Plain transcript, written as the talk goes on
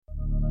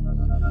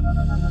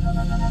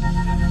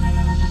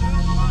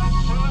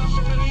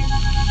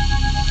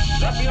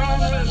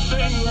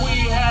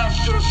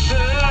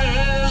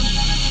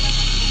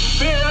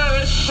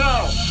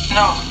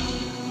No.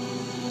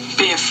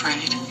 Be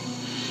afraid.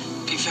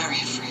 Be very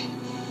afraid.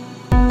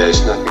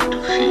 There's nothing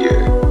to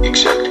fear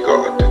except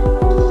God.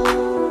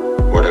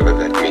 Whatever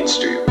that means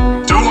to you.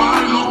 Do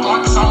I look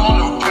like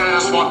someone who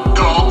cares what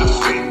God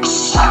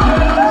thinks? I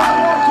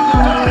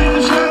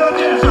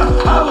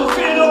will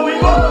fear no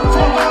evil, for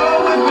thou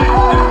art with me.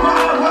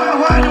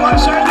 Why do I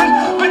say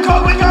this?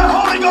 Because we got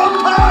Holy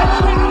Ghost power!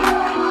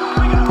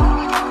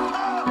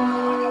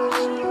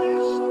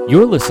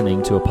 You're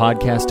listening to a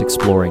podcast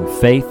exploring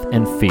faith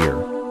and fear,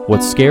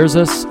 what scares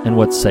us and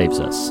what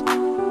saves us.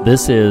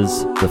 This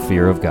is The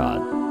Fear of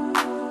God.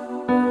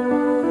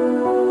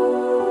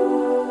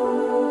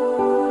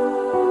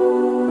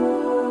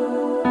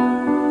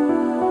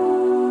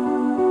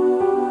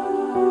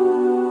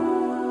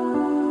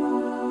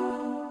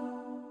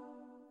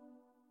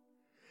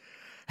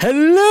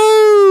 Hello,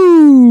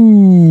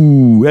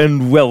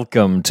 and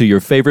welcome to your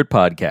favorite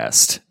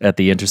podcast at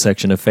the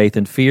intersection of faith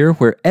and fear,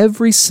 where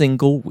every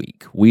single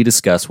week we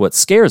discuss what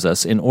scares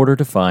us in order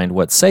to find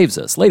what saves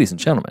us. Ladies and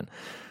gentlemen,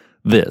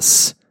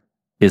 this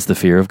is The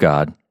Fear of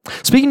God.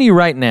 Speaking to you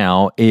right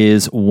now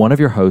is one of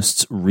your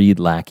hosts, Reed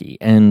Lackey,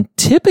 and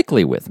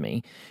typically with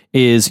me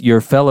is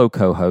your fellow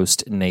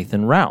co-host,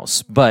 Nathan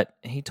Rouse, but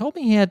he told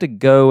me he had to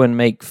go and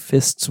make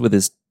fists with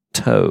his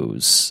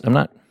toes. I'm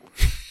not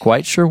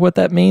quite sure what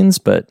that means,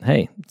 but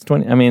hey, it's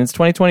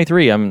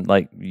 2023. I'm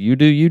like, you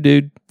do you,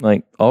 dude.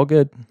 Like, all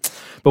good.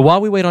 But while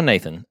we wait on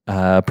Nathan,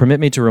 permit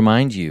me to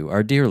remind you,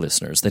 our dear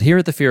listeners, that here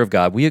at The Fear of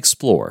God, we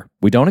explore,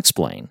 we don't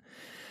explain.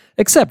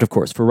 Except, of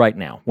course, for right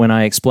now, when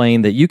I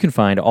explain that you can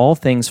find all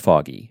things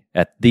foggy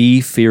at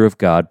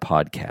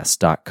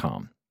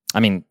thefearofgodpodcast.com. I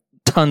mean,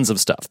 tons of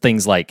stuff.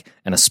 Things like,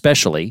 and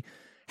especially,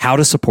 how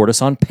to support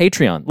us on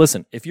Patreon.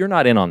 Listen, if you're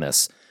not in on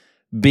this,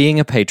 being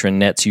a patron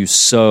nets you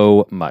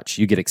so much.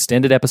 You get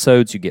extended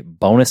episodes, you get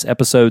bonus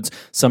episodes,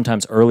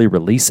 sometimes early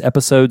release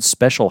episodes,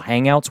 special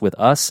hangouts with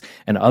us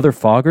and other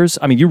foggers.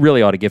 I mean, you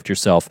really ought to gift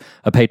yourself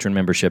a patron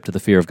membership to the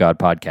Fear of God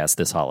podcast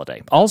this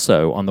holiday.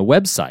 Also, on the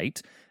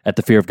website at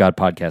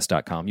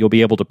thefearofgodpodcast.com, you'll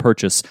be able to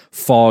purchase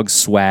Fog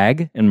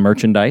swag and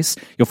merchandise.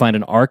 You'll find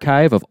an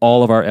archive of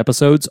all of our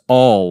episodes,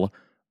 all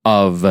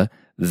of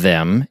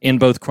them in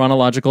both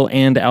chronological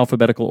and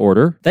alphabetical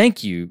order.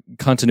 Thank you,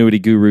 continuity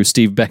guru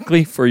Steve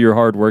Beckley, for your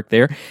hard work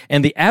there.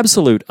 And the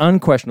absolute,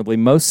 unquestionably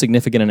most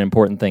significant and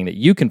important thing that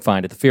you can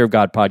find at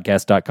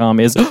thefearofgodpodcast.com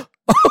is, oh,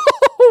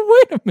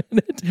 wait a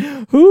minute,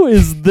 who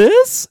is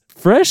this?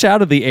 Fresh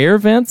out of the air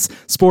vents,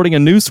 sporting a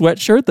new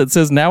sweatshirt that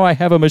says, "Now I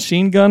have a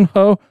machine gun,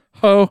 ho,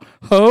 ho,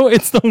 ho."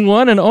 It's the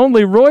one and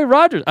only Roy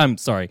Rogers. I'm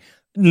sorry,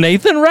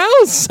 Nathan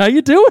Rouse. How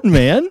you doing,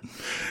 man?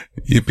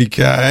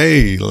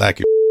 Yippee-ki-yay,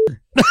 Lackey.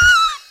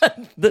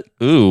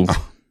 Ooh.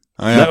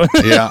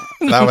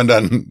 That one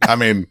doesn't. I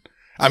mean,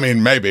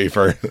 maybe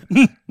for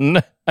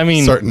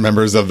certain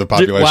members of the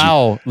population.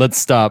 Wow, let's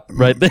stop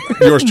right there.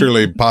 Yours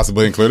truly,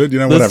 possibly included.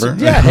 Whatever.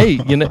 Yeah, hey,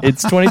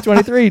 it's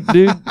 2023,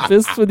 dude.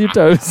 Fists with your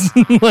toes.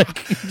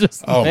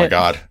 Oh my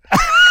God,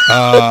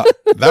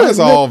 that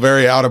is all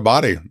very out of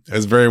body.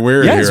 It's very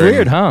weird. Yeah, it's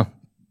weird, huh?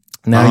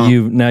 Now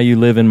you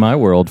live in my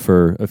world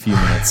for a few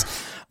minutes.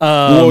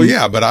 Well,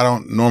 yeah, but I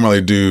don't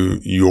normally do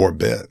your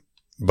bit.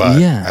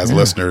 But as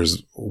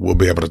listeners will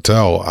be able to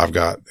tell, I've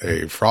got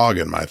a frog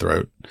in my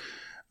throat.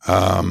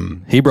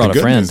 He brought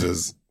a friend.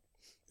 He's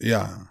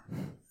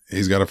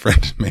got a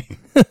friend in me.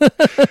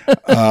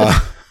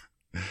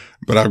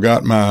 But I've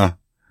got my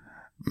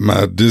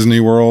Disney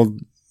World,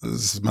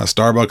 this is my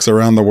Starbucks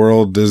around the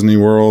world, Disney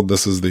World.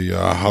 This is the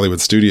Hollywood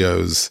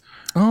Studios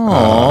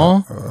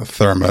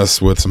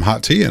thermos with some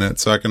hot tea in it,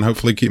 so I can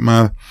hopefully keep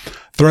my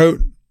throat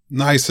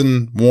nice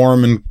and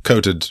warm and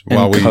coated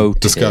while we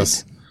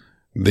discuss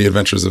the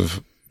adventures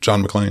of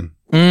John McClane.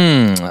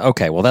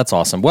 Okay, well, that's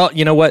awesome. Well,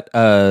 you know what?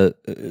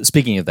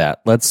 Speaking of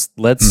that, let's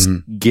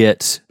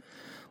get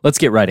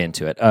right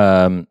into it.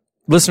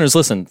 Listeners,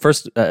 listen.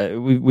 First,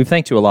 we've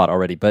thanked you a lot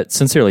already, but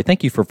sincerely,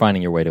 thank you for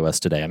finding your way to us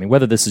today. I mean,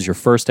 whether this is your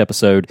first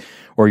episode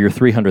or your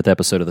 300th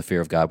episode of The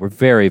Fear of God, we're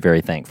very, very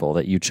thankful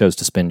that you chose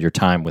to spend your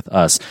time with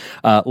us.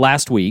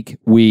 Last week,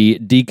 we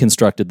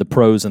deconstructed the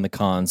pros and the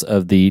cons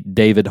of the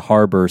David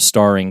Harbour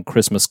starring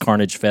Christmas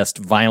Carnage Fest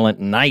Violent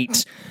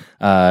Night.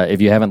 If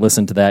you haven't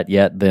listened to that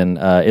yet, then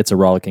it's a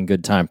rollicking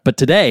good time. But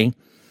today,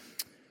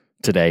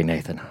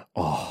 Nathan,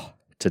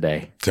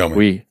 Tell me.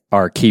 We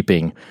are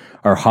keeping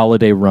our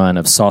holiday run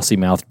of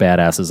saucy-mouthed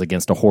badasses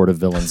against a horde of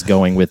villains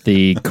going with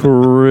the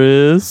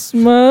Christmas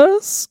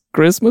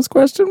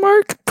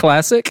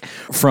classic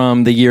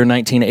from the year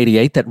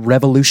 1988 that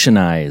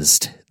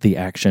revolutionized the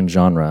action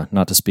genre,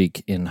 not to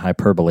speak in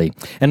hyperbole,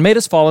 and made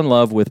us fall in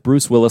love with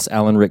Bruce Willis,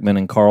 Alan Rickman,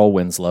 and Carl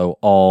Winslow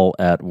all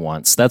at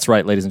once. That's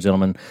right, ladies and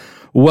gentlemen.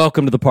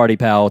 Welcome to the party,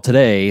 pal.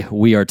 Today,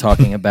 we are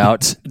talking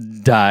about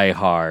Die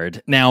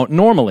Hard. Now,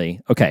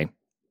 normally, okay,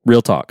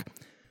 real talk.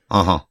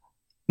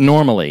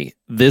 Normally,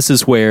 this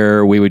is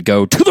where we would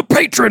go to the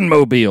patron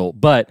mobile,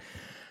 but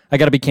I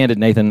got to be candid,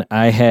 Nathan.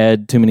 I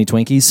had too many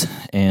Twinkies,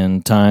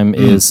 and time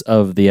is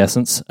of the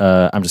essence.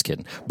 I'm just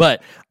kidding.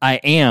 But I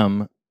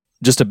am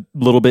just a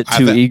little bit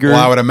too eager.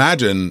 Well, I would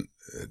imagine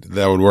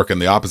that would work in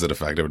the opposite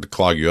effect. It would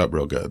clog you up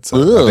real good. So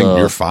I think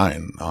you're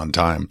fine on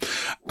time.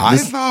 I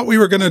thought we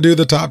were going to do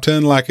the top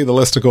 10 Lackey the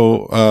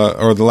Listicle,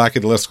 or the Lackey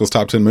the Listicle's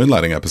top 10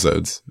 moonlighting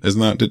episodes. Isn't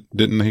that,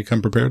 didn't he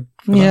come prepared?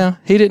 Yeah,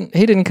 he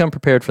didn't come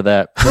prepared for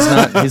that.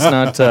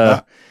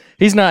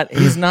 He's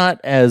not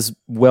as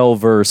well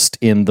versed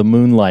in the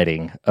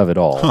moonlighting of it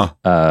all.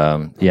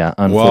 Huh. Yeah,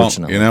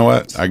 unfortunately. Well, you know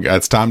what?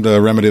 It's time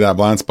to remedy that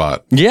blind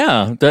spot.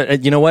 Yeah,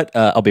 you know what?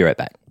 I'll be right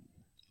back.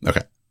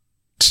 Okay.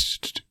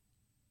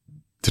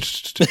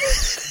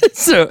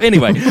 So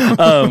anyway,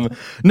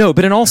 no,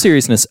 but in all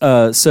seriousness,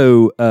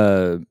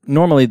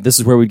 normally this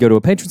is where we'd go to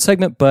a patron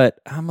segment, but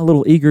I'm a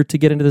little eager to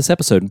get into this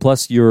episode. And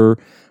plus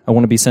I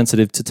want to be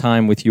sensitive to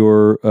time with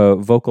your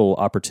vocal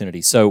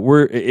opportunity. So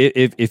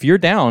if you're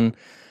down,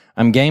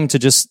 I'm game to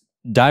just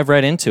dive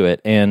right into it,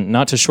 and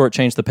not to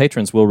shortchange the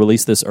patrons. We'll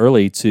release this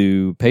early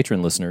to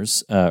patron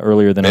listeners,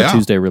 earlier than our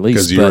Tuesday release.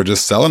 Because you were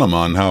just selling them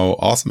on how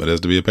awesome it is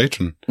to be a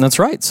patron. That's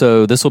right.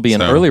 So this will be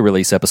an early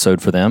release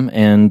episode for them,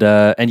 and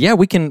yeah,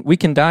 we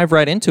can dive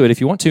right into it if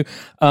you want to.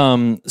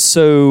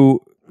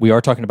 So we are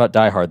talking about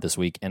Die Hard this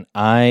week, and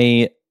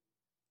I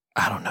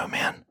don't know,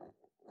 man.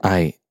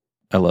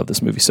 I love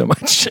this movie so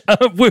much.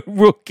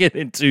 We'll get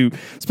into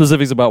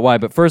specifics about why.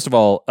 But first of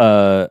all,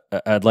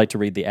 I'd like to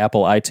read the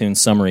Apple iTunes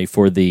summary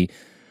for I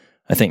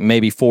think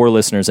maybe 4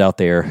 listeners out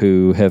there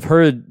who have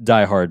heard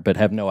Die Hard but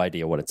have no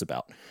idea what it's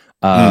about.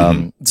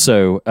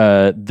 So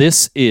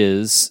this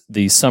is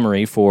the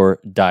summary for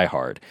Die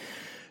Hard.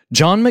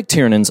 John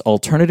McTiernan's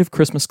alternative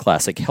Christmas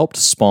classic helped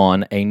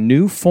spawn a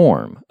new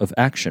form of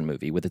action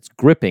movie with its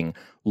gripping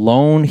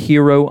lone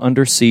hero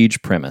under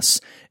siege premise,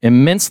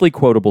 immensely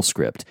quotable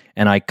script,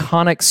 and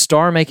iconic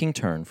star-making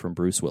turn from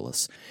Bruce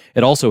Willis.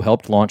 It also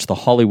helped launch the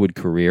Hollywood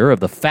career of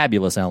the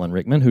fabulous Alan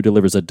Rickman, who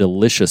delivers a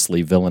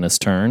deliciously villainous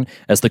turn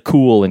as the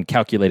cool and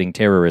calculating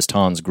terrorist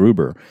Hans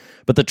Gruber.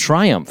 But the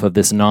triumph of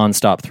this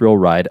non-stop thrill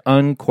ride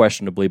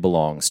unquestionably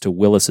belongs to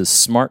Willis's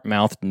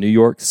smart-mouthed New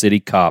York City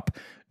cop,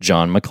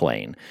 John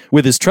McClane.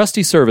 With his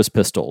trusty service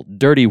pistol,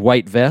 dirty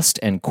white vest,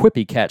 and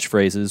quippy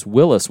catchphrases,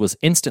 Willis was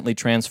instantly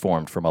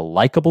transformed from a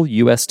likable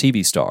U.S.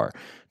 TV star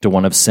to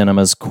one of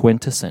cinema's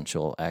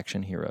quintessential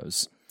action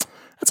heroes.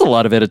 That's a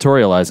lot of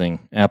editorializing,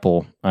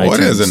 Apple iTunes. Well, it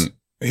is, and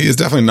he is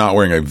definitely not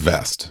wearing a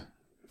vest.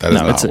 That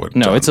is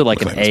it's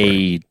like an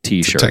A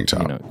t-shirt. It's a tank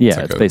top. You know?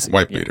 Yeah, it's basically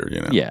white beater.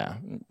 You know. Yeah,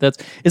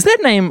 is that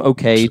name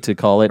okay to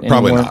call it?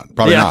 Probably anymore?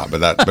 not.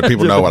 But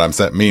people know what I'm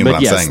saying. When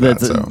I'm saying that.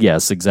 So.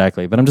 Yes,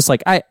 exactly. But I'm just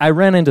like I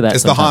ran into that.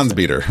 It's the Hans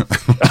beater.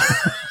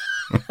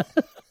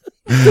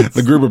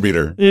 The Gruber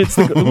beater. It's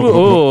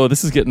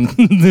this is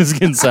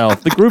getting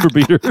south. The Gruber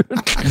beater.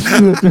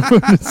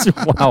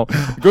 Wow,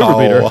 Gruber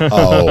beater.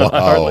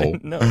 Hardly.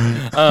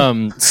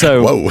 No.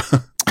 So whoa.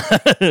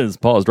 It's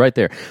paused right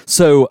there.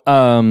 So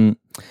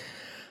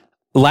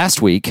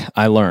last week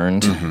I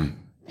learned,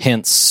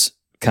 hence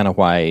kind of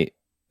why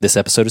this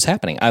episode is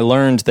happening. I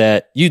learned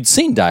that you'd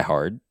seen Die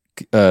Hard,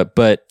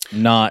 but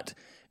not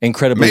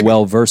incredibly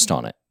well versed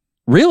on it.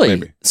 Really?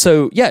 Maybe.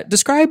 So yeah,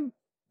 describe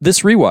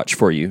this rewatch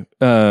for you.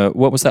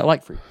 What was that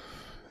like for you?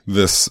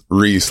 This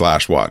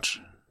 /watch.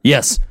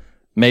 Yes.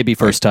 Maybe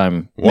first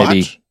time. Watch?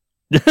 Maybe.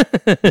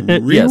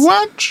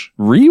 Rewatch?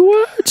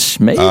 Rewatch?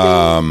 Maybe.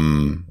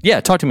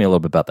 Yeah, talk to me a little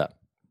bit about that.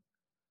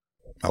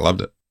 I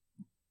loved it.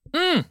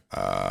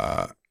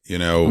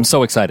 I'm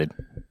so excited.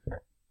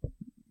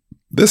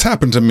 This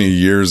happened to me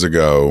years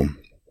ago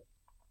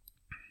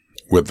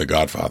with The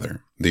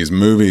Godfather. These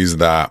movies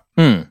that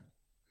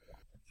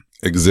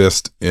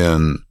exist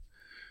in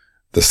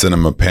the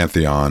cinema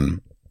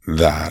pantheon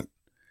that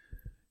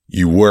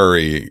you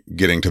worry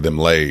getting to them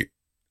late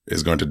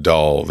is going to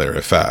dull their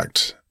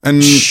effect.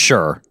 And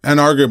sure. And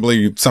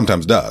arguably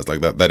sometimes does.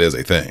 Like that is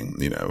a thing,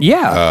 you know.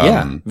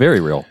 Yeah. Very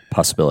real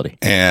possibility.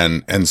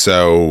 And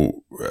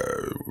so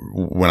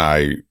when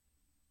I,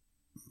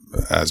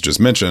 as just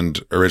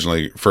mentioned,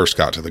 originally first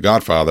got to The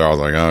Godfather, I was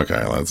like,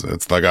 okay,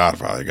 it's The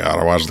Godfather. You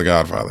gotta watch The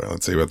Godfather.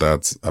 Let's see what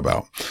that's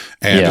about.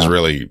 And just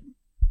really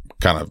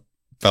kind of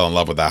fell in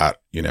love with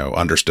that, you know,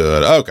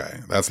 understood,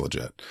 okay, that's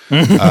legit.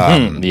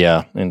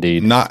 Yeah,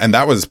 indeed. And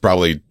that was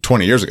probably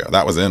 20 years ago.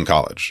 That was in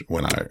college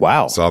when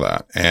I saw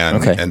that.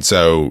 And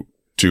so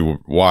to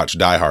watch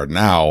Die Hard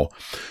now,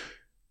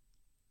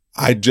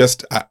 I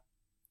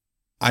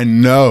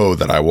know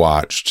that I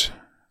watched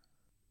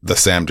the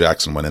Sam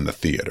Jackson one in the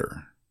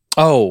theater.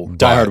 Oh,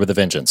 Die Hard with a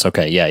Vengeance.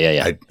 Okay.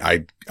 Yeah.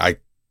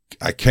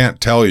 I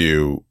can't tell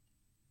you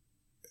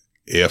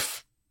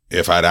if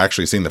I'd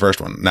actually seen the first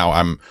one. Now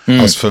I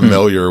was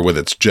familiar with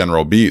its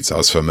general beats. I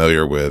was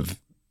familiar with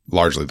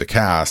largely the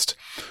cast,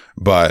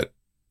 but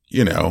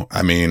you know,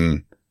 I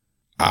mean,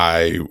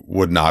 I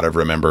would not have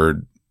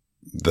remembered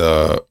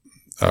the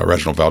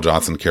Reginald Val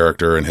Johnson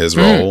character and his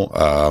role.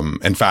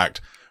 In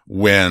fact,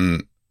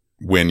 when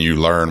you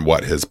learn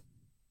what his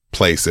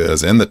place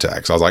is in the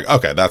text, I was like,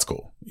 okay, that's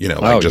cool. You know,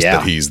 like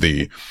that he's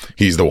the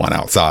one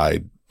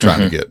outside trying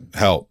to get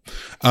help.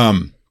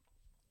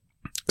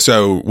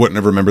 So wouldn't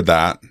have remembered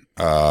that.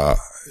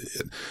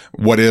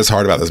 What is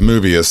hard about this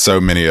movie is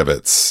so many of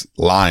its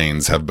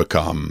lines have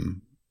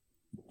become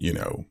you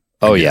know,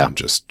 Oh, again,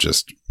 yeah.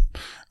 just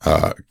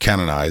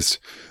canonized.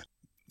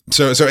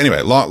 So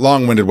anyway,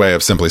 long-winded way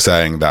of simply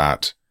saying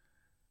that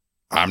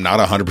I'm not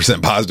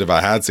 100% positive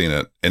I had seen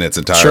it in its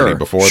entirety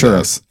before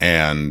this,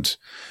 and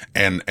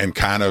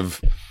kind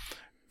of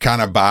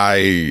by,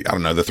 I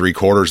don't know, the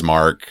 3/4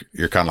 mark,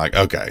 you're kind of like,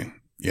 okay,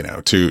 you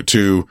know,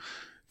 to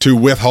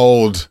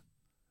withhold,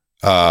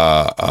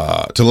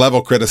 to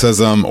level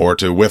criticism or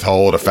to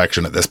withhold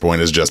affection at this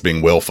point is just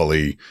being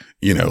willfully,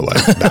 you know,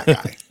 like that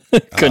guy.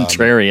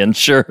 Contrarian,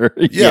 sure.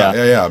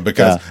 Yeah.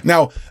 Because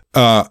now,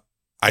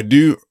 I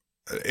do,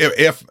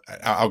 if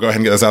I'll go ahead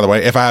and get this out of the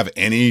way, if I have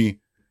any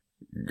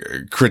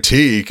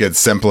critique, it's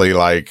simply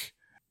like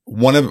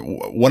one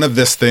of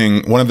this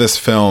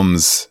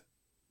film's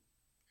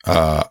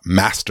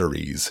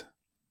masteries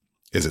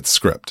is its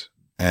script.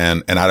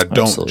 And I don't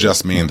Absolutely.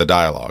 just mean the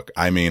dialogue.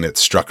 I mean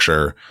its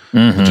structure,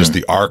 just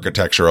the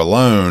architecture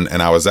alone.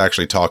 And I was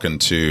actually talking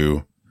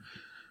to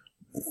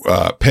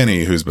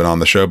Penny, who's been on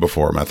the show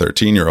before, my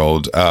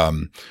 13-year-old. I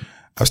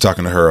was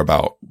talking to her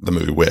about the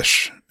movie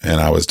Wish,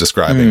 and I was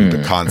describing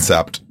the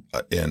concept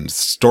in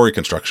story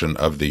construction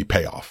of the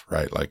payoff,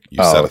 right? Like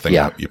you set a thing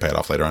up, you pay it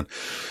off later on.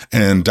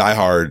 And Die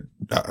Hard,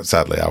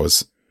 sadly, I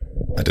was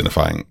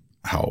identifying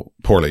how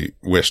poorly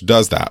Wish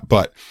does that,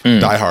 but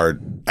Die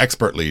Hard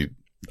expertly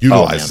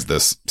utilizes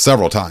this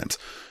several times.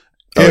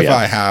 If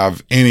I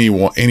have any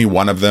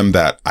one of them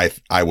that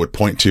I would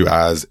point to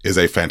as is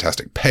a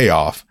fantastic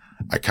payoff,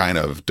 I kind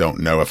of don't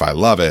know if I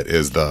love it,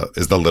 is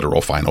the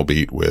literal final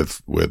beat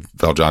with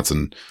Val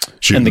Johnson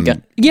shooting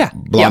And the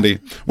gun. Blondie,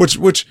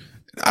 which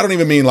I don't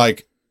even mean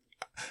like,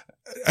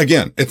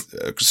 again, it's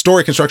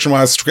story construction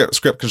wise,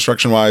 script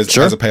construction wise,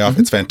 as a payoff,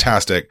 it's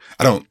fantastic.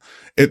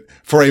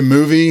 For a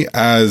movie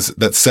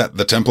that set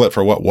the template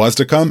for what was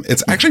to come,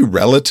 it's actually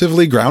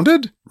relatively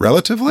grounded, I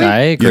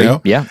agree. You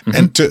know? Yeah.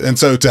 And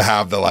so to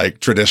have the like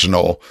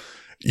traditional,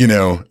 you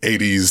know,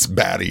 80s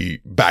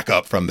baddie back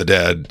up from the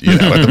dead, you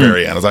know, at the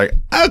very end, I was like,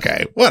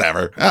 okay,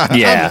 whatever.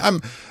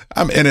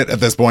 I'm in it at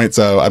this point,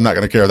 so I'm not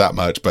going to care that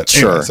much, but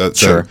anyway,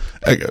 so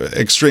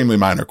extremely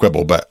minor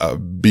quibble, but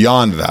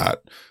beyond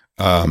that,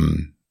 I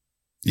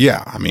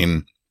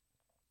mean,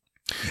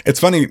 it's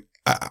funny.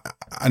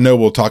 I know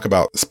we'll talk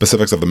about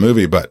specifics of the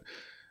movie, but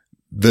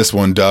this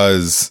one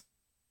does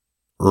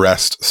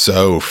rest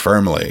so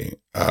firmly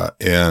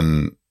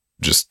in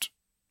just,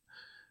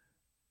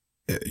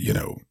 you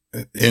know,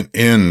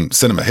 in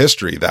cinema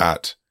history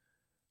that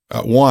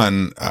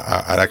one,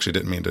 I actually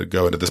didn't mean to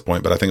go into this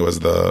point, but I think it was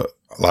the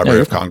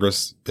Library of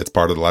Congress. It's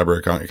part of the Library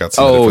of Congress. It got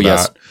submitted for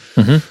that.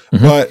 Mm-hmm.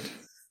 But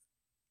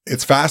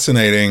it's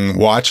fascinating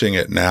watching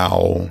it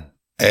now,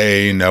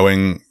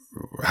 knowing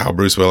how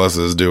Bruce Willis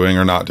is doing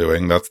or not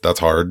doing. That's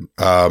hard.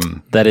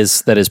 That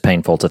is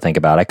painful to think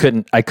about.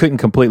 I couldn't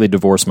completely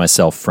divorce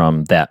myself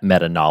from that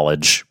meta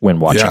knowledge when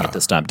watching it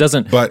this time.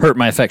 Doesn't hurt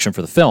my affection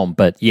for the film,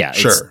 but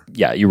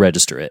you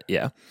register it.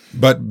 Yeah.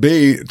 But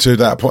to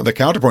that point, the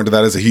counterpoint to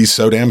that is that he's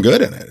so damn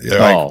good in it. You're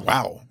like,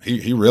 wow,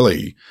 he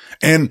really,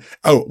 and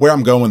where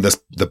I'm going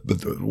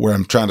where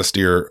I'm trying to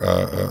steer,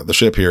 the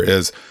ship here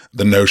is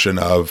the notion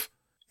of,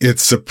 it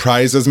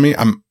surprises me.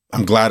 I'm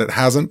glad it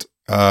hasn't.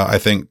 I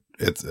think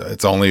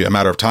it's only a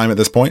matter of time at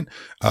this point.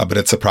 But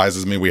it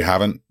surprises me we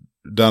haven't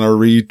done a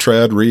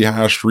retread,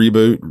 rehash,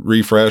 reboot,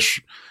 refresh,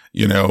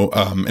 you know.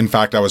 In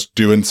fact, I was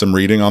doing some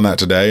reading on that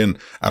today, and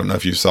I don't know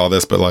if you saw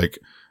this, but like,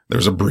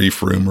 there's a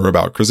brief rumor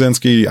about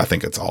Krasinski. I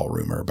think it's all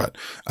rumor, but,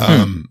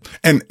 and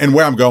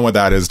where I'm going with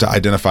that is to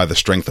identify the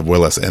strength of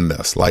Willis in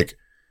this. Like,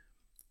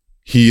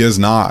 he is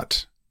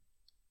not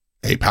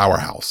a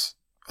powerhouse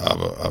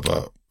of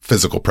a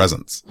physical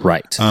presence.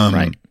 Right.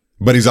 Right.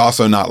 But he's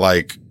also not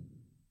like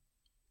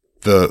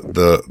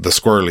the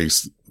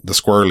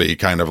squirrely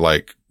kind of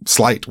like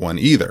slight one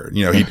either.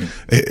 You know,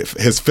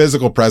 his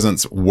physical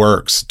presence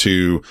works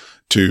to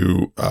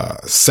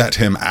set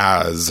him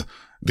as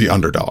the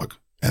underdog.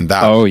 And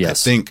that,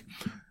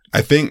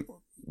 I think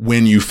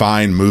when you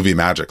find movie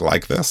magic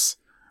like this,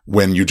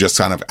 when you just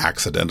kind of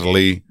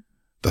accidentally,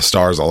 the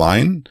stars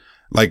align,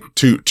 like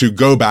to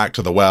go back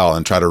to the well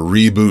and try to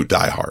reboot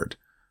Die Hard,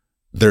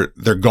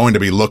 they're going to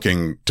be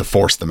looking to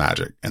force the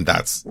magic. And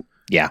that's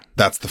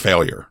the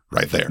failure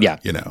right there. Yeah.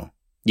 You know,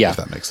 if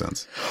that makes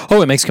sense.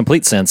 Oh, it makes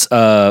complete sense.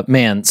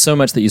 Man, so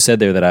much that you said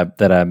there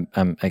that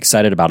I'm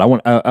excited about. I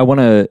want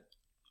to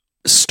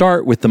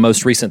start with the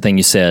most recent thing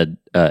you said.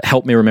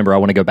 Help me remember. I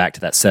want to go back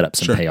to that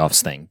setups and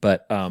payoffs thing.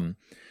 But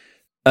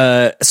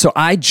so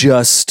I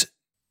just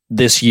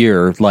this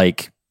year,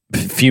 like a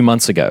few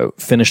months ago,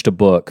 finished a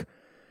book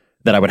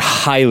that I would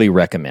highly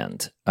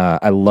recommend.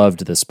 I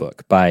loved this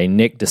book by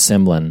Nick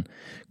DeSemblin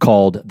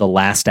called The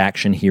Last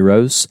Action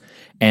Heroes,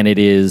 and it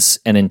is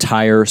an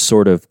entire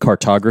sort of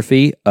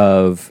cartography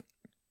of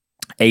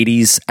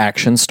 80s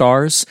action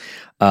stars.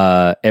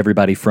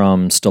 Everybody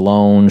from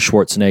Stallone,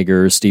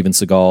 Schwarzenegger, Steven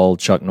Seagal,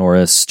 Chuck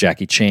Norris,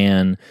 Jackie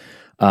Chan,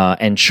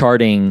 and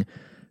charting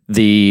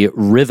the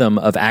rhythm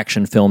of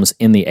action films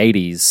in the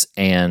 80s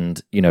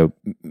and, you know,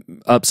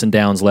 ups and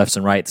downs, lefts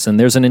and rights. And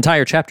there's an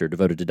entire chapter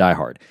devoted to Die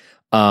Hard.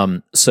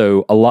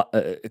 So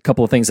a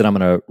couple of things that I'm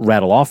going to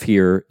rattle off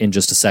here in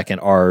just a second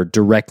are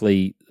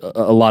directly,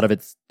 a lot of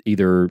it's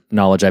either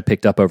knowledge I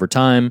picked up over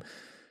time.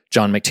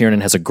 John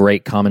McTiernan has a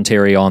great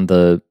commentary on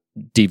the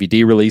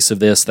DVD release of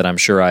this that I'm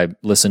sure I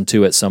listened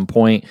to at some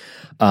point.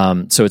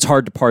 So it's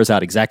hard to parse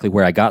out exactly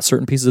where I got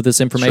certain pieces of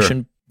this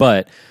information,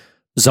 but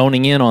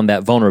zoning in on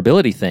that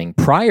vulnerability thing,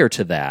 prior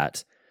to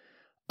that,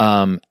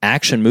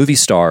 action movie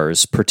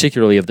stars,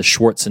 particularly of the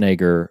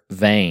Schwarzenegger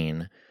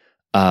vein,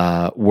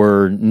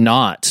 were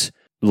not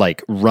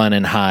like run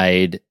and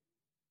hide,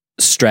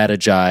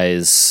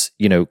 strategize,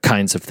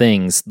 kinds of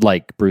things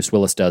like Bruce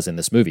Willis does in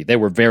this movie. They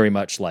were very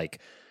much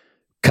like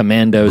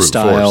commando Brute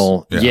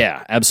style. force.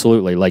 Yeah,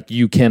 absolutely. Like,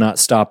 you cannot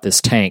stop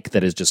this tank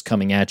that is just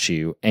coming at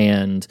you.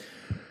 And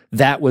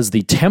that was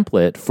the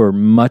template for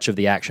much of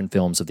the action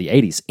films of the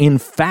 80s. In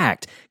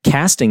fact,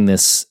 casting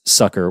this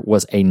sucker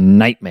was a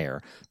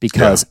nightmare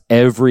because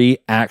every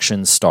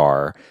action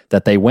star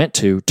that they went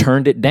to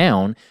turned it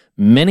down,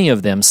 many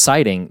of them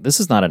citing,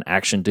 this is not an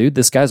action dude,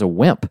 this guy's a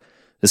wimp.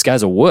 This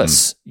guy's a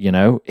wuss.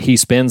 He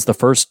spends the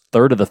first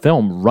third of the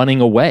film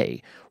running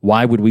away.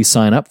 Why would we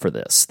sign up for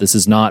this? This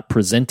is not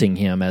presenting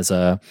him as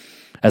an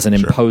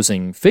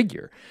imposing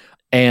figure.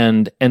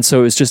 And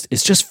so it's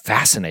just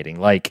fascinating.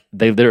 Like,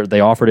 they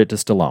offered it to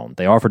Stallone,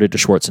 they offered it to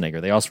Schwarzenegger,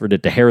 they offered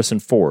it to Harrison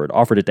Ford,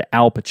 offered it to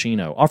Al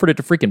Pacino, offered it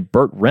to freaking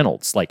Burt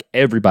Reynolds. Like,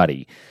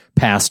 everybody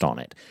passed on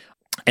it.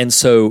 And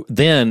so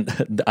then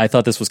I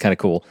thought this was kind of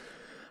cool.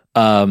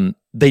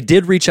 They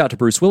did reach out to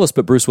Bruce Willis,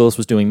 but Bruce Willis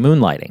was doing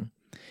Moonlighting,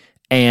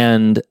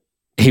 and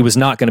he was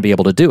not going to be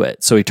able to do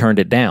it, so he turned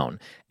it down.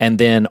 And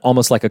then,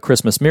 almost like a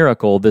Christmas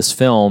miracle, this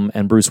film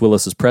and Bruce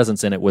Willis's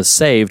presence in it was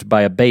saved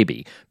by a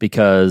baby,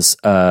 because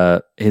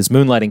his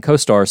Moonlighting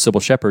co-star,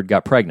 Sybil Shepherd,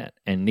 got pregnant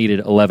and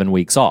needed 11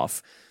 weeks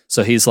off.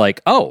 So he's like,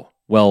 oh,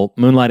 well,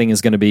 Moonlighting is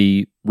going to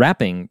be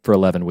wrapping for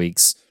 11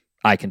 weeks.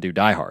 I can do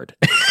Die Hard.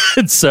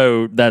 And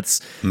so that's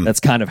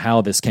kind of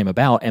how this came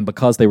about. And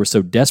because they were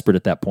so desperate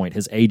at that point,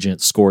 his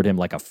agent scored him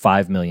like a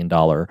 $5 million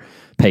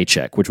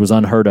paycheck, which was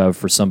unheard of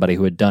for somebody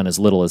who had done as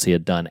little as he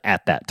had done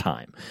at that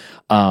time.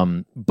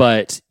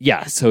 But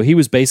yeah, so he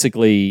was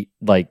basically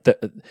like,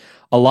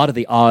 a lot of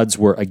the odds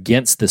were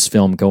against this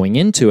film going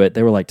into it.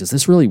 They were like, does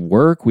this really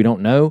work? We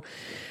don't know.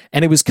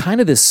 And it was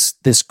kind of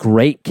this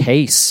great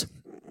case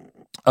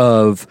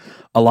of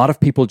a lot of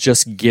people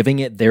just giving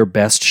it their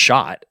best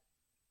shot.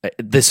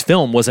 This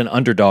film was an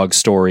underdog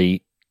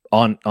story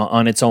on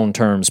its own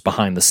terms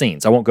behind the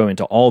scenes. I won't go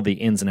into all the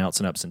ins and outs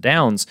and ups and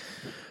downs,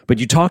 but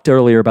you talked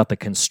earlier about the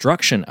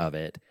construction of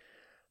it.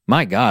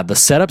 My God, the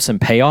setups and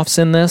payoffs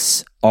in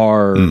this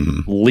are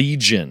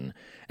legion.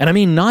 And I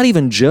mean, not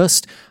even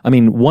just,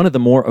 one of the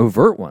more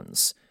overt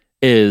ones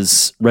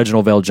is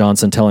Reginald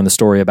VelJohnson telling the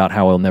story about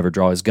how he'll never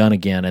draw his gun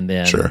again and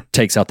then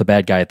takes out the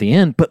bad guy at the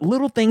end. But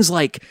little things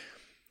like,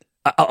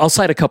 I'll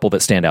cite a couple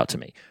that stand out to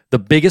me. The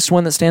biggest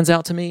one that stands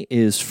out to me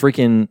is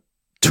freaking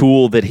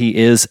tool that he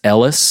is,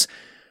 Ellis.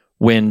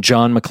 When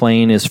John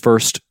McClane is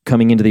first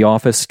coming into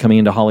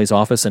Holly's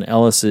office, and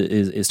Ellis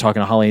is talking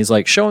to Holly, he's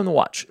like, show him the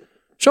watch.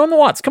 Show him the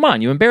watch. Come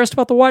on, you embarrassed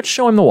about the watch?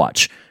 Show him the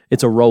watch.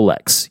 It's a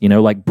Rolex,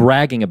 like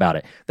bragging about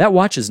it. That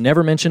watch is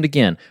never mentioned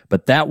again,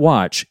 but that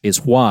watch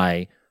is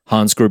why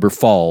Hans Gruber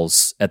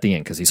falls at the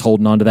end, because he's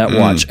holding on to that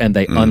watch, and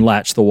they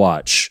unlatch the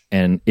watch,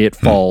 and it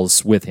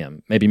falls with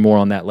him. Maybe more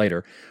on that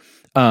later.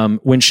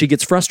 When she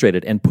gets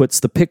frustrated and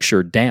puts the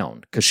picture down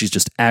because she's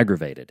just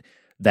aggravated,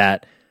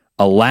 that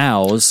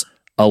allows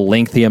a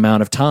lengthy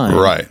amount of time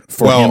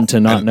for him to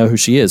not know who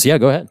she is. Yeah,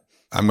 go ahead.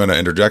 I'm going to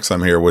interject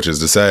some here, which is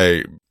to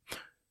say,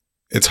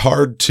 it's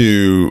hard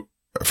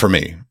for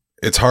me,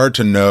 it's hard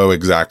to know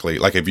exactly,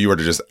 like if you were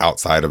to just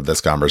outside of this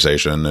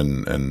conversation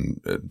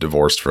and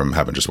divorced from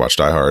having just watched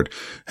Die Hard,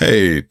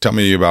 hey, tell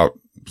me about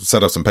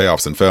setups and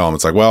payoffs in film.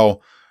 It's like,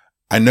 well,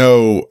 I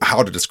know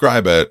how to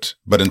describe it,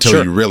 but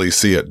until you really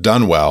see it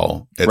done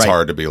well, it's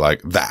hard to be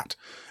like that.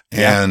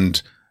 Yeah.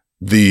 And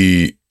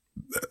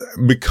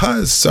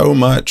because so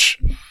much,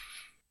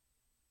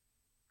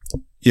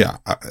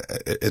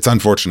 it's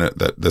unfortunate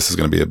that this is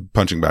going to be a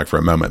punching bag for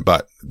a moment,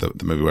 but the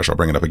movie, which I'll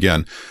bring it up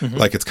again,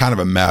 like it's kind of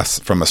a mess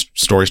from a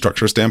story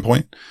structure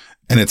standpoint.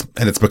 And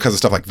it's because of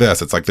stuff like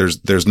this. It's like,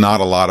 there's not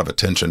a lot of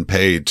attention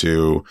paid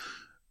to,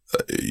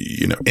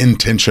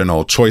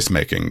 intentional choice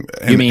making.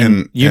 You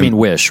mean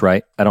Wish,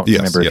 right? I don't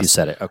remember if you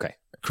said it. Okay.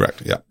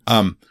 Correct. Yeah.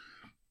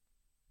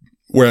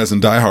 Whereas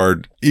in Die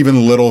Hard,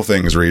 even little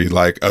things read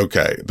like,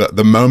 okay,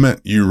 the moment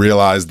you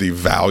realize the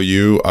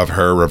value of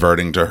her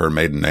reverting to her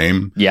maiden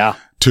name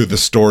to the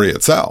story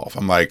itself,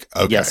 I'm like,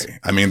 okay.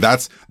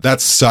 Yes.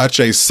 That's such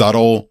a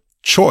subtle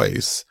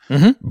choice,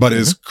 but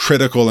is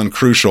critical and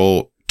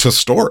crucial to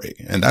story.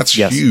 And that's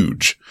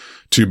huge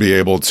to be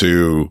able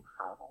to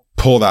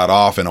pull that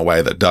off in a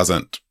way that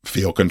doesn't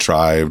feel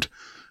contrived,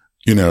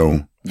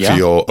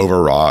 feel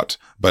overwrought.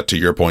 But to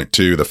your point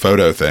too, the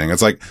photo thing,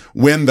 it's like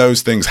when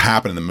those things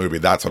happen in the movie,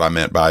 that's what I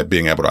meant by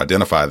being able to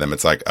identify them.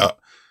 It's like,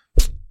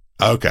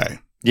 okay.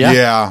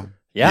 Yeah.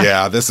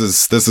 Yeah. this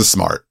is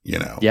smart, you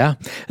know. Yeah.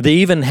 They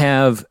even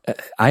have,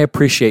 I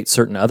appreciate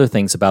certain other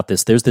things about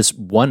this. There's this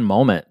one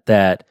moment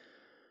that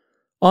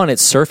on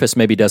its surface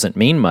maybe doesn't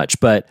mean much,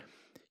 but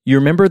you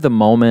remember the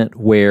moment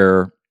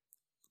where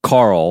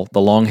Carl,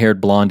 the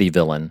long-haired blondie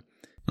villain,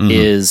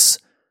 is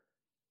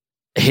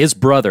his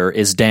brother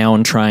is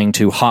down trying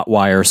to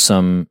hotwire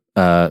some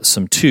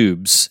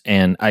tubes,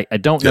 and I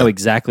don't know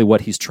exactly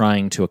what he's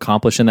trying to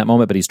accomplish in that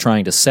moment, but he's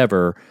trying to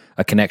sever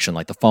a connection,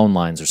 like the phone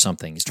lines or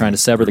something. He's trying to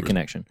sever the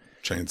connection.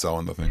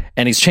 Chainsawing the thing.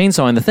 And he's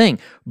chainsawing the thing.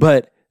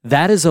 But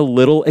that is a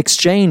little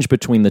exchange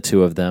between the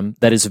two of them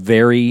that is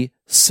very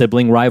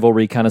sibling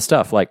rivalry kind of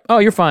stuff. Like, oh,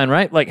 you're fine,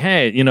 right? Like,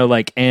 hey, you know,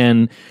 like,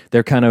 and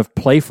they're kind of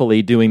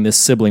playfully doing this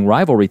sibling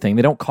rivalry thing.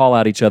 They don't call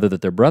out each other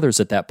that they're brothers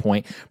at that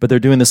point, but they're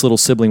doing this little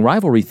sibling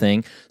rivalry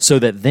thing so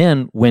that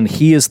then when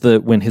his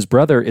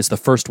brother is the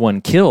first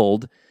one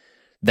killed,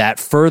 that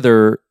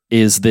further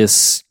is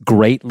this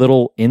great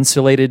little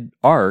insulated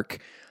arc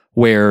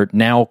where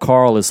now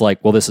Carl is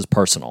like, well, this is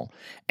personal.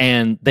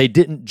 And they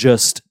didn't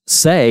just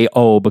say,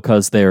 oh,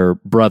 because they're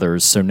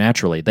brothers, so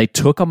naturally. They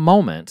took a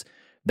moment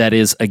that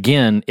is,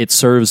 again, it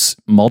serves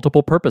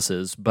multiple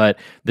purposes, but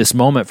this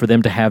moment for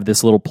them to have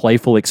this little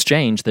playful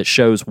exchange that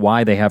shows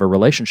why they have a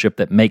relationship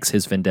that makes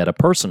his vendetta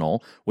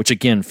personal, which,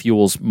 again,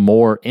 fuels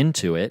more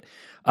into it.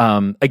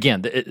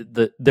 Again,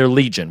 they're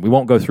legion. We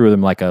won't go through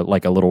them like a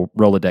little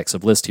Rolodex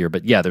of list here,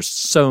 but yeah, there's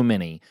so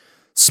many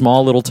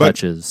small little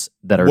touches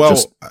that are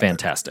just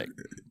fantastic.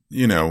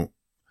 You know,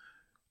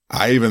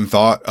 I even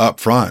thought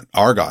up front,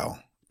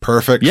 Argyle,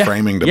 perfect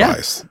framing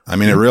device. I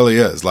mean, it really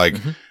is. Like,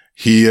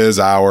 he is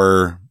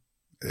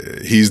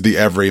he's the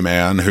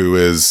everyman who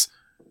is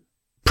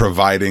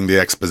providing the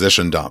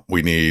exposition dump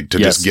we need to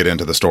just get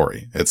into the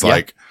story. It's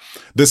like,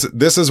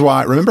 this is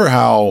why, remember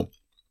how,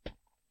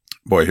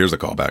 boy, here's a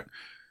callback.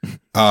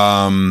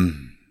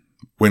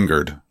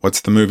 Wingard,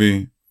 what's the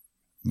movie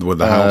with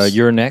the house?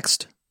 You're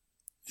Next.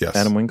 Yes.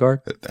 Adam Wingard.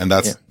 And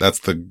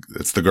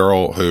it's the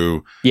girl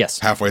who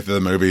halfway through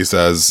the movie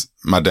says,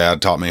 my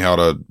dad taught me how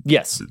to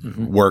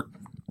work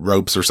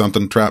ropes or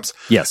something, traps.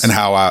 Yes. And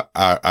how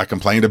I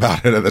complained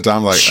about it at the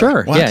time. Like,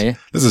 sure. What? Yeah.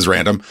 This is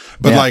random.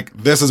 But like,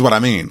 this is what I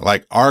mean.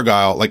 Like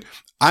Argyle, like,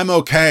 I'm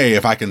okay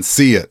if I can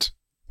see it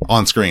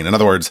on screen. In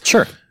other words,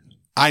 sure,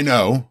 I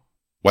know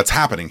what's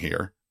happening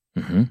here.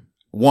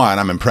 One,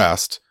 I'm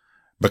impressed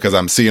because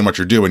I'm seeing what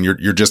you're doing.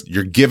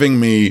 You're giving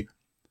me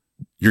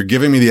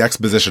the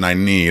exposition I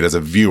need as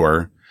a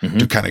viewer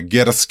to kind of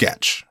get a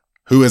sketch.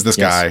 Who is this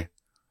guy?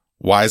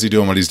 Why is he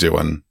doing what he's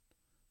doing?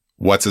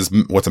 What's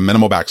a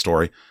minimal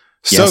backstory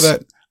so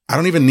that I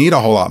don't even need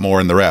a whole lot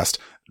more in the rest.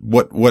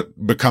 What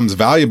becomes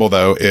valuable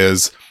though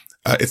is,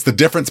 it's the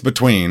difference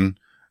between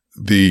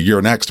the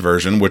Your Next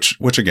version, which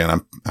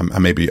again, I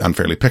may be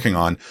unfairly picking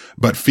on,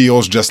 but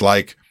feels just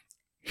like,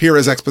 here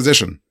is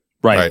exposition.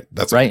 Right.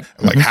 That's right.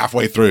 Like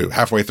halfway through,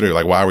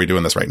 like, why are we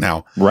doing this right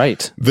now?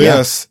 Right.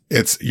 This,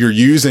 you're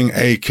using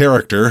a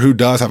character who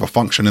does have a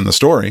function in the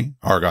story,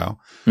 Argyle,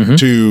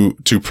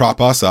 to prop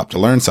us up, to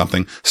learn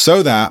something,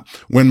 so that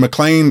when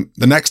the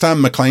next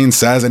time McClane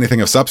says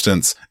anything of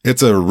substance,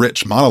 it's a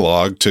rich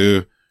monologue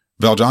to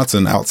Val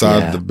Johnson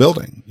outside the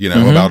building, you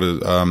know, about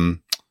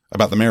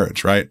the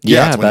marriage, right?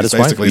 Yeah, about his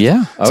wife.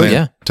 Yeah. Oh,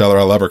 saying, tell her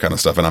I love her kind of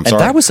stuff. And I'm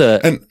sorry. That was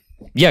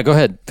yeah, go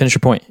ahead. Finish your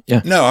point.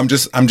 Yeah. No, I'm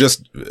just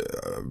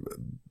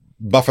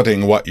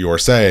buffeting what you're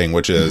saying,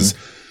 which is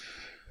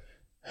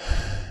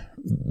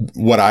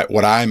what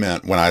I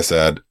meant when I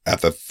said at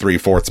the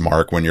 3/4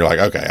 mark, when you're like,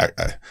 okay,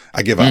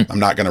 I give up. I'm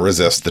not going to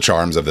resist the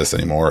charms of this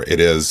anymore.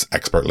 It is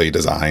expertly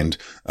designed,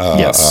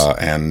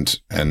 and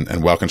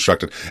well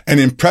constructed and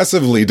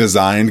impressively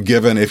designed,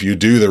 given if you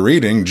do the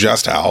reading,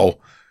 just how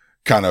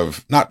kind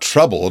of not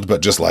troubled,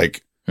 but just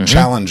like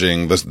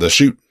challenging the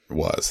shoot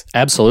was.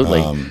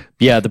 Absolutely.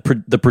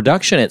 The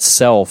production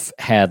itself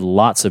had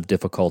lots of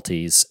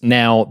difficulties.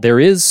 Now, there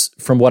is,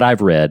 from what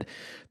I've read,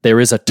 there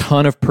is a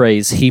ton of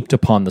praise heaped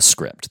upon the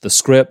script. The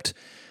script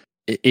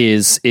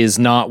is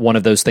not one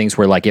of those things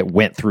where like it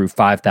went through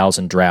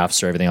 5,000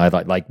 drafts or everything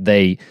like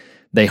they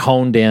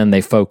honed in,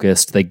 they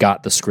focused, they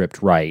got the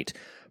script right.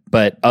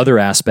 But other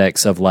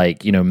aspects of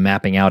like, you know,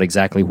 mapping out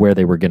exactly where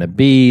they were going to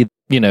be,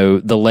 you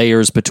know, the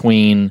layers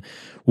between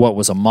what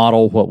was a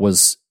model, what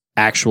was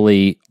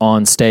actually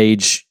on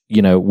stage,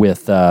 you know,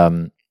 with,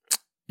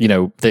 you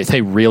know,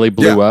 they really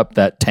blew up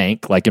that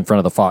tank like in front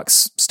of the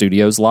Fox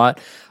Studios lot.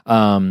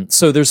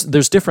 So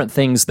there's different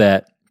things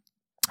that,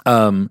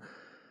 man,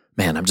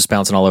 I'm just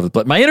bouncing all over the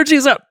place. My energy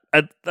is up.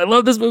 I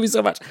love this movie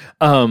so much.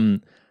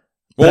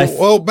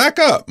 Well, back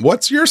up.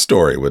 What's your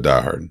story with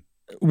Die Hard?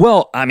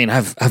 Well, I mean,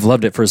 I've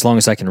loved it for as long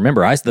as I can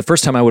remember. The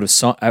first time I would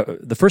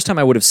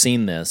have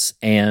seen this,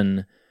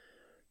 and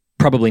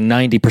probably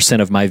 90%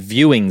 of my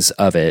viewings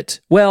of it.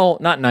 Well,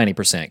 not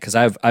 90%, because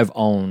I've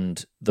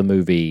owned the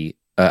movie.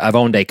 I've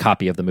owned a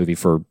copy of the movie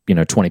for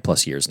 20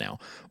 plus years now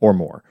or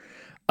more.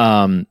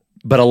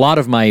 But a lot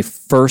of my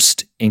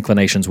first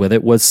inclinations with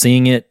it was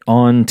seeing it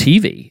on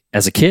TV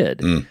as a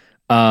kid.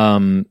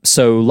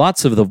 So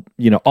lots of the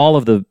all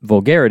of the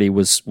vulgarity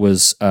was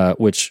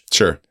which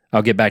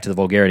I'll get back to the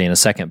vulgarity in a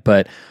second,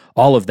 but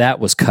all of that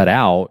was cut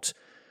out.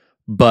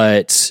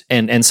 But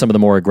and some of the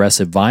more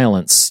aggressive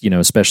violence,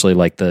 especially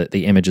like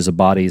the images of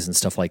bodies and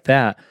stuff like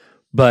that.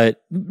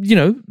 But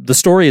the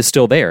story is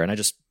still there, and I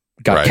just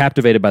got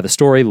captivated by the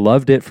story,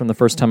 loved it from the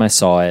first time I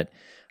saw it.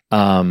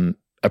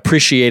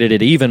 Appreciated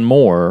it even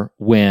more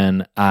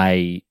when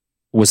I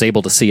was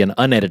able to see an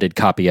unedited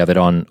copy of it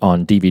on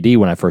DVD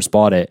when I first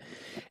bought it.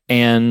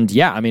 And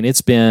yeah, I mean,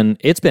 it's been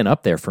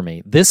up there for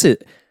me. This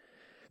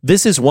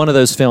is one of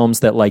those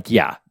films that, like,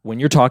 yeah, when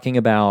you're talking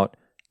about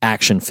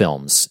action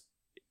films,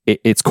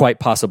 it's quite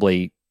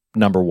possibly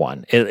number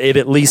one. It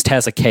at least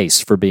has a case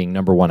for being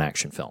number one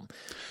action film.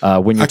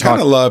 When you're I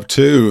kind of love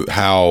too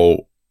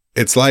how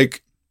it's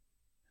like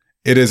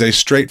it is a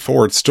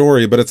straightforward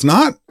story, but it's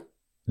not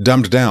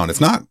dumbed down.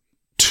 It's not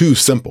too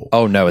simple.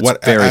 Oh no, it's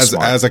very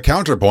smart. As a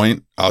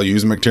counterpoint, I'll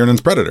use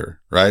McTiernan's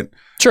Predator, right?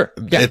 Sure.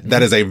 Yeah.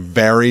 That is a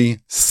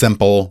very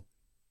simple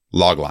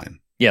log line.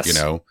 Yes.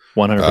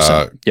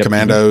 100%.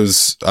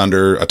 Commandos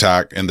under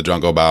attack in the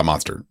jungle by a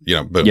monster.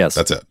 Boom. Yes.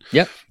 That's it.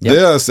 Yep.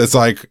 This, it's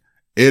like,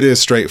 it is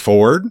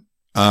straightforward,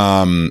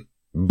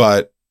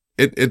 but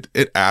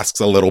it asks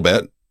a little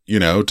bit,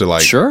 to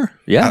like. Sure.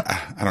 Yeah.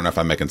 I don't know if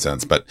I'm making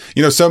sense, but,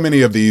 so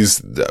many of these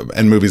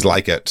and movies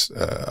like it,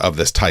 of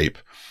this type,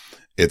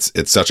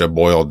 it's such a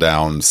boiled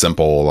down,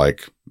 simple,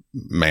 like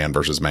man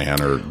versus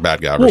man or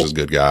bad guy versus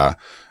good guy.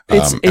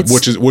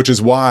 Which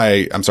is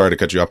why, I'm sorry to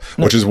cut you off,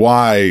 which is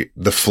why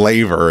the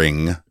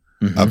flavoring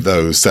of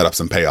those setups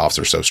and payoffs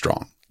are so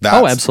strong.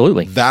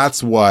 Absolutely.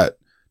 That's what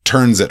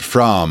turns it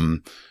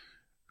from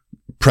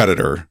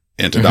Predator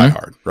into Die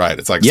Hard, right?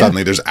 It's like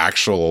suddenly there's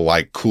actual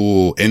like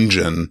cool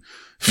engine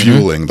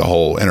fueling the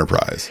whole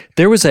enterprise.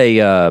 There was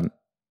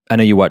I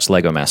know you watched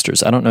Lego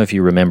Masters. I don't know if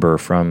you remember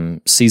from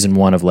season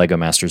 1 of Lego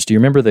Masters. Do you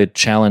remember the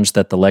challenge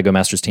that the Lego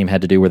Masters team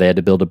had to do where they had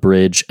to build a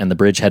bridge and the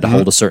bridge had to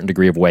hold a certain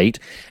degree of weight?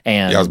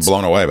 And I was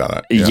blown away by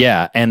that.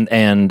 Yeah.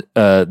 And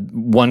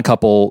one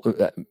couple,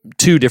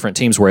 2 different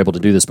teams were able to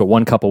do this, but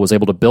one couple was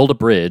able to build a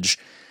bridge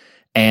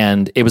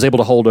and it was able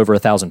to hold over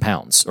 1,000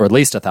 pounds, or at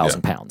least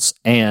 1,000 pounds.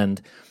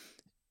 And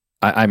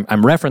I'm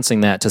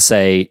referencing that to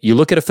say, you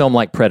look at a film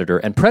like Predator,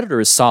 and Predator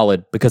is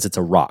solid because it's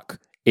a rock.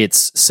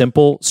 It's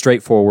simple,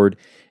 straightforward.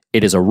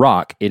 It is a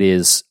rock. It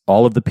is,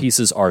 all of the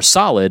pieces are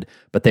solid,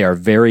 but they are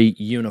very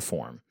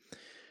uniform.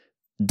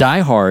 Die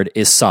Hard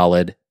is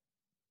solid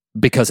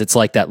because it's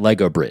like that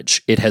Lego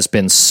bridge. It has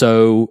been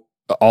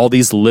all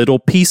these little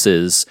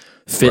pieces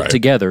fit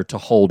together to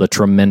hold a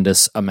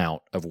tremendous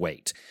amount of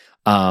weight.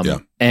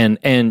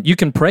 And you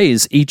can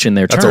praise each in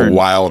their turn. That's a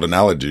wild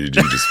analogy you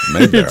just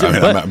made there.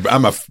 I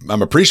mean,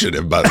 I'm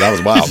appreciative, but that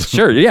was wild.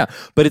 Sure, yeah.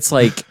 But it's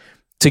like,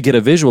 to get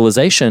a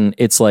visualization,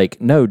 it's like,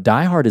 no,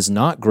 Die Hard is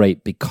not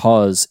great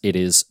because it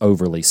is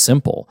overly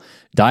simple.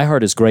 Die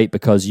Hard is great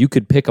because you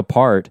could pick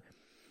apart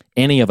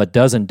any of a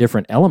dozen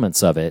different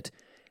elements of it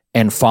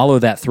and follow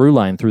that through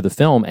line through the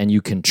film, and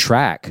you can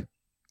track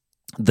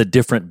the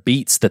different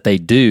beats that they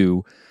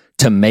do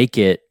to make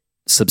it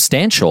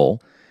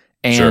substantial,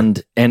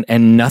 and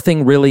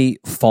nothing really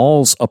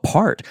falls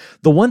apart.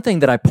 The one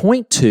thing that I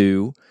point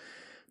to,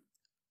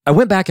 I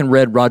went back and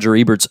read Roger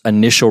Ebert's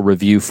initial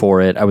review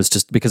for it. I was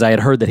just, because I had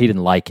heard that he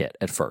didn't like it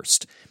at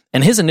first.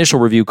 And his initial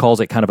review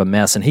calls it kind of a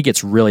mess, and he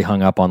gets really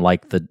hung up on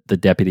like the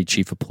deputy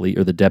chief of police,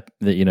 or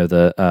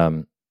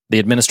the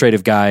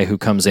administrative guy who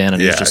comes in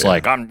and he's just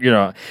like,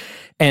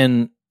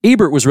 and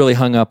Ebert was really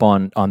hung up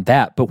on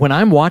that. But when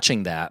I'm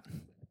watching that,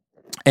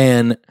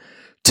 and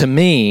to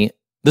me,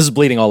 this is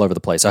bleeding all over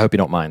the place. I hope you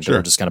don't mind.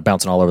 We're just kind of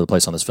bouncing all over the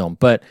place on this film.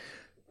 But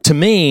to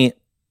me,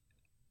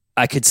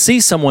 I could see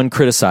someone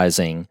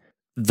criticizing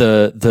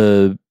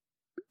the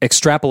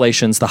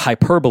extrapolations, the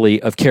hyperbole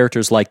of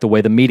characters, like the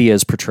way the media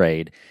is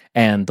portrayed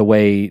and the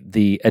way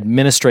the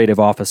administrative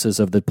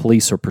offices of the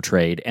police are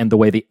portrayed and the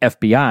way the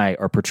FBI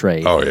are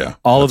portrayed. Oh, yeah.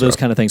 All of those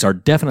kind of things are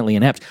definitely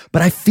inept.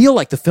 But I feel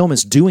like the film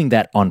is doing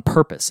that on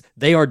purpose.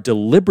 They are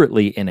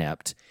deliberately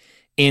inept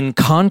in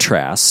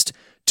contrast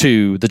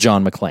to the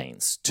John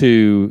McClanes,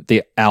 to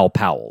the Al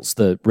Powells,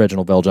 the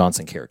Reginald Vell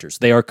Johnson characters.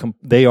 They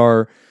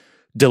are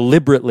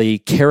deliberately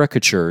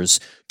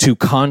caricatures to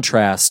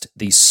contrast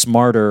the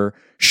smarter,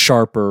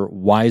 sharper,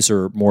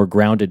 wiser, more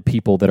grounded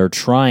people that are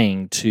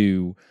trying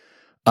to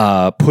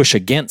push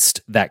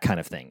against that kind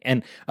of thing.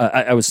 And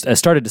I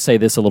started to say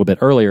this a little bit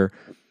earlier.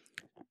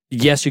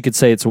 Yes, you could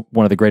say it's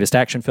one of the greatest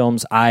action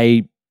films.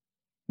 I,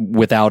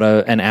 without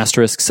an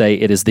asterisk, say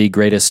it is the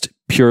greatest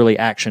purely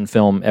action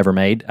film ever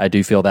made. I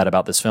do feel that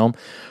about this film.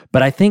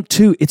 But I think,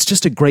 too, it's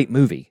just a great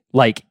movie.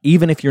 Like,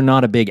 even if you're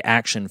not a big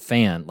action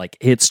fan, like,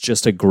 it's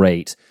just a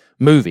great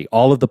movie.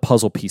 All of the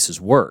puzzle pieces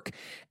work.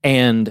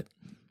 And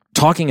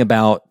talking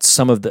about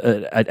some of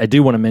the, I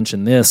do want to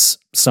mention this,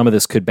 some of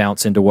this could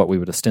bounce into what we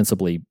would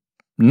ostensibly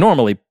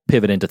normally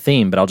pivot into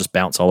theme, but I'll just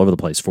bounce all over the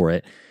place for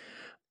it.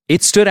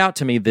 It stood out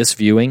to me this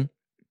viewing,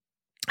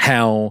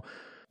 how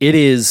it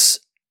is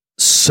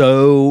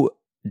so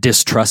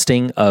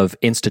distrusting of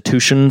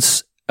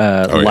institutions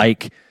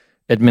like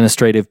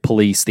administrative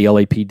police, the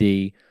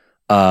LAPD,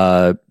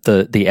 the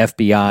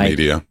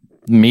FBI,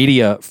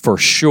 media for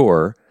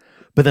sure.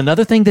 But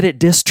another thing that it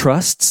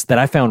distrusts that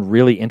I found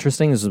really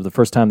interesting, this was the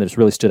first time that it's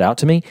really stood out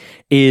to me,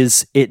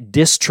 is it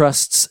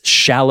distrusts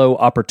shallow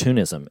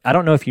opportunism. I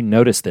don't know if you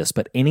noticed this,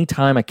 but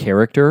anytime a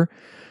character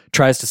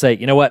tries to say,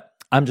 you know what,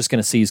 I'm just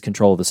going to seize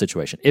control of the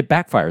situation, it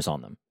backfires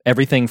on them.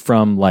 Everything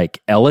from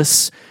like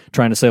Ellis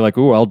trying to say like,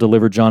 "Ooh, I'll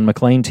deliver John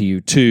McClane to you,"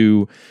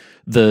 to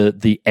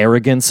the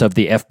arrogance of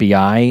the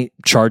FBI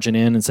charging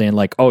in and saying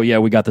like, "Oh yeah,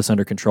 we got this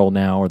under control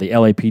now," or the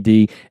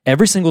LAPD.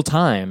 Every single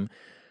time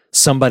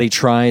somebody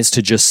tries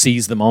to just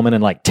seize the moment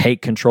and like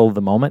take control of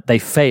the moment, they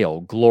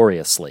fail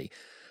gloriously.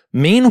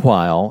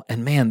 Meanwhile,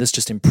 and man, this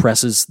just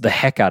impresses the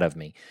heck out of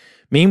me.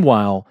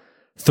 Meanwhile,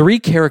 3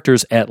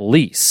 characters at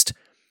least.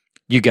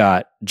 You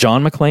got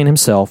John McClane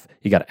himself,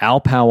 you got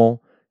Al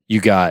Powell, you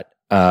got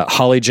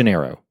Holly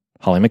Gennaro,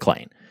 Holly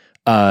McClane.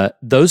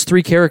 Those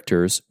 3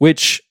 characters,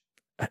 which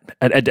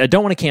I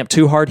don't want to camp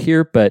too hard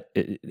here, but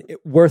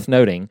worth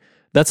noting,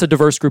 that's a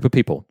diverse group of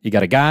people. You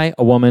got a guy,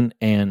 a woman,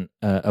 and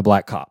a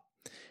black cop.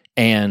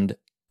 And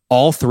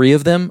all 3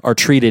 of them are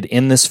treated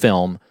in this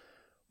film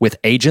with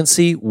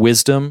agency,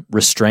 wisdom,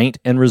 restraint,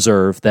 and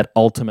reserve that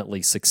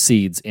ultimately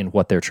succeeds in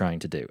what they're trying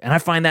to do. And I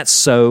find that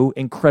so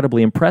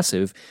incredibly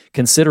impressive,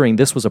 considering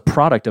this was a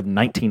product of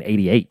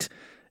 1988.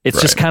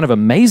 It's just kind of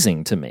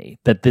amazing to me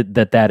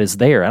that is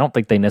there. I don't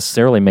think they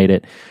necessarily made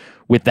it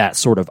with that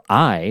sort of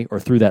eye or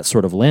through that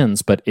sort of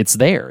lens, but it's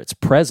there. It's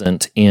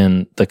present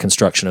in the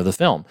construction of the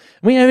film.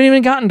 We haven't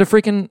even gotten to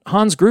freaking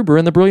Hans Gruber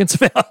and the brilliance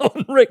of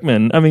Alan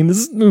Rickman. I mean,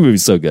 this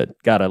movie's so good.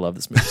 God, I love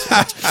this movie so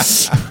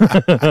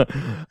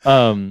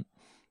much.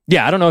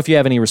 Yeah, I don't know if you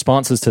have any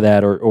responses to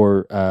that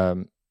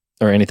or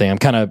anything. I'm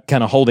kind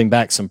of holding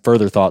back some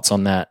further thoughts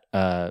on that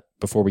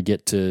before we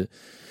get to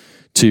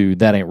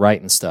That Ain't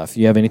Right and stuff.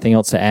 You have anything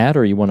else to add,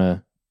 or you want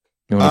to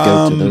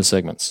go to those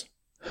segments?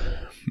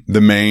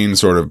 The main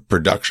sort of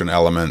production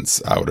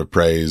elements I would have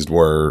praised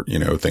were,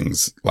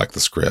 things like the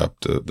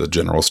script, the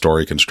general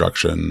story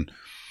construction.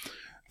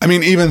 I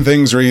mean, even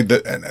things, Reed,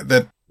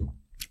 that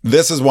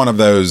this is one of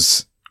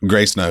those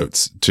grace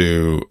notes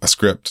to a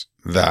script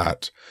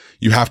that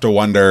you have to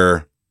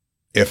wonder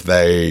if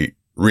they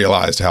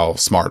realized how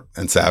smart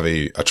and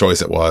savvy a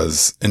choice it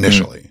was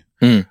initially.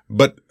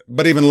 But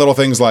even little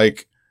things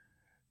like,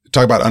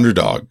 talk about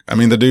underdog. I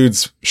mean, the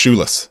dude's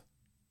shoeless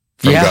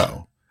from go.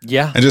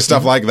 Yeah. And just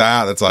stuff like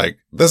that. It's like,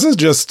 this is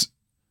just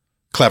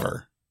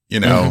clever,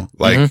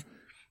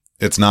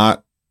 it's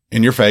not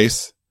in your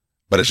face,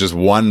 but it's just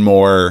one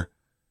more,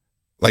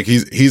 like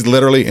he's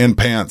literally in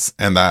pants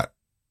and that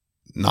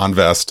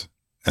non-vest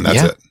and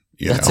that's it,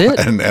 that's it.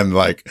 And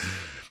like,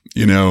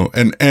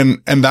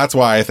 and that's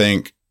why I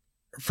think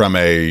from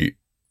a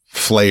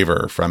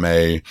flavor, from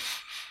a,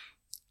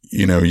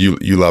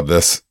 you love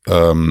this,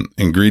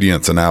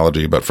 ingredients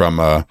analogy, but from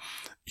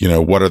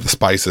what are the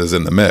spices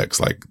in the mix?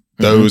 Like,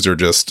 those are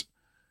just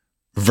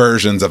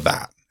versions of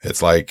that.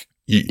 It's like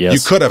you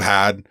could have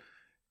had,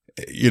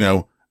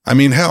 I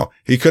mean, hell,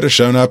 he could have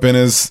shown up in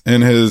his,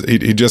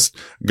 he just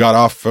got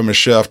off from his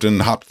shift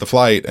and hopped the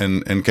flight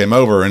and came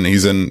over and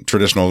he's in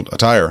traditional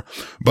attire.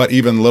 But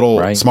even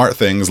little smart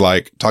things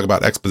like talk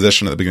about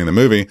exposition at the beginning of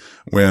the movie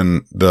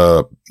when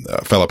the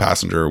fellow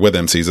passenger with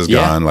him sees his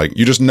gun, like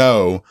you just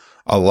know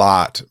a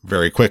lot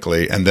very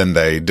quickly. And then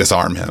they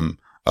disarm him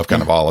of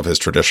kind of all of his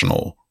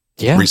traditional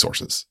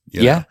resources.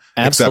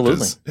 Absolutely.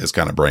 Except his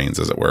kind of brains,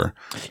 as it were.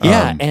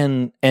 Yeah.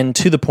 And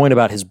to the point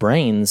about his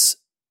brains,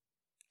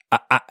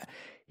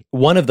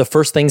 one of the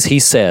first things he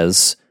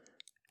says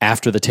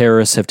after the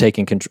terrorists have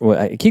taken control,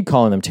 I keep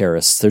calling them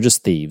terrorists, they're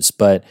just thieves,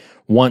 but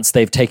once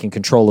they've taken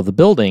control of the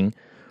building,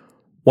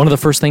 one of the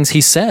first things he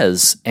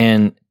says,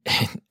 and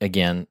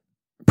again,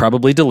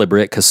 probably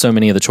deliberate because so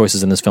many of the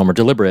choices in this film are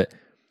deliberate,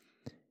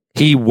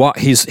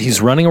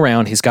 he's running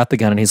around, he's got the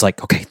gun, and he's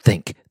like, okay,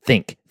 think.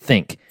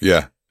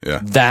 Yeah.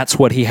 That's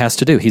what he has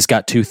to do. He's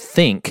got to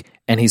think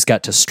and he's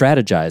got to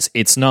strategize.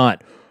 It's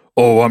not,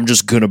 oh, I'm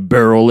just going to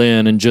barrel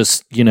in and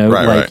just,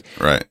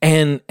 right.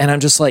 And I'm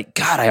just like,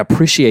 God, I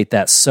appreciate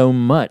that so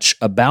much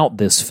about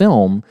this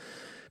film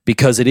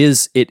because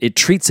it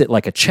treats it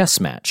like a chess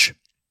match.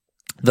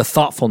 The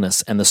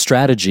thoughtfulness and the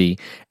strategy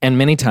and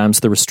many times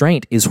the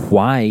restraint is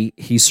why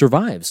he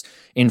survives.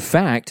 In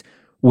fact,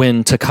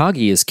 when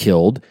Takagi is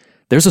killed,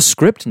 there's a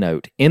script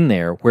note in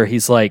there where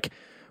he's like,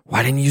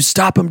 why didn't you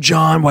stop him,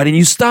 John? Why didn't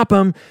you stop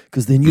him?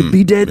 Because then you'd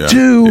be dead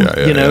too.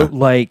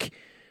 Like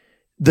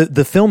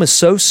the film is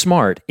so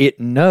smart. It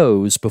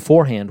knows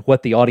beforehand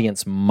what the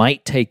audience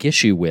might take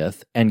issue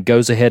with and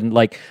goes ahead and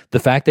like the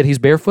fact that he's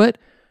barefoot.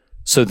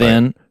 So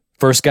then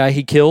first guy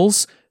he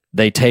kills,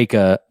 they take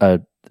a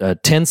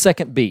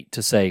 10-second beat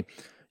to say,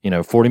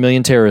 40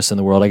 million terrorists in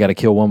the world. I got to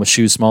kill one with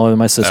shoes smaller than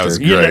my sister. That was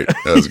great.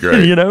 That was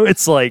great.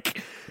 It's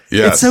like,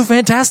 it's so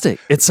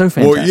fantastic. It's so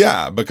fantastic. Well,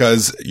 yeah,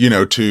 because,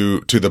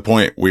 to the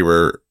point we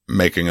were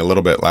making a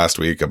little bit last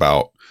week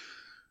about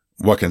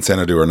what can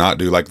Santa do or not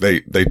do, like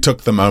they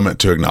took the moment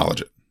to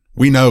acknowledge it.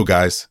 We know,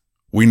 guys.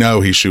 We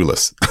know he's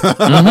shoeless.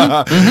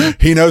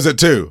 He knows it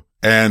too.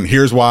 And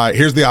here's why.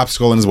 Here's the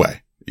obstacle in his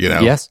way.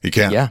 Yes. He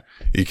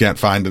can't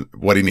find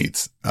what he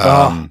needs.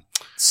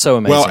 So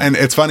amazing. Well, and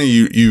it's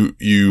funny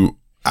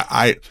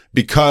I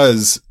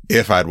because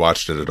if I'd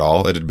watched it at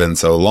all, it had been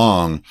so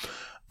long,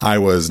 I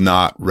was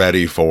not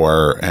ready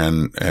for,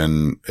 and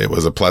it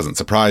was a pleasant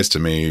surprise to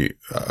me,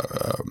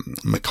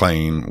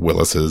 McLean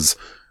Willis's,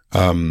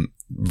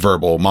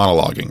 verbal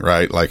monologuing,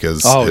 right? Like and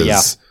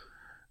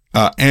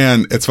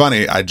it's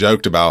funny, I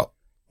joked about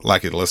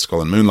Like It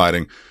Listicle and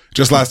Moonlighting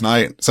just last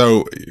night.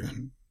 So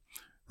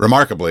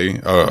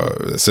remarkably,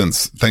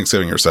 since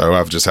Thanksgiving or so,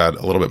 I've just had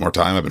a little bit more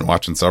time. I've been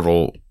watching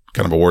several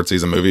kind of award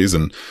season movies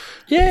and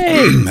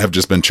have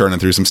just been churning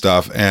through some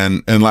stuff.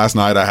 And last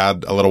night I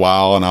had a little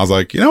while and I was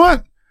like, you know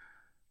what?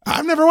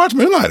 I've never watched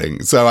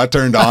Moonlighting. So I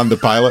turned on the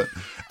pilot.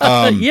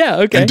 Yeah.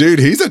 Okay. And dude,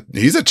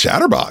 he's a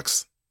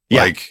chatterbox.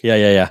 Yeah. Like,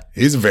 yeah.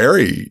 He's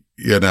very,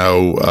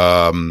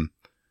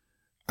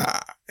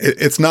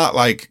 it's not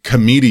like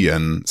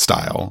comedian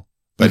style,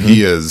 but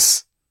he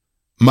is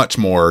much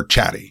more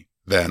chatty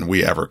than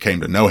we ever came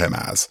to know him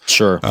as.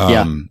 Sure.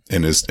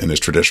 In his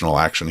traditional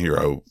action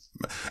hero.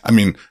 I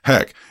mean,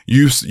 heck,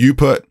 you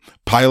put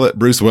pilot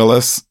Bruce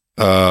Willis,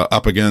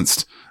 up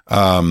against,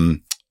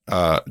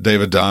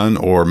 David Dunn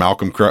or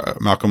Malcolm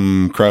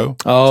Crowe.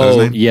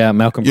 Oh, yeah.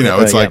 Malcolm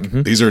Crowe. It's like,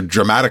 these are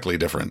dramatically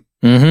different,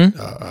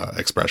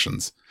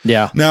 expressions.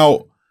 Yeah.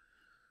 Now,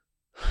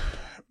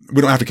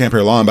 we don't have to camp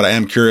here long, but I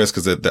am curious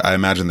because I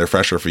imagine they're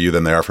fresher for you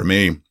than they are for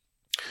me.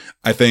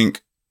 I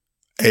think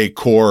a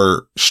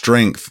core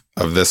strength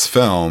of this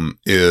film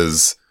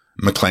is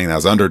McClane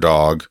as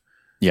underdog.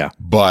 Yeah.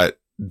 But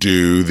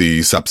do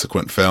the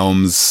subsequent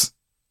films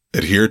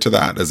adhere to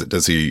that?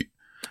 Does he?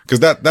 Because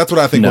that's what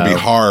I think will be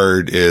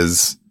hard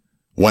is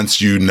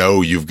once you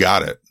know you've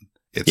got it,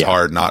 it's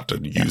hard not to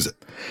use it.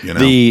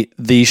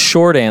 The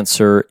short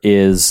answer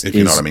is, if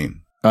you know what I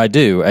mean. I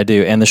do.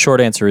 And the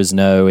short answer is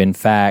no. In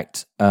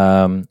fact,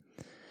 there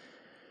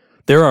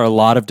are a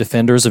lot of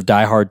defenders of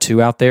Die Hard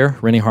 2 out there.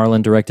 Rennie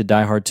Harlin directed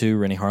Die Hard 2.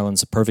 Rennie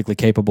Harlin's a perfectly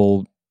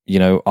capable,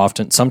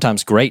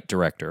 sometimes great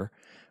director.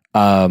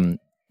 And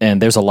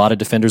there's a lot of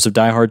defenders of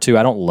Die Hard 2.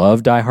 I don't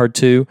love Die Hard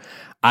 2.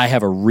 I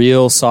have a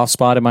real soft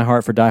spot in my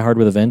heart for Die Hard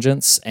with a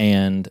Vengeance,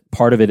 and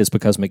part of it is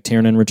because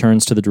McTiernan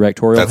returns to the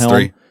directorial helm.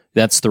 3.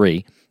 That's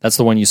 3. That's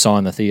the one you saw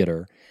in the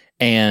theater.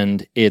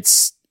 And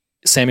it's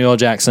Samuel L.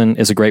 Jackson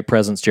is a great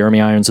presence.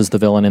 Jeremy Irons is the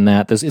villain in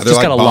that. It's just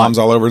like got a bombs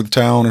lot all over the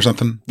town or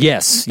something.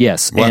 Yes.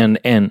 What?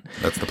 And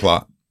that's the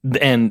plot.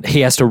 And he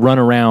has to run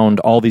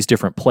around all these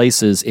different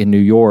places in New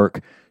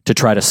York to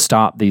try to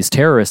stop these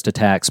terrorist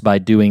attacks by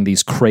doing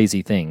these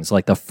crazy things.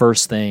 Like the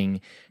first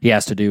thing he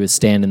has to do is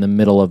stand in the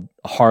middle of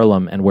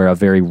Harlem and wear a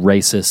very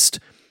racist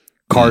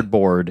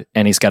cardboard,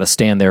 and he's got to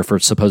stand there for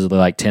supposedly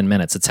like 10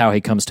 minutes. It's how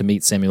he comes to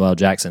meet Samuel L.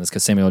 Jackson. It's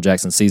because Samuel L.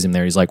 Jackson sees him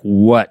there. He's like,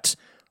 what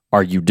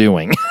are you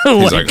doing?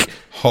 He's like,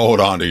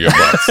 hold on to your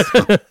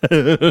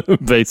butts.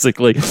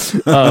 Basically.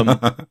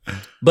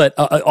 But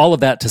all of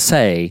that to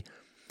say,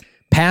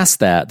 past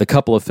that, the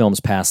couple of films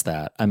past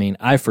that, I mean,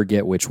 I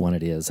forget which one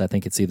it is. I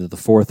think it's either the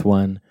fourth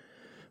one,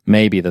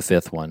 maybe the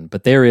fifth one.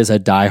 But there is a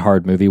Die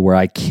Hard movie where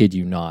I kid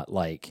you not,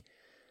 like,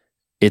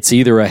 it's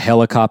either a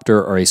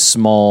helicopter or a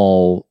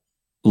small,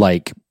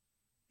 like,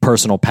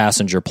 personal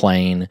passenger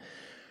plane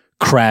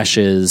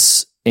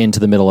crashes into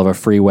the middle of a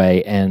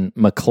freeway, and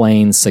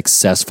McClane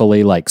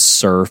successfully, like,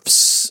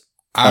 surfs.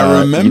 I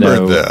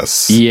remember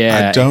this.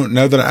 Yeah. I don't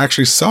know that I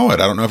actually saw it.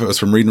 I don't know if it was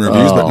from reading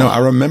reviews, but no, I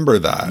remember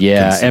that.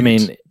 Yeah. conceit. I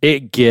mean,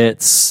 it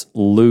gets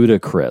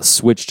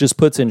ludicrous, which just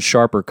puts in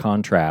sharper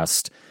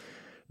contrast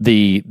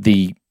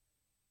the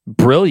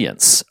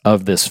brilliance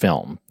of this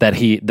film that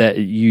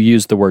you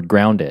used the word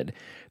grounded,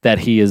 that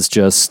he is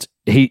just,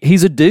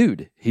 he's a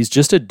dude. He's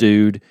just a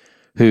dude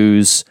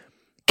who's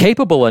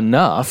capable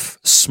enough,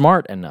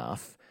 smart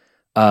enough.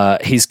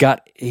 He's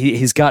got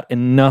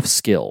enough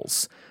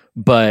skills,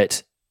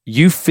 but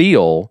you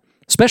feel,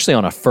 especially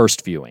on a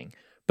first viewing,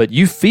 but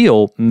you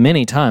feel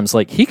many times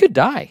like he could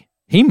die.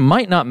 He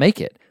might not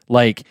make it.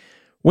 Like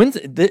I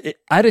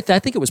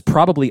think it was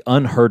probably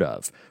unheard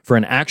of for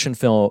an action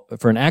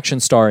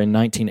star in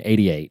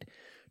 1988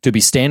 to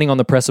be standing on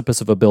the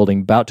precipice of a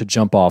building, about to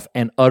jump off,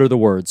 and utter the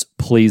words,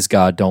 "Please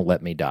God, don't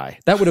let me die."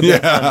 That would have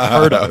been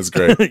unheard of. That was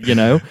great.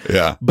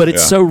 Yeah. But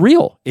it's so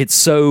real. It's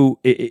so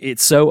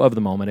of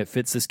the moment. It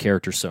fits this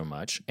character so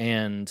much,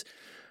 and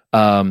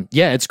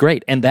it's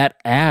great. And that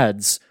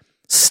adds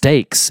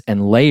stakes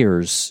and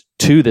layers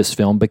to this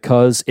film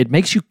because it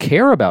makes you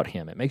care about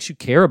him. It makes you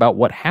care about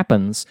what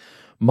happens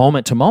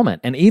moment to moment.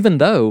 And even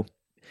though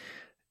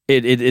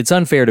it's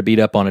unfair to beat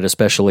up on it,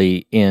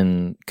 especially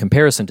in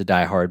comparison to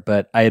Die Hard,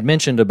 but I had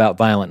mentioned about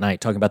Violent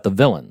Night, talking about the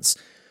villains.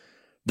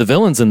 The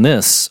villains in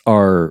this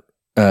are,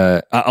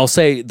 I'll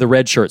say the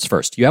red shirts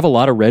first. You have a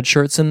lot of red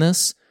shirts in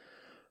this,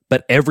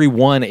 but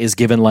everyone is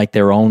given like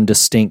their own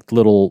distinct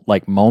little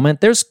like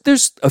moment. There's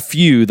a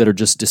few that are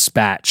just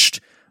dispatched.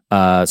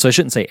 So I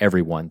shouldn't say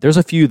everyone. There's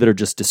a few that are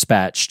just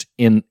dispatched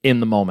in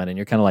the moment, and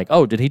you're kind of like,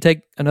 oh, did he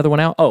take another one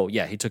out? Oh,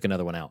 yeah, he took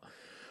another one out.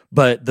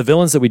 But the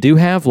villains that we do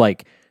have,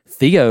 like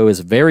Theo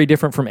is very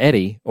different from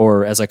Eddie,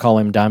 or as I call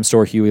him, Dime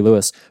Store Huey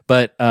Lewis.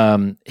 But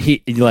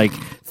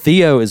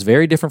Theo is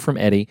very different from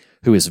Eddie,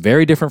 who is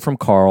very different from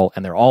Carl,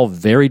 and they're all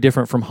very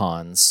different from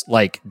Hans.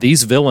 Like,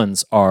 these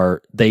villains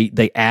are,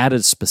 they add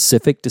a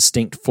specific,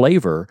 distinct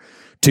flavor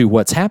to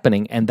what's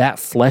happening, and that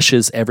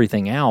fleshes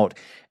everything out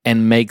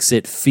and makes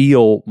it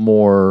feel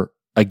more,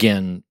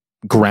 again,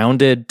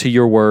 grounded, to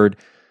your word,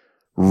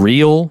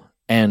 real,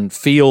 and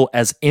feel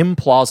as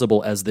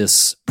implausible as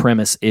this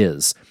premise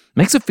is.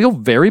 Makes it feel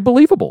very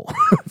believable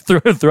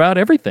throughout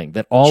everything,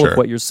 that all of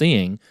what you're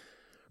seeing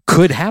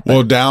could happen.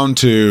 Well, down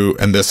to,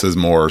 and this is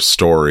more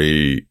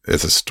story,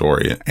 it's a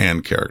story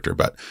and character,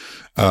 but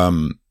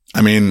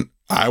I mean,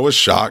 I was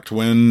shocked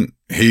when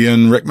he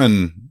and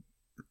Rickman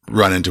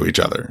run into each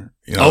other.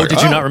 You know,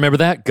 did you not remember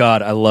that?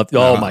 God, I love,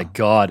 oh my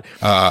God.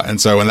 And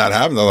so when that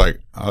happens, I was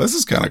like, oh, this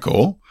is kind of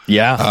cool.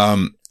 Yeah.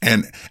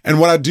 And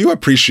what I do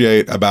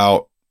appreciate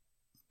about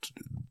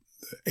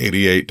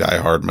 88 Die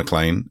Hard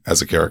McClane as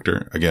a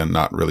character, again,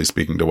 not really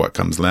speaking to what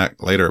comes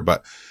later,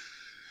 but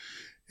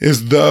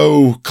is,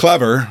 though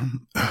clever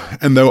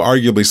and though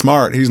arguably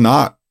smart, he's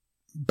not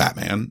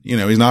Batman. You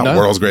know, he's not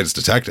world's greatest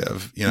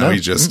detective. You know,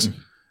 he's just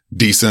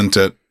decent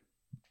at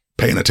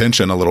paying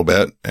attention a little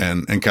bit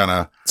and kind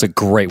of, it's a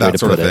great way to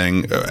sort put of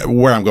thing.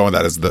 Where I'm going with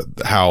that is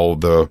how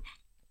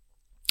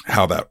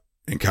that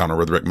encounter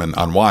with Rickman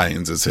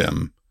unwinds is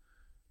him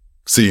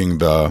seeing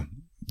the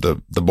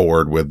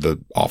board with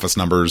the office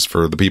numbers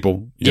for the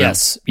people.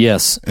 Yes.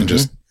 And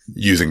just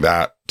using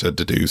that to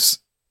deduce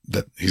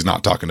that he's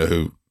not talking to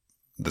who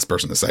this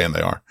person is saying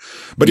they are.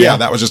 But yeah,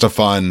 that was just a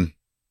fun,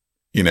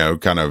 you know,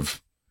 kind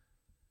of,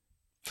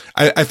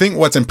 I think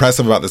what's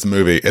impressive about this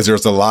movie is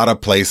there's a lot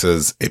of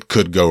places it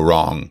could go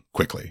wrong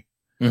quickly.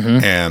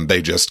 And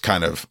they just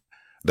kind of,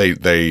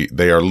 they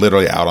are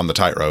literally out on the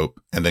tightrope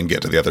and then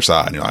get to the other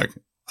side. And you're like,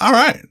 all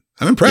right,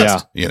 I'm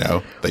impressed, you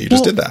know, that you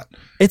just did that.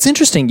 It's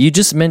interesting. You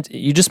just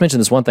mentioned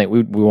this one thing.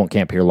 We won't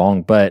camp here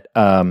long, but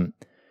I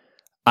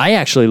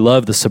actually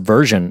love the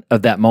subversion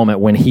of that moment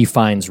when he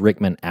finds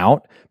Rickman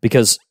out,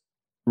 because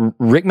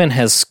Rickman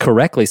has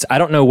correctly, I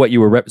don't know what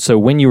you were, so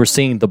when you were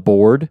seeing the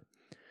board,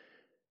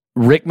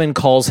 Rickman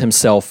calls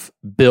himself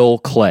Bill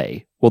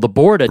Clay. Well, the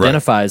board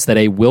identifies that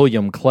a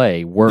William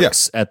Clay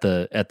works at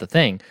the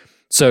thing.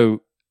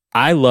 So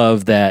I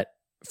love that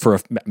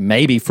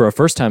maybe for a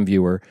first-time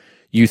viewer,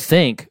 you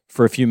think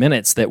for a few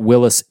minutes that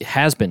Willis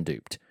has been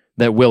duped.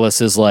 That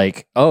Willis is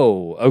like,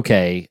 oh,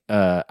 okay,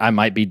 I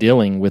might be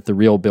dealing with the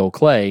real Bill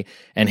Clay,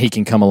 and he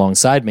can come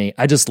alongside me.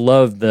 I just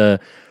love the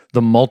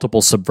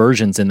multiple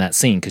subversions in that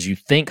scene, because you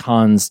think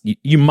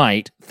you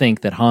might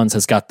think that Hans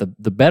has got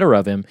the better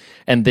of him,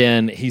 and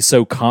then he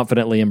so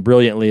confidently and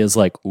brilliantly is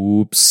like,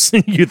 oops,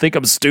 you think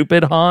I'm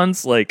stupid,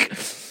 Hans? Like,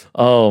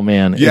 oh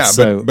man. Yeah,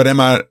 but am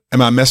I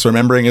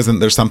misremembering? Isn't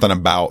there something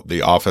about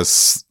the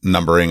office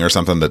numbering or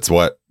something that's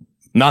what?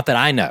 Not that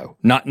I know.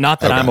 Not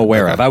that I'm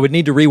aware of. I would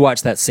need to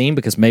rewatch that scene,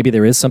 because maybe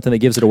there is something that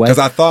gives it away. Because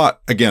I thought,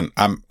 again,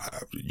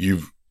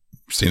 you've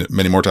seen it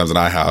many more times than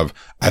I have.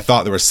 I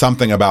thought there was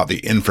something about the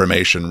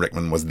information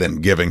Rickman was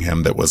then giving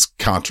him that was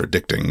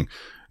contradicting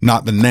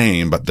not the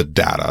name, but the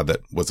data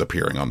that was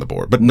appearing on the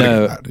board. But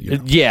no,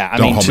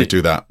 don't hold me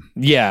to that.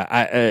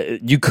 Yeah,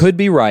 you could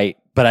be right,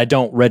 but I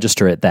don't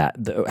register it that.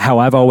 How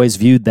I've always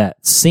viewed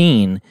that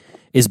scene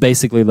is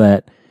basically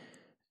that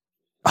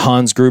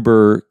Hans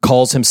Gruber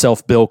calls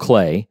himself Bill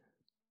Clay,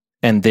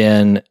 and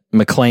then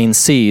McClane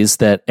sees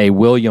that a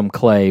William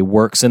Clay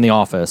works in the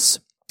office,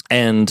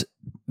 and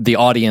the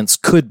audience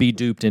could be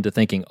duped into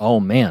thinking, oh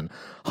man,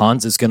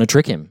 Hans is going to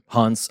trick him.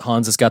 Hans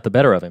has got the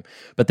better of him.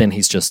 But then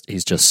he's just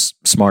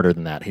smarter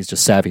than that. He's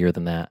just savvier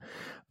than that.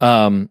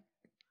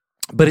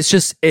 But it's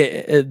just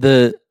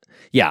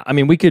I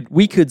mean,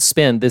 we could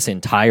spend this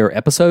entire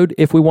episode,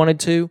 if we wanted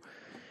to,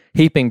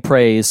 heaping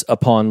praise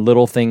upon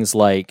little things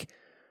like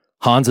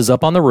Hans is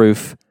up on the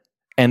roof,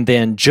 and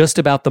then just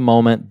about the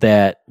moment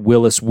that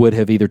Willis would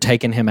have either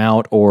taken him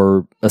out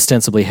or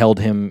ostensibly held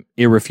him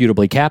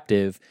irrefutably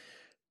captive,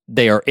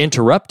 they are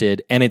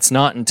interrupted, and it's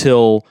not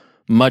until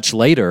much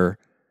later,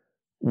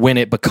 when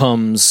it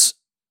becomes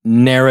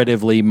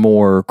narratively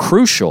more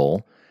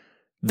crucial,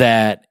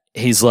 that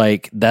he's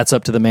like, that's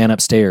up to the man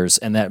upstairs,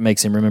 and that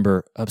makes him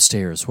remember,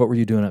 upstairs, what were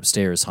you doing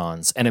upstairs,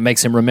 Hans? And it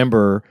makes him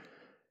remember,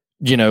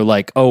 you know,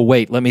 like, oh,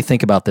 wait, let me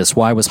think about this.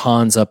 Why was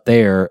Hans up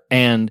there?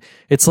 And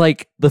it's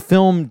like the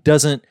film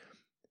doesn't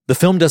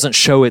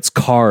show its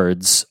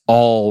cards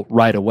all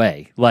right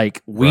away.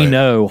 Like, we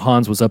know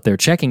Hans was up there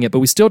checking it, but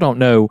we still don't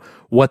know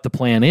what the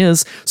plan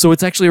is. So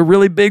it's actually a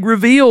really big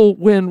reveal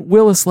when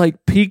Willis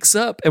like peeks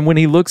up, and when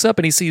he looks up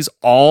and he sees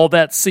all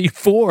that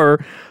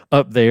C4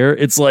 up there,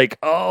 it's like,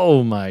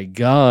 oh my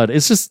God.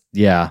 It's just,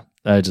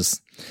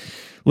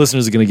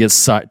 listeners are going to get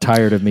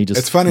tired of me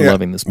just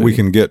loving this movie. We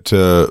can get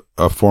to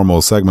a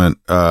formal segment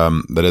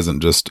that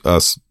isn't just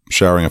us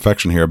showering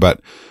affection here,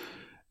 but,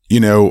 you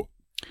know,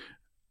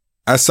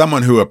 as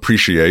someone who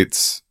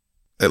appreciates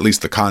at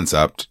least the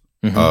concept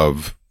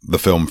of the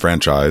film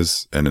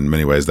franchise, and in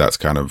many ways that's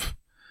kind of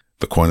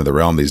the coin of the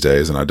realm these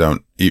days, and I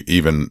don't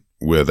even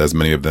with as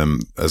many of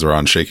them as are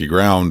on shaky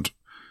ground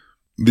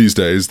these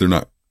days. They're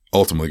not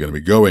ultimately going to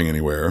be going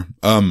anywhere.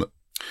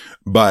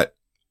 But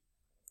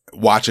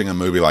watching a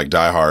movie like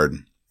Die Hard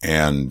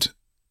and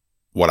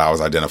what I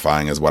was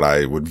identifying as what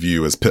I would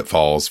view as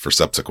pitfalls for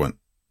subsequent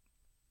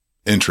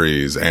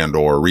entries and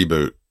or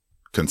reboot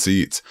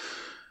conceits,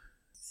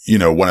 you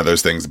know, one of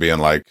those things being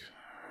like,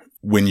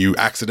 when you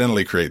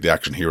accidentally create the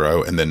action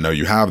hero and then know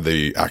you have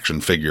the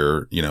action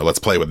figure, you know, let's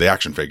play with the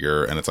action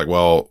figure. And it's like,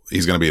 well,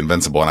 he's going to be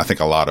invincible. And I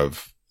think a lot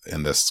of,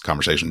 in this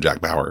conversation,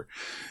 Jack Bauer,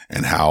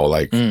 and how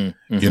like, you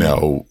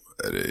know,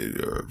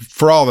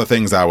 for all the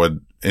things I would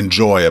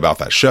enjoy about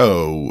that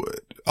show,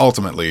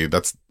 ultimately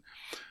there's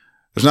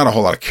not a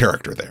whole lot of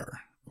character there.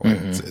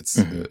 It's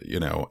you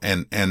know,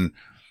 and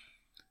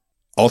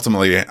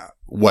ultimately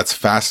what's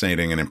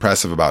fascinating and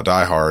impressive about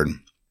Die Hard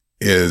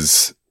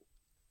is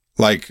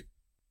like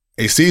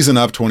a season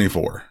of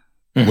 24,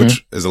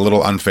 which is a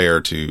little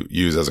unfair to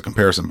use as a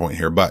comparison point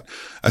here, but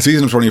a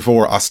season of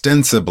 24,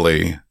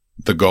 ostensibly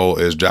the goal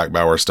is Jack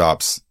Bauer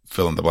stops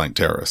fill in the blank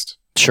terrorist.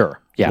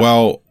 Sure. Yeah.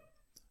 Well,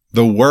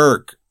 the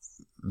work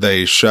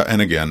they show,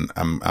 and again,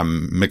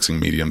 I'm mixing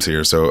mediums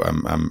here, so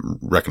I'm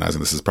recognizing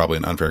this is probably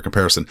an unfair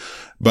comparison,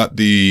 but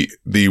the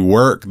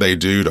work they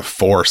do to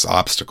force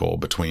obstacle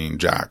between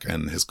Jack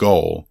and his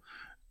goal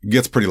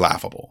gets pretty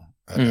laughable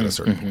at a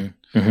certain point.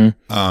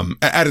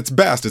 At its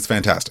best, it's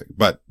fantastic,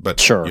 but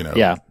sure, you know,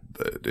 yeah.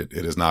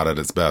 It is not at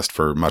its best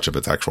for much of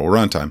its actual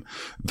runtime,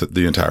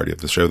 the entirety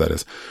of the show, that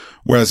is.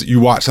 Whereas you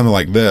watch something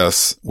like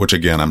this, which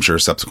again, I'm sure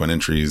subsequent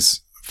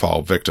entries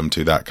fall victim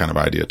to that kind of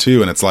idea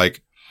too. And it's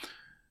like,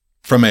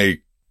 from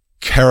a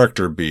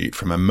character beat,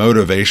 from a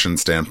motivation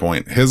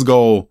standpoint, his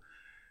goal,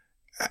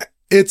 I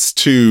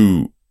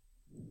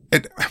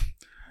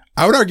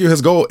would argue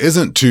his goal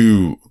isn't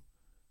to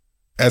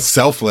as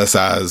selfless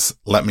as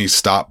let me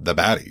stop the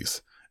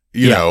baddies.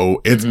 You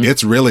know,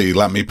 it's really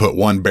let me put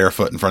one bare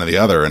foot in front of the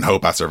other and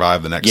hope I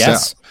survive the next step.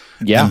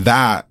 Yeah. And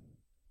that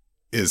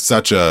is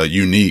such a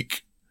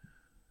unique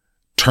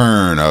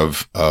turn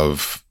of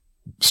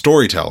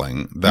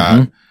storytelling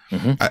that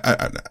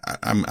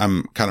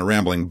I'm kind of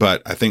rambling,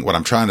 but I think what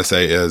I'm trying to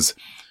say is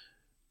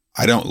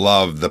I don't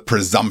love the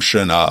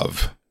presumption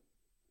of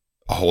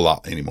a whole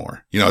lot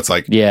anymore. You know, it's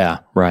like,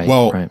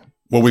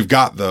 well, we've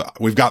got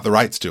the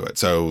rights to it.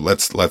 So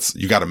let's,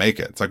 you got to make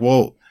it. It's like,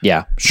 well,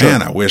 yeah, sure.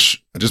 Man, I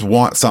just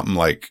want something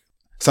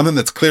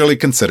that's clearly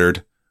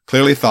considered,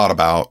 clearly thought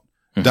about.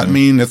 Doesn't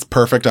mean it's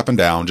perfect up and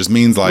down. Just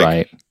means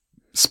like,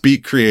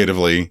 speak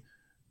creatively,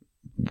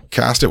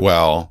 cast it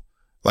well.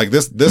 Like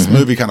this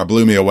movie kind of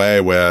blew me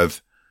away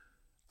with,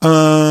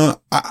 I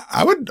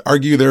would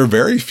argue there are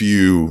very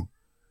few,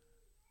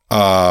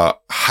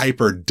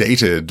 hyper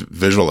dated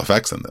visual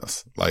effects in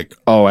this. Like,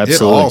 oh,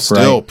 absolutely. It all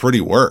still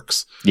pretty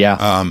works.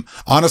 Yeah.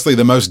 Honestly,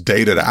 the most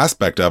dated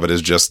aspect of it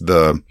is just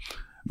the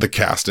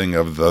casting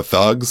of the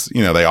thugs.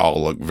 You know, they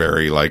all look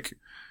very like,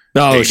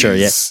 oh, sure.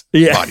 Yeah.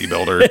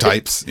 Bodybuilder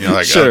types, you know,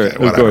 like, sure, okay,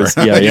 whatever. Of course.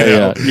 Yeah.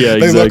 Yeah. Yeah.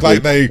 They look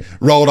like they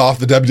rolled off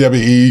the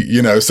WWE,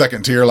 you know,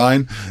 second tier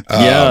line.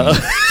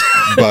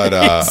 But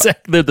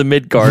exactly. They're the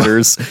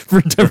mid-carders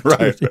for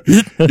right.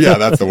 Yeah,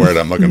 that's the word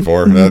I'm looking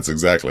for. That's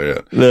exactly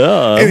it.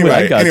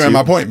 Anyway,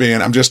 my point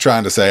being, I'm just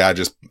trying to say,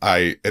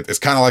 it's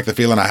kind of like the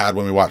feeling I had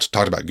when we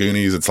talked about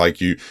Goonies. It's like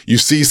you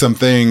see some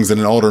things in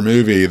an older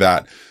movie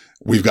that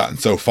we've gotten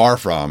so far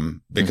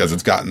from because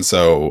it's gotten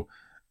so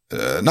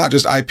not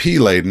just IP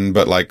laden,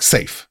 but like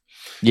safe.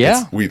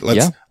 Yeah.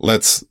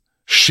 Let's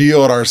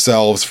shield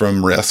ourselves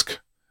from risk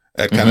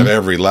at kind of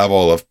every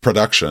level of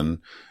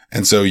production.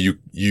 And so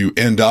you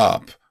end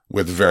up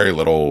with very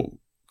little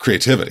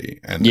creativity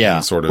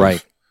and sort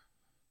of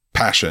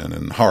passion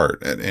and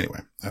heart. And anyway.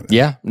 I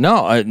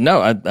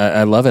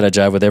love it. I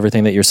jive with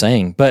everything that you're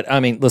saying. But I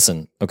mean,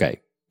 listen,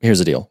 okay, here's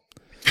the deal.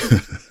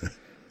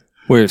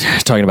 We're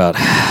talking about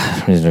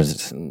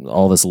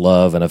all this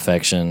love and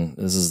affection.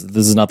 This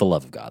is not the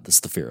love of God. This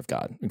is the fear of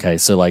God. Okay,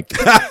 so like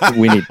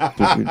we need.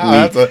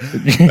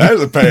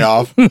 There's a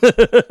payoff.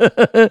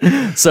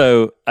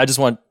 So I just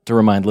want to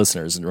remind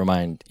listeners and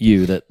remind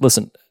you that,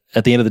 listen,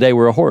 at the end of the day,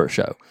 we're a horror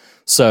show.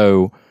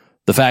 So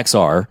the facts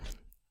are,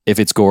 if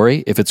it's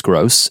gory, if it's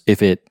gross,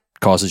 if it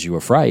causes you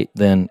a fright,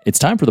 then it's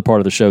time for the part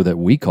of the show that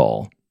we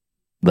call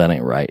That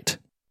Ain't Right.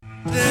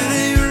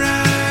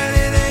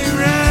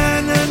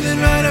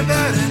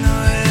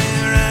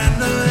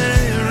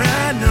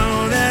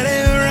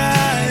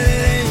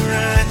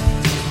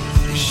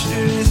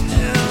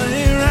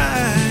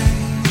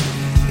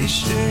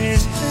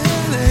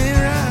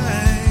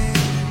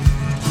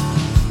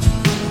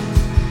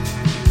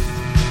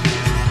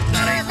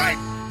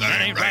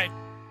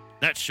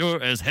 That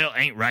sure as hell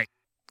ain't right.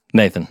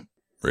 Nathan.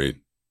 Read.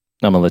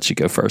 I'm going to let you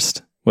go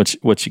first.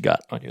 What you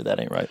got on your That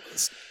Ain't Right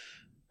list?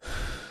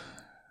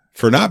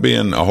 For not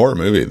being a horror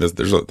movie,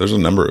 there's a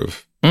number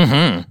of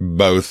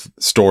both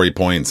story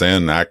points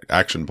and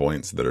action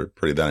points that are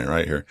pretty That Ain't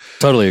Right here.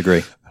 Totally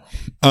agree.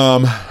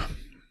 I'm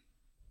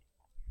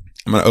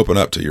going to open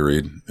up to you,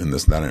 Reed, in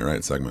this That Ain't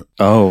Right segment.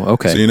 Oh,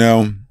 okay. So, you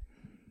know,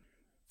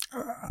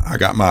 I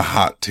got my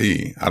hot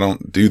tea. I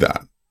don't do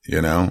that.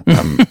 You know,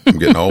 I'm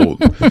getting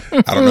old.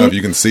 I don't know if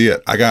you can see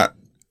it.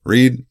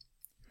 Reed.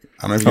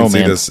 I don't know if you can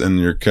see this in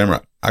your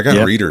camera. I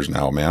got readers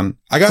now, man.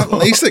 I got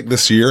LASIK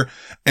this year,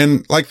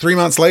 and like 3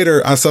 months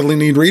later, I suddenly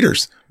need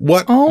readers.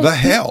 What the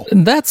hell?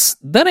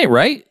 That ain't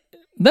right.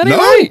 That ain't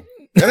right.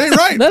 That ain't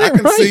right.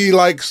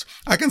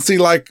 I can see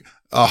like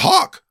a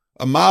hawk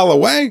a mile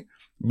away,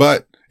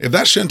 but if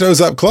that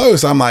Shinto's up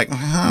close, I'm like,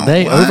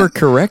 they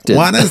overcorrected.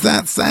 What does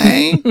that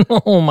say?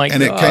 Oh my God.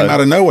 And it came out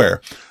of nowhere.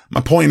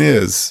 My point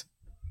is,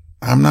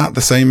 I'm not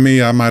the same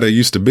me I might have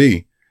used to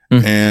be.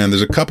 And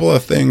there's a couple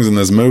of things in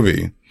this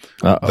movie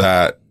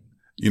that,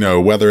 you know,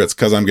 whether it's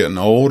because I'm getting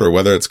old or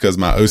whether it's because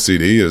my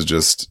OCD is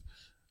just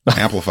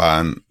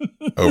amplifying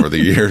over the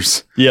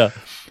years. Yeah.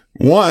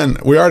 One,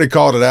 we already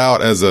called it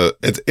out as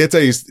it's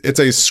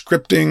a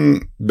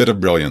scripting bit of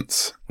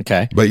brilliance.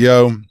 Okay. But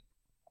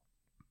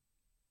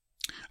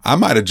I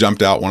might have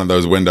jumped out one of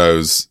those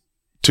windows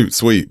toot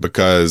sweet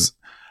because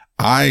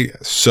I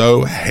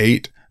so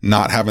hate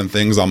not having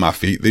things on my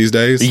feet these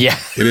days. Yeah.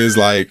 It is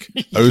like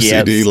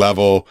OCD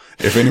level.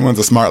 If anyone's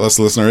a Smartless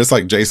listener, it's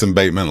like Jason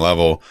Bateman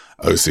level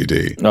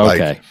OCD.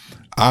 Okay.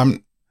 Like, I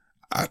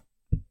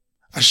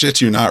shit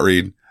you not,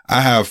 Reed.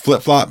 I have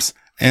flip-flops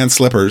and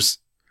slippers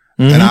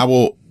and I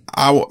will,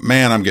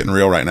 man, I'm getting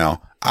real right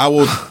now. I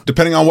will,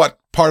 depending on what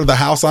part of the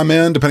house I'm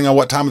in, depending on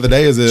what time of the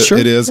day it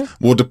is,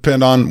 will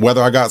depend on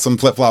whether I got some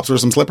flip-flops or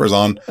some slippers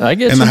on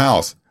the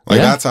house. Like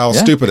that's how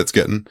stupid it's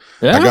getting.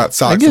 I got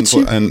socks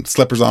and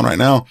slippers on right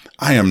now.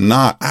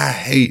 I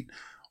hate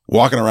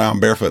walking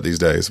around barefoot these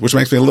days, which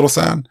makes me a little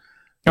sad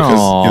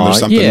because there's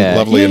something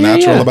lovely and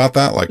natural about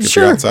that. Like if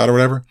you're outside or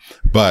whatever,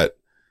 but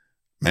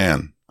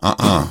man,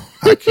 I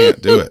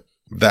can't do it.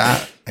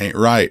 That ain't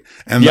right.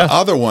 And the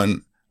other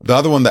one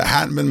that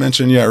hadn't been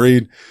mentioned yet,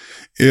 Reed,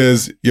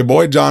 is your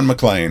boy, John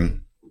McClane.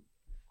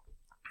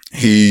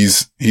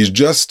 He's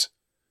just,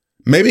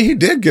 maybe he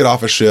did get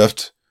off a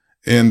shift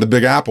in the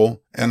Big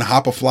Apple and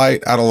hop a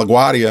flight out of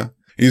LaGuardia.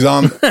 He's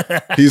on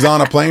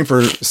a plane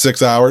for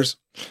 6 hours.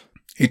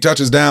 He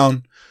touches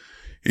down.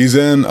 He's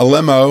in a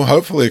limo,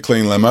 hopefully a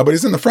clean limo, but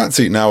he's in the front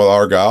seat now with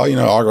Argyle. You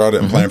know, Argyle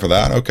didn't plan for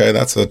that. Okay.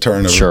 That's a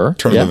turn of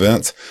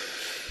events.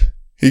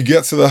 He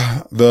gets to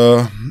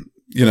the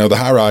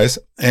high rise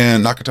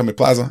and Nakatomi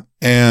Plaza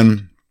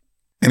and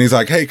he's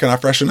like, hey, can I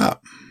freshen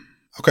up?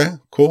 Okay,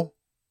 cool.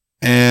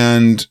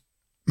 And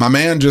my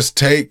man just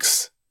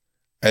takes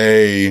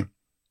a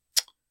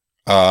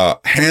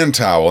hand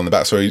towel in the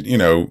back. So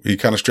he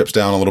kind of strips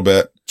down a little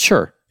bit.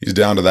 Sure. He's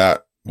down to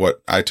that.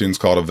 What iTunes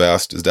called a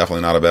vest is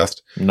definitely not a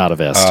vest. Not a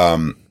vest.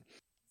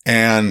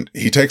 And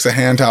he takes a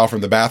hand towel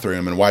from the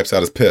bathroom and wipes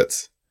out his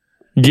pits.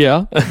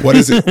 Yeah. What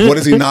does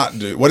he not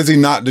do? What does he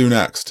not do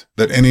next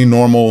that any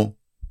normal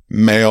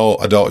male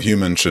adult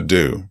human should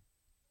do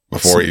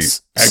before he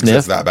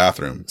exits that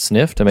bathroom?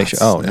 Sniff to make sure.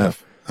 Oh, no.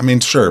 I mean,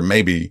 sure,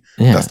 maybe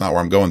that's not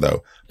where I'm going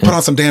though. Put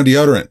on some damn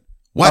deodorant.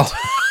 What?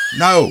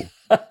 No.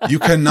 You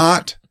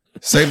cannot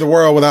save the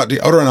world without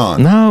deodorant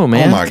on. No,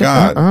 man. Oh my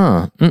God.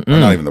 Well,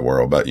 not even the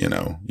world, but your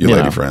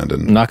lady friend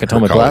and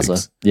Nakatomi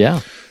Plaza.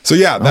 Yeah. So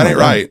that ain't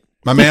right.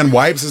 My man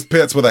wipes his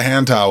pits with a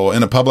hand towel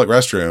in a public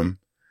restroom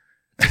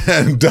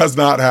and does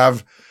not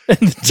have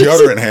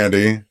deodorant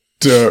handy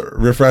to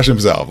refresh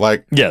himself.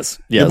 Like, yes.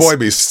 Your boy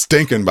be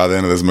stinking by the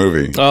end of this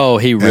movie. Oh,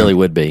 he really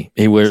would be.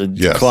 He would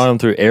climb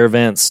through air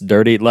vents,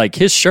 dirty. Like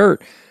his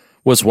shirt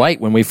was white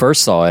when we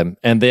first saw him,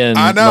 and then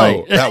I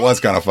know that was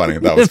kind of funny.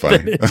 That was funny.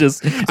 By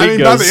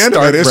the end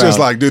of it, it's just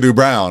like doo-doo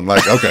brown.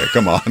 Like, okay,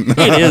 come on.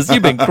 It is.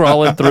 You've been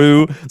crawling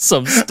through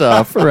some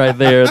stuff right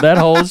there. That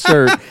whole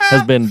shirt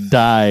has been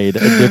dyed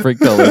a different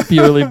color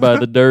purely by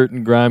the dirt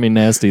and grimy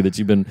nasty that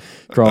you've been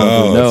crawling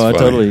through. No, I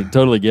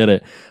totally get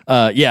it.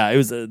 It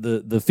was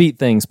the feet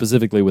thing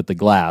specifically with the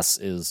glass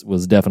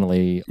was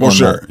definitely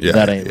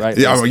that ain't right.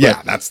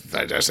 That's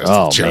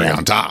just cherry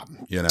on top.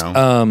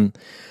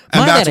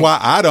 And that's why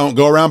I don't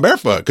go around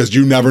barefoot, because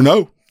you never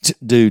know.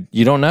 Dude,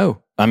 you don't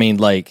know. I mean,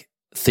 like,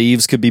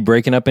 thieves could be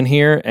breaking up in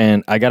here,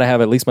 and I got to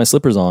have at least my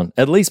slippers on,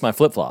 at least my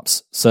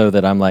flip-flops, so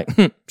that I'm like,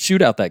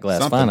 shoot out that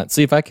glass. Fine,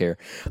 see if I care.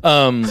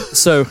 My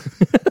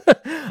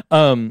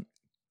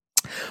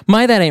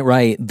That Ain't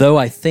Right, though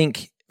I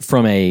think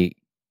from a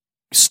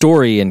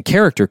story and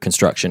character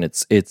construction,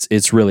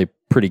 it's really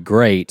pretty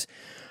great.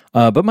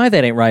 But My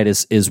That Ain't Right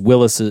is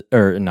Willis's,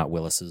 or not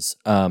Willis's,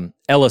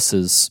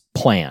 Ellis's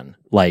plan.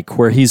 Like,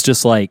 where he's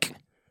just like...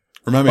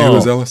 Remind me, who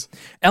is Ellis?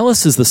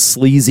 Ellis is the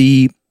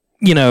sleazy,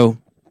 cocaine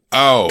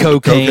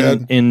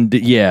and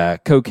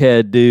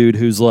cokehead dude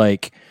who's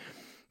like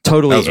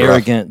totally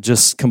arrogant, rough.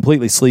 Just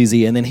completely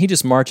sleazy. And then he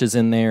just marches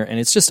in there,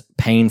 and it's just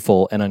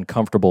painful and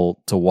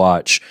uncomfortable to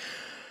watch.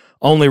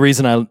 Only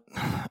reason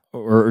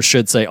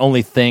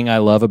only thing I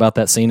love about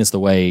that scene is the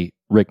way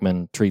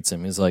Rickman treats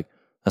him. He's like,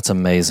 that's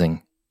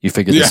amazing. You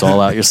figured this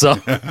all out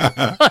yourself.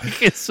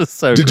 It's just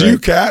so Did you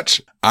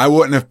catch? I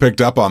wouldn't have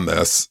picked up on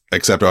this,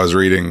 except I was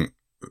reading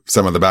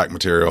some of the back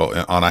material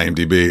on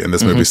IMDb, and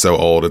this movie's so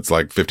old, it's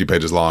like 50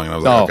 pages long, and I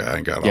was like, okay, I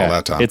ain't got all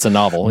that time. It's a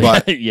novel.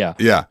 But,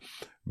 yeah.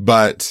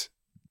 But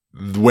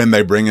when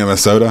they bring him a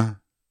soda,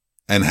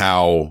 and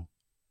how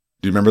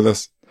Do you remember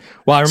this?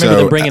 Well, I remember So,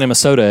 them bringing him a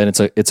soda, and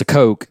it's a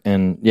Coke,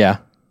 and yeah.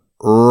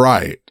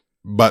 Right.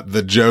 But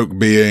the joke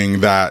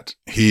being that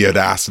he had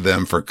asked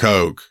them for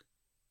Coke,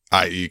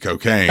 i.e.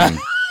 cocaine,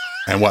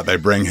 and what they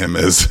bring him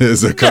is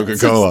a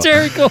Coca-Cola. That's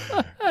hysterical.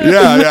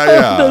 Yeah.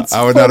 That's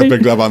I would funny. not have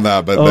picked up on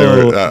that, but they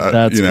were,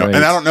 that's great. great.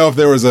 And I don't know if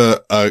there was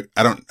I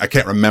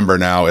can't remember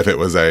now if it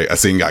was a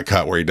scene got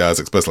cut where he does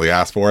explicitly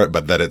ask for it,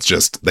 but that it's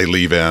just, they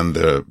leave in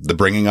the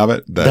bringing of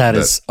it. That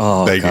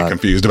they get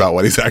confused about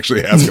what he's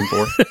actually asking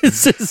for.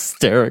 It's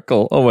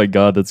hysterical. Oh my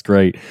God, that's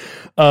great.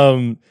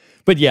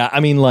 But yeah, I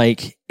mean,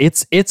 like,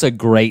 it's a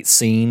great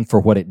scene for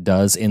what it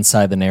does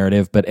inside the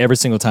narrative, but every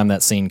single time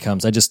that scene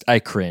comes, I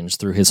cringe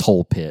through his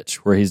whole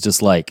pitch where he's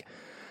just like,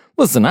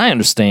 listen, I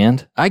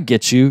understand. I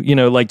get you. You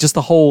know, like, just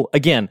the whole,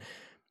 again,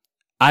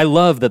 I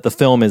love that the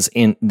film is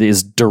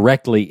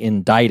directly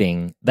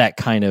indicting that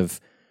kind of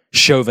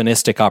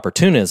chauvinistic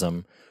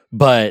opportunism,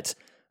 but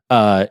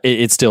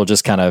it's still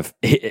just kind of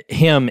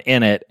him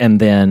in it, and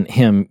then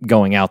him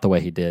going out the way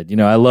he did. You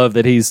know, I love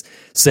that he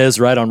says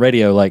right on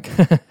radio, like,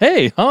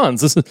 "Hey,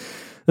 Hans,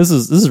 this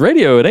is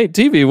radio. It ain't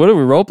TV. What are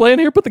we role playing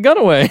here? Put the gun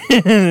away."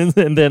 And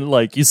then,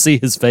 like, you see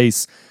his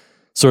face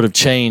sort of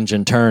change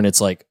and turn.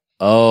 It's like,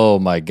 oh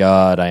my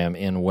God, I am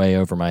in way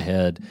over my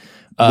head.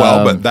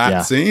 Well, but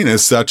that scene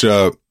is such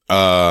a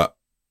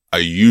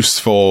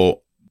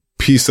useful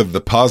piece of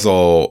the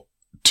puzzle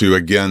to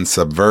again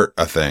subvert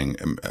a thing.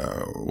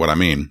 What I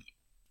mean,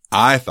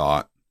 I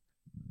thought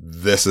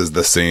this is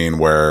the scene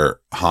where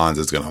Hans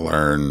is going to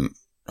learn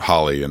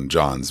Holly and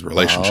John's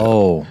relationship.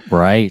 Oh,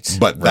 right.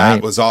 But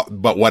that was all.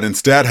 But what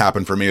instead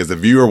happened for me as the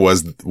viewer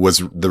was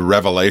the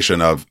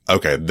revelation of,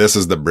 okay, this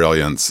is the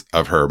brilliance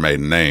of her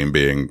maiden name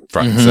being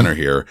front and center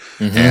here.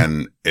 Mm-hmm.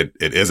 And it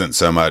isn't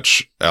so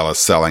much Ellis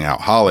selling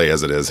out Holly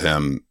as it is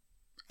him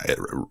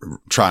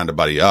trying to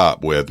buddy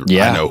up with,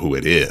 I know who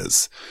it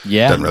is.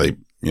 Yeah. Doesn't really,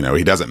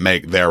 he doesn't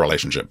make their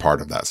relationship part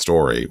of that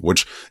story,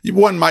 which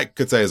one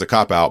could say is a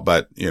cop out,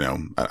 but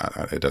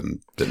it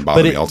didn't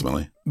bother me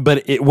ultimately.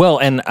 But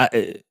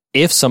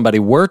if somebody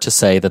were to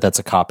say that that's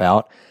a cop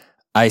out,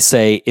 I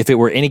say if it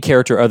were any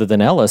character other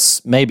than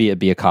Ellis, maybe it'd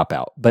be a cop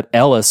out. But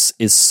Ellis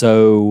is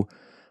so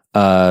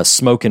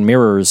smoke and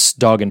mirrors,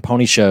 dog and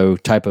pony show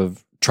type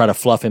of try to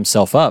fluff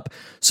himself up.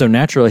 So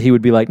naturally he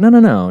would be like, no.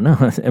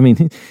 I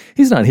mean,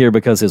 he's not here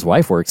because his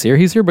wife works here.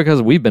 He's here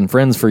because we've been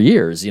friends for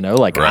years,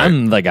 like right.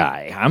 I'm the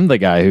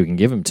guy who can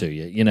give him to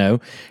you,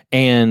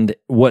 and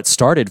what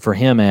started for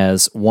him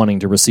as wanting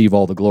to receive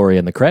all the glory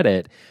and the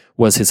credit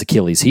was his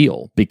Achilles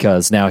heel,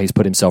 because now he's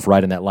put himself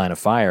right in that line of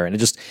fire. And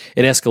it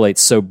escalates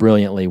so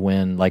brilliantly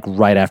when, like,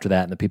 right after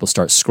that, and the people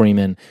start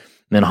screaming, and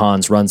then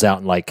Hans runs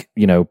out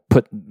and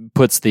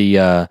puts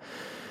the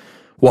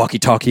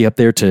walkie-talkie up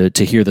there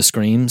to hear the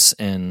screams.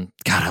 And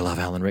God, I love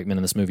Alan Rickman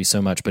in this movie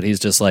so much, but he's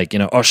just like,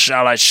 oh,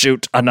 shall I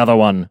shoot another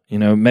one?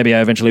 Maybe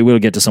I eventually will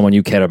get to someone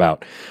you care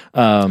about.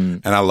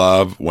 And I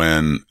love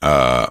when,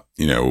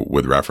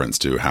 with reference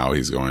to how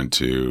he's going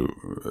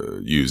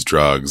to use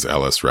drugs,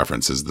 Ellis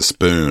references the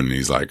spoon.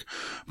 He's like,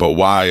 but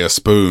why a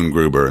spoon,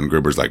 Gruber? And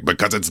Gruber's like,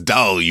 because it's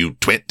dull, you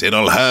twit.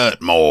 It'll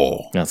hurt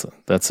more.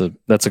 That's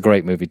a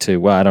great movie too.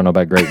 Well, I don't know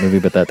about great movie,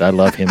 but I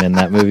love him in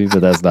that movie,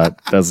 but that's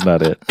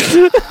not it.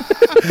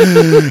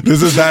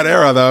 This is that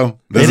era, though.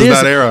 This is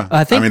that era.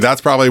 I mean, that's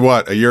probably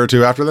a year or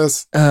two after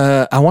this?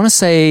 I want to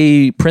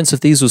say Prince of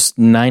Thieves was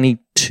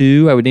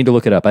 92. I would need to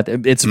look it up.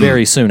 It's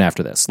very soon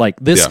after this. Like,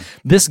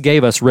 this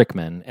gave us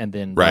Rickman, and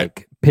then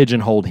like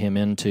pigeonholed him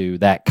into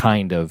that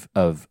kind of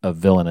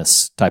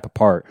villainous type of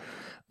part.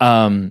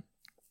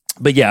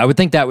 But yeah, I would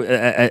think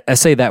that I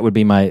say that would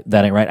be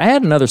that ain't right. I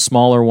had another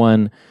smaller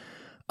one,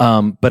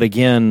 but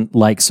again,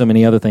 like so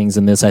many other things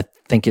in this, I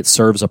think it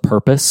serves a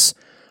purpose.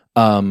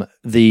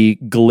 The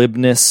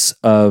glibness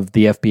of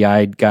the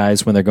FBI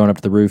guys when they're going up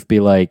to the roof, be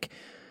like,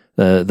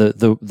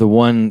 the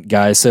one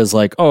guy says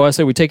like, oh, I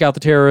say we take out the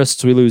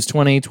terrorists, we lose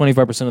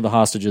 25% of the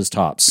hostages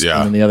tops. Yeah.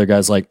 And then the other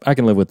guy's like, I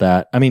can live with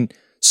that. I mean,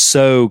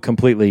 so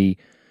completely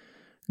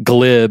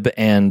glib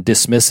and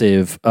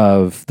dismissive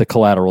of the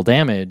collateral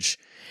damage.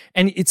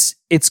 And it's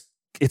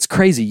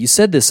crazy. You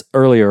said this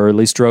earlier, or at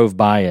least drove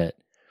by it,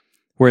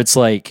 where it's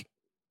like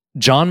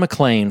John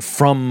McClane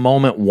from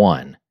moment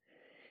one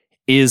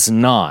is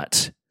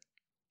not,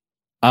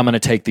 I'm going to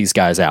take these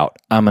guys out.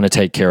 I'm going to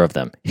take care of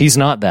them. He's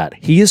not that.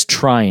 He is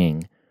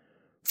trying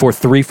for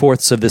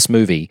 3/4 of this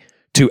movie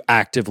to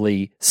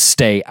actively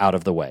stay out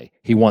of the way.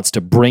 He wants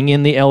to bring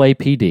in the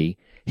LAPD.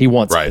 He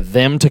wants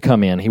them to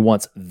come in. He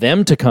wants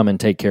them to come and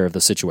take care of the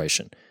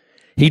situation.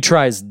 He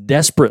tries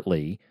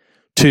desperately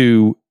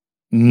to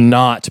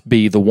not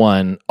be the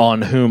one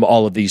on whom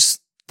all of these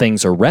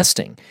things are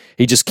resting.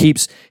 He just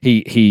keeps,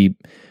 he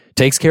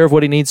takes care of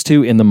what he needs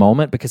to in the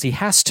moment because he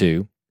has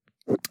to,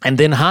 and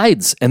then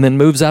hides and then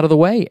moves out of the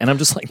way. And I'm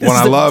just like,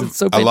 I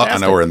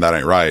know we're in That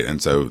Ain't Right.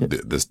 And so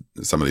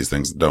some of these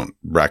things don't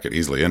bracket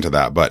easily into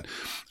that, but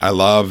I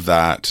love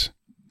that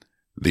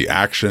the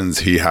actions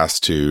he has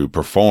to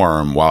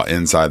perform while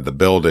inside the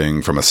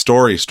building from a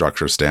story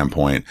structure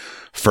standpoint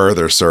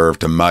further serve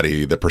to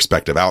muddy the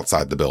perspective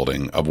outside the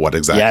building of what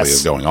exactly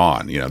is going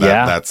on. You know,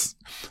 that's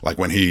like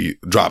when he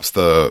drops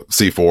the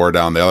C4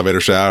 down the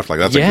elevator shaft, like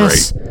that's a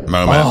great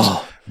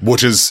moment,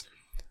 which is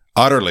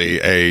utterly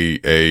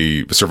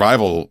a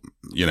survival,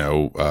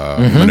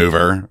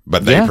 maneuver,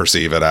 but they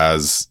perceive it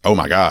as, oh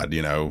my God,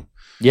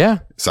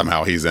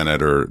 somehow he's in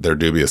it or they're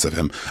dubious of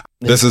him.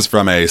 This is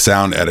from a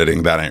sound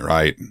editing That Ain't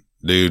Right,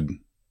 dude.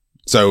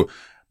 So,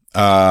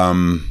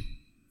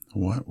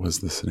 what was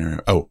the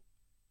scenario? Oh,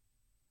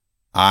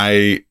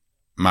 my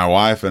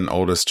wife and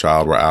oldest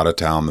child were out of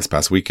town this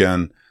past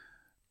weekend.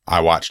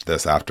 I watched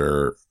this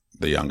after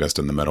the youngest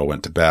in the middle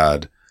went to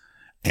bed,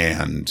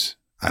 and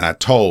I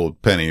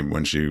told Penny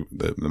when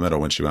the middle,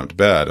 when she went to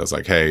bed, I was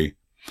like, hey,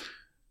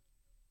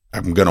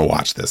 I'm going to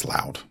watch this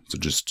loud. So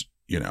just,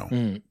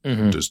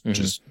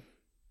 just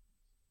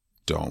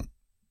don't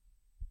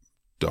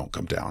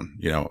come down,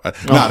 not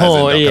as in don't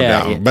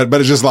come down,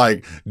 but it's just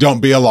like,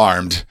 don't be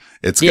alarmed.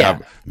 It's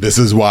this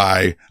is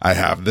why I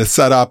have this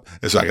set up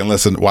is so I can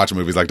watch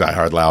movies like Die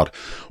Hard loud.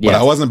 What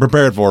I wasn't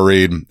prepared for,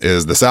 Reed,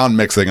 is the sound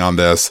mixing on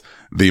this,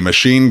 the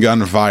machine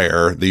gun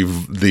fire,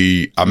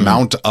 the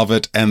amount of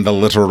it and the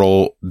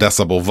literal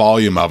decibel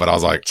volume of it. I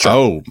was like,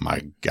 oh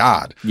my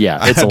God. Yeah.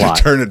 I had to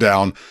turn it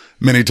down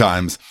many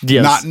times,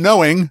 not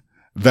knowing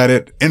that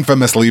it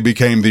infamously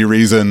became the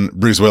reason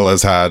Bruce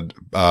Willis had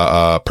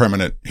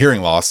permanent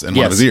hearing loss in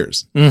one of his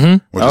ears,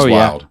 which is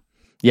wild.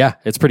 Yeah,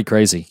 it's pretty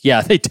crazy.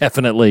 Yeah, they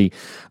definitely,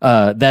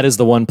 that is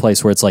the one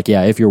place where it's like,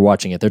 if you're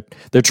watching it,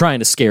 they're trying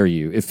to scare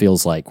you. It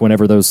feels like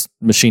whenever those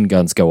machine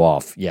guns go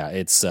off. Yeah,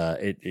 it's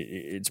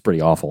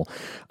pretty awful.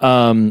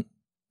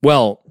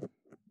 Well,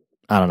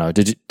 I don't know.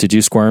 Did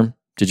you squirm?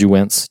 Did you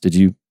wince? Did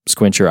you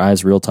squint your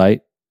eyes real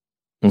tight?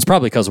 It's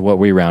probably because of what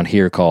we around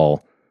here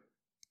call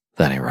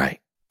That Ain't Right.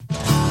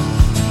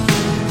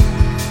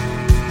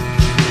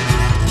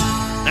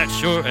 That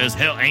sure as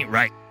hell ain't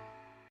right.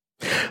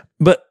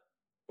 But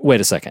wait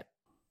a second.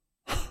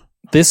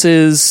 This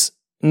is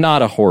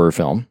not a horror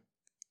film.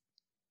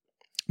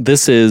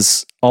 This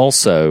is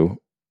also,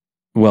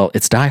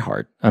 it's Die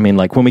Hard. I mean,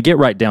 like when we get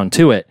right down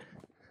to it,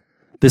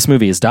 this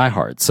movie is Die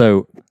Hard.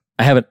 So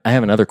I have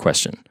another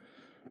question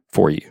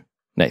for you,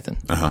 Nathan.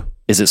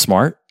 Is it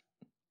smart?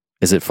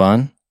 Is it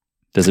fun?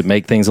 Does it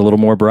make things a little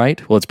more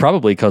bright? Well, it's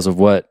probably because of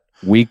what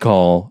we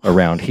call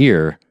around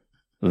here,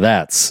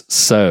 that's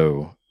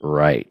so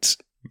right.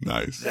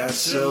 Nice. That's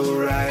so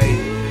right.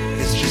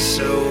 It's just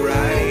so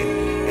right.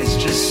 It's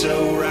just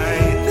so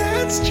right.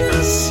 That's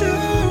just so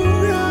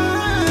right.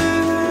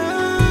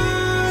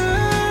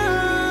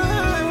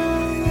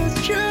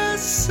 It's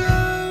just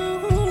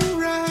so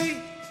right.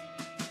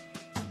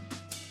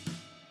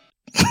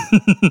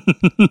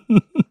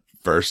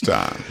 First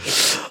time.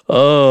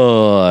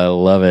 Oh, I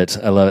love it.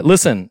 I love it.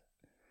 Listen,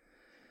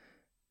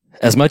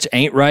 as much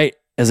ain't right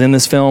as in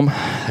this film,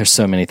 there's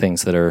so many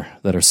things that are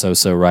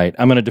so right.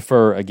 I'm going to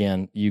defer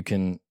again. You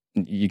can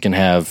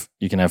have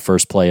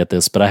first play at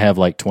this, but I have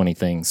like 20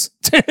 things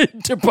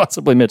to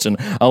possibly mention.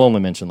 I'll only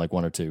mention like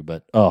one or two,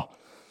 but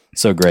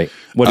so great.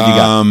 What have you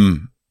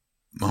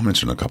got? I'll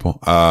mention a couple.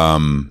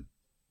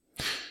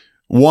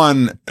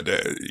 One,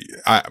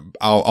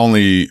 I'll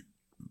only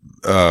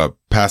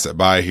pass it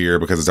by here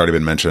because it's already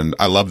been mentioned.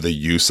 I love the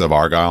use of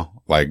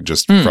Argyle, like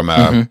just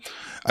from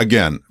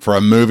again, for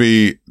a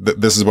movie,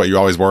 this is what you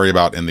always worry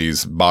about in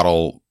these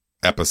bottle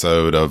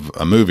episode of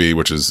a movie,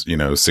 which is,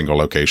 single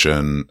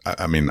location.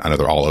 I mean, I know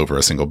they're all over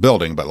a single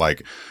building, but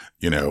like,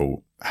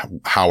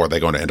 how are they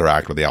going to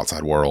interact with the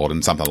outside world,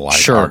 and something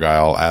like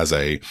Argyle as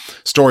a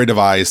story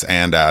device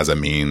and as a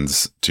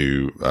means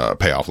to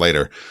pay off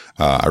later.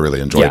 I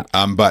really enjoyed.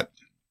 But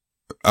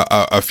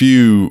a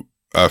few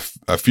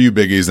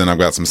biggies, and I've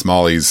got some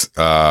smallies.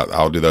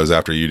 I'll do those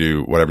after you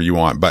do whatever you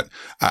want. But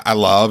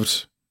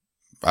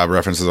I've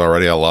references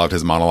already. I loved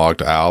his monologue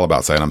to Al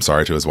about saying I'm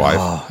sorry to his wife.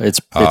 Oh, it's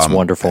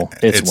wonderful.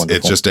 It's wonderful.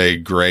 It's just a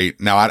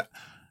great. Now I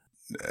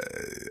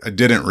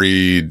didn't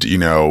read,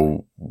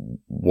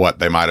 what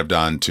they might have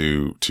done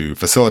to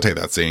facilitate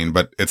that scene,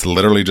 but it's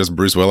literally just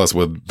Bruce Willis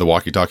with the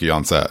walkie-talkie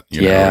on set.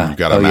 You know, you've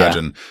got to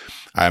imagine.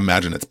 I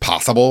imagine it's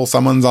possible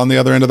someone's on the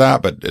other end of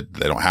that, but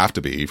they don't have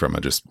to be from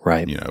a just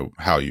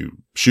how you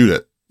shoot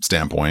it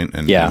standpoint.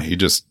 And he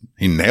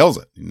nails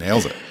it. He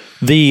nails it.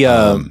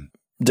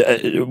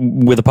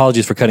 With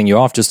apologies for cutting you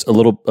off, just a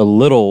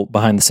little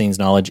behind the scenes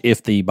knowledge.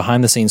 If the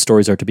behind the scenes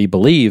stories are to be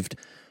believed,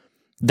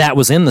 that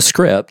was in the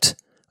script.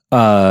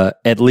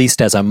 At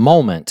least as a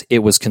moment, it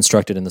was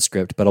constructed in the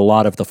script, but a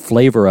lot of the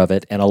flavor of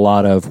it and a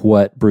lot of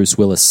what Bruce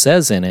Willis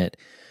says in it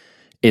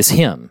is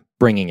him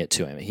bringing it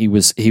to him. He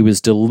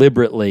was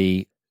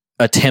deliberately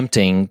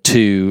attempting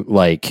to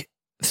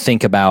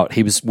think about.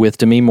 He was with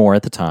Demi Moore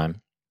at the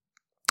time.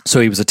 So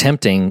he was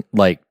attempting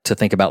to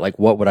think about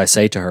what would I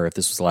say to her if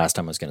this was the last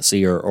time I was going to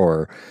see her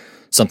or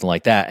something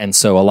like that. And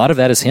so a lot of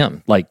that is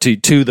him,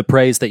 to the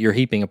praise that you're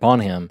heaping upon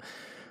him.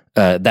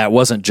 That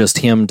wasn't just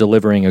him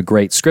delivering a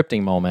great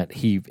scripting moment.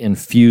 He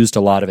infused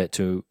a lot of it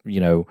to,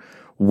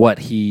 what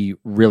he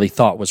really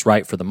thought was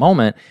right for the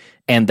moment.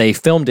 And they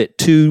filmed it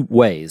two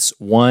ways.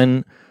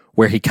 One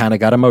where he kind of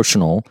got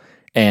emotional,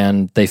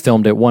 and they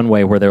filmed it one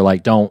way where they're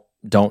like, don't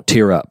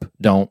tear up,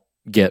 don't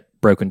get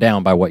broken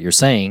down by what you're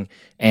saying.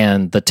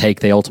 And the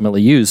take they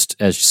ultimately used,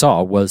 as you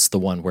saw, was the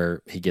one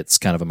where he gets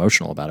kind of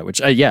emotional about it,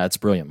 which, it's a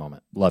brilliant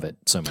moment. Love it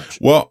so much.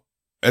 Well,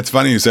 it's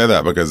funny you say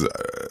that, because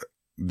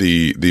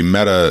the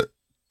meta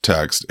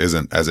text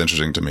isn't as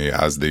interesting to me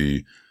as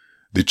the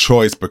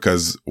choice,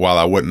 because while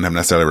I wouldn't have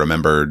necessarily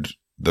remembered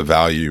the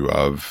value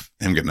of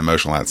him getting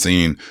emotional in that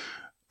scene,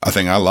 a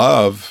thing I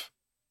love,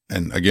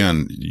 and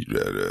again,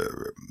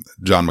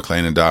 John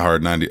McClane in Die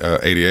Hard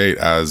 88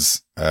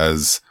 as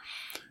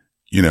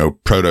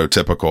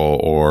prototypical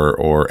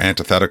or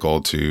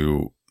antithetical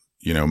to,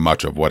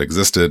 much of what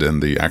existed in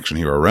the action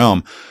hero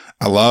realm.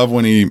 I love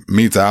when he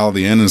meets Al at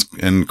the end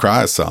and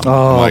cries some.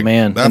 Oh,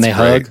 man. That's and they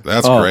great. hug.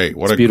 That's great.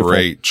 What a beautiful.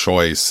 Great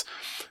choice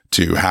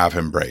to have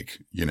him break,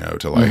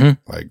 to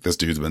like this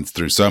dude's been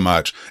through so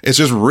much. It's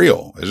just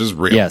real. It's just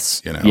real.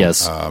 Yes.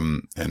 Yes.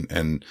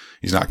 And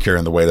he's not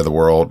carrying the weight of the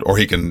world, or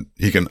he can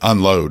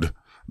unload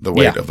the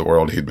weight of the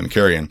world he'd been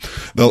carrying.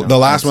 The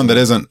last one that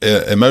isn't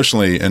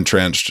emotionally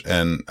entrenched,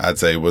 and I'd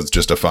say was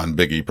just a fun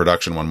Biggie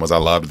production one, was I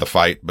loved the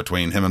fight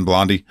between him and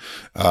Blondie.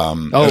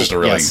 It was just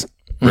a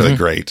really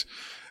great,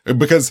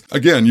 because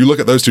again, you look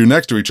at those two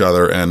next to each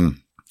other, and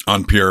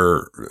on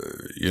pure,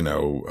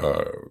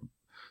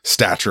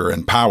 stature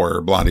and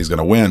power, Blondie's going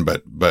to win,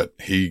 but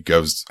he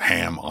goes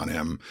ham on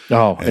him.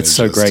 Oh, it's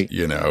so great.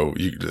 You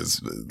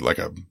just like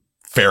a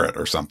ferret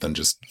or something,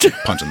 just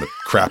punching the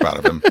crap out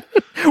of him.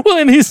 Well,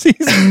 and he's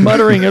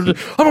muttering, "I'm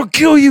gonna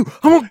kill you!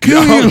 I'm gonna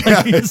kill you!"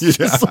 Like,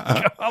 just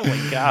like, oh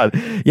my god,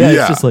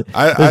 it's just like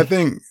I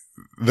think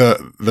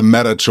the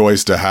meta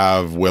choice to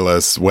have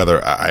Willis,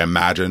 whether I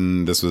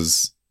imagine this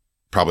was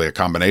probably a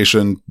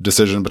combination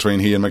decision between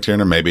he and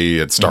McTiernan. Maybe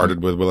it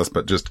started with Willis,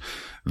 but just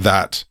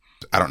that,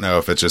 I don't know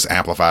if it's just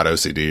amplified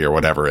OCD or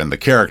whatever in the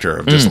character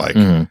of just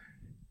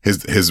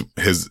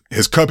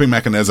his coping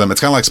mechanism.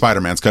 It's kind of like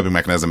Spider-Man's coping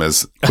mechanism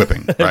is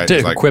quipping, right? Dude,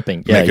 it's like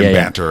quipping. Making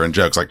banter and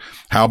jokes. Like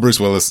how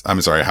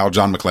how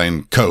John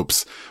McClane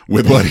copes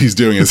with what he's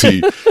doing is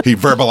he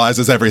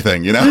verbalizes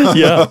everything,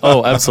 Yeah.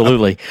 Oh,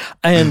 absolutely.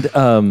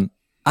 And,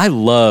 I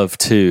love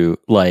to,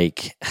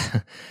 like,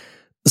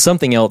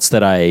 something else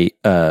that I,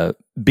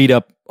 beat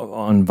up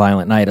on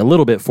Violent Night a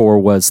little bit for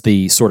was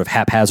the sort of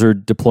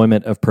haphazard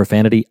deployment of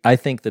profanity. I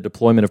think the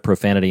deployment of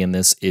profanity in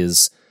this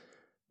is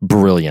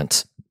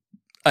brilliant.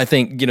 I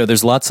think,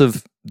 there's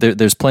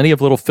there's plenty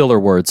of little filler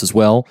words as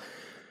well,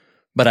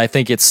 but I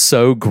think it's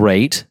so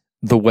great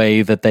the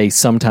way that they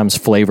sometimes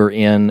flavor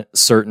in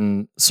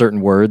certain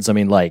words. I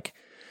mean, like,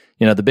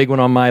 the big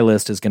one on my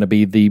list is going to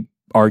be the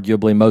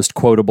arguably most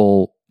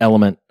quotable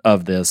element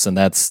of this, and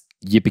that's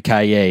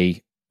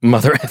yippee-ki-yay,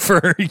 mother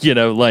effer,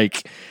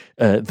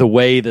 the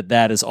way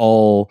that is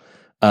all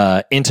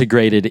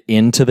integrated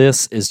into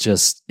this is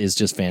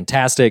just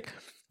fantastic.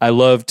 I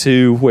love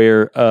too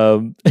where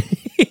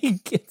he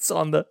gets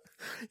on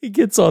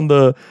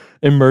the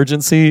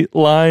emergency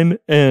line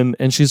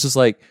and she's just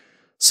like,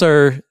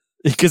 "Sir,"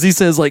 because he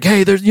says like,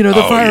 "Hey, there's they're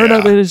firing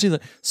up," and she's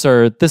like,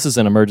 "Sir, this is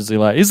an emergency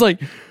line." He's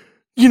like,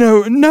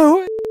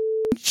 "No."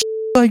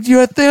 Like, do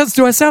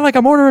I sound like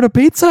I'm ordering a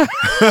pizza?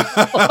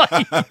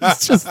 Like,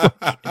 it's just like,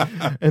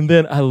 and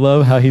then I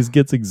love how he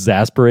gets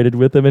exasperated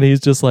with him, and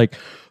he's just like,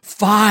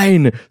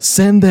 "Fine,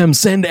 send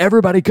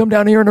everybody, come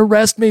down here and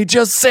arrest me.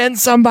 Just send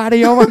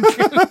somebody over."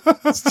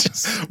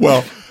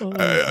 Well,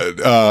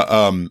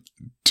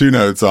 two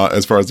notes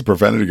as far as the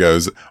profanity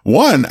goes.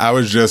 One, I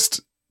was just,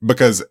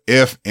 because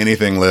if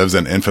anything lives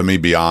in infamy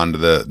beyond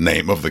the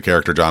name of the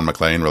character John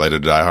McClane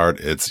related to Die Hard,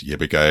 it's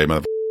yippee-ki-yay,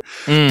 motherfucker.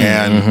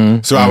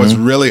 So I was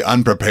really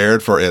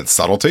unprepared for its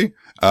subtlety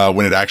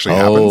when it actually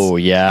happens. Oh,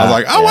 yeah. I was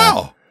like, oh,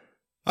 wow.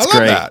 I love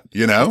that,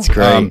 It's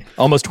great.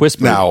 Almost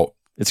whispered. Now,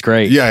 it's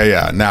great.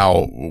 Yeah.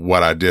 Now,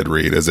 what I did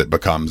read is it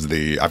becomes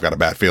I've got a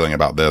bad feeling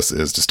about this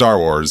is to Star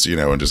Wars,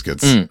 and just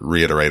gets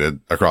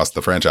reiterated across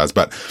the franchise.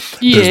 But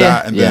there's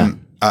that. And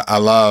then I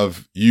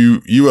love,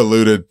 you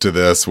alluded to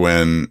this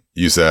when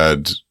you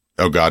said,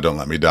 "Oh God, don't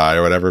let me die,"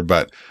 or whatever.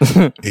 But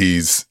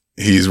he's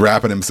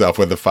wrapping himself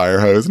with the fire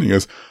hose and he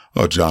goes,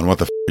 "Oh, John, what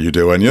the are you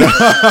doing?" Yes.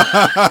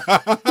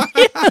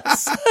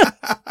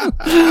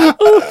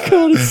 Oh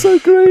God, it's so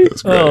great.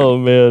 Oh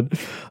man.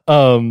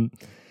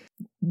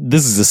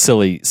 This is a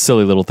silly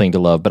little thing to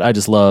love, but I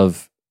just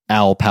love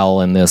Al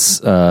Powell in this,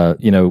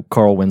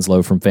 Carl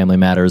Winslow from Family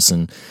Matters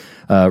and,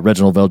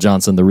 Reginald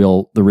VelJohnson,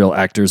 the real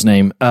actor's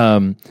name.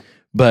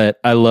 But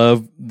I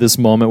love this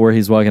moment where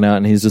he's walking out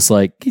and he's just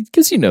like,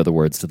 because the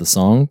words to the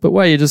song, but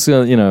why you just,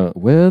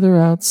 weather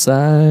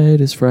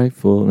outside is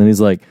frightful. And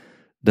he's like,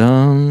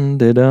 dum,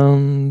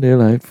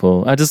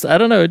 delightful. I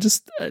don't know.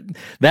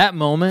 That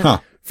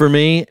moment for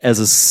me as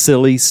a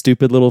silly,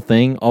 stupid little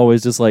thing,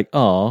 always just like,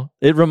 oh,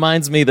 it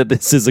reminds me that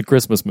this is a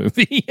Christmas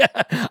movie.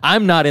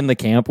 I'm not in the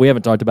camp. We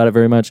haven't talked about it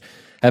very much.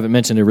 Haven't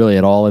mentioned it really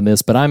at all in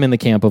this, but I'm in the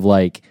camp of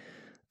like,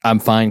 I'm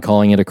fine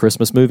calling it a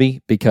Christmas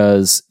movie,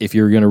 because if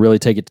you're going to really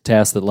take it to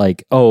task that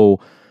like, oh,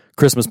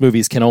 Christmas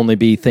movies can only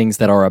be things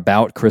that are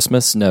about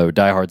Christmas. No,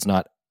 Die Hard's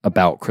not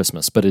about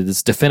Christmas, but it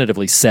is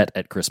definitively set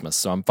at Christmas,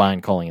 so I'm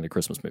fine calling it a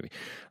Christmas movie.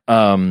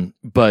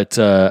 But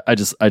I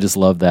just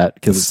love that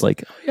because it's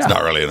like, It's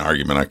not really an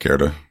argument I care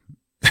to.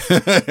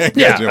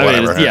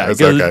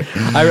 It's okay.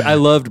 I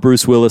loved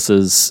Bruce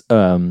Willis's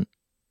during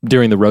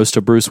the roast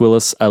of Bruce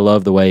Willis. I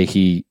love the way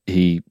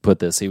he put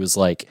this. He was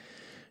like,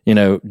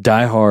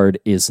 Die Hard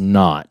is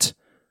not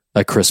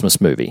a Christmas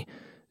movie.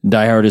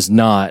 Die Hard is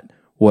not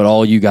what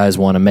all you guys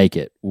want to make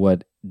it.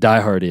 What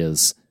Die Hard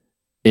is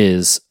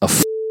a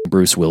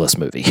Bruce Willis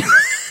movie.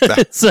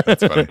 That's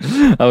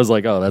funny. I was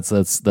like, oh,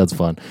 that's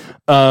fun.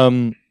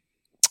 I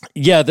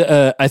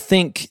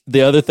think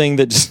the other thing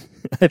that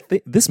I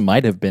think this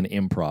might have been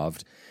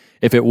improv.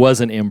 If it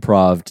wasn't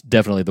improv,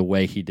 definitely the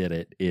way he did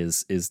it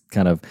is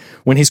kind of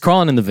when he's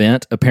crawling in the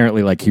vent.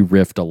 Apparently, like he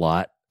riffed a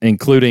lot,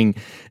 including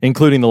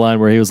the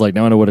line where he was like,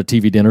 "Now I know what a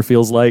TV dinner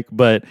feels like."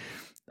 But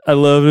I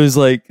love it was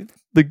like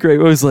the great.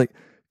 It was like,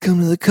 "Come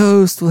to the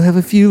coast, we'll have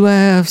a few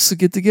laughs,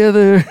 get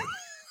together."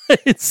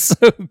 It's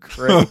so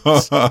great.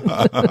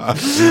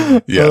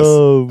 Yes,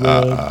 Oh,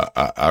 man.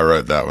 I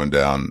wrote that one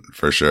down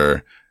for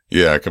sure.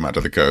 Yeah, come out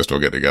to the coast. We'll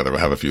get together. We'll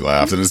have a few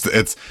laughs. And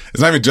it's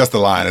not even just the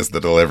line; it's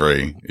the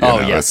delivery.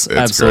 Yes, it's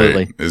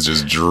absolutely. Great. It's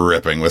just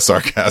dripping with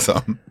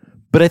sarcasm.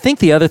 But I think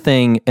the other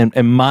thing, and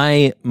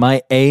my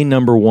A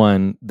number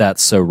one,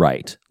 that's so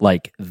right,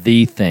 like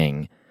the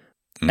thing,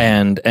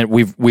 and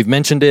we've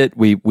mentioned it.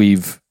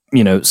 We've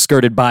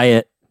skirted by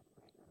it.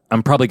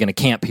 I'm probably going to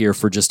camp here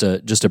for just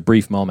a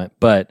brief moment,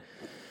 but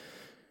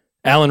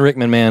Alan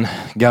Rickman, man,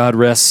 God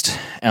rest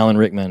Alan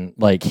Rickman.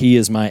 Like he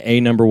is my A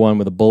number one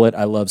with a bullet.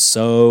 I love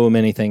so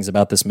many things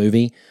about this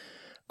movie.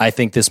 I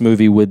think this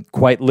movie would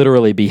quite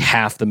literally be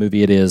half the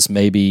movie it is,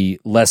 maybe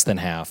less than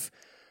half,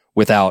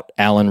 without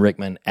Alan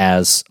Rickman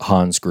as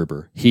Hans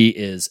Gruber. He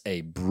is a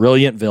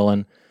brilliant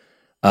villain.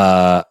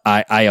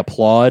 I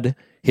applaud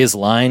his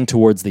line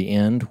towards the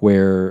end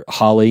where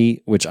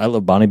Holly, which I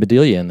love Bonnie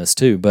Bedelia in this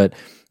too, but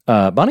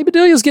Bonnie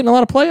Bedelia is getting a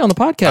lot of play on the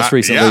podcast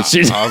recently.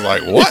 Yeah. I was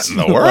like, what in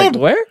the world?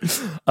 Like,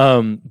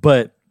 where?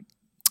 But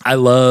I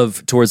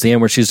love towards the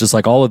end where she's just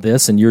like, all of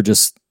this and you're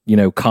just,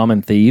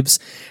 common thieves.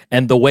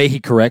 And the way he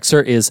corrects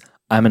her is,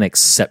 I'm an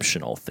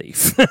exceptional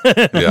thief.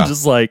 I'm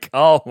just like,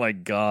 oh my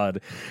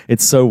God.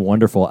 It's so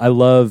wonderful. I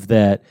love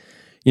that,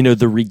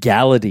 the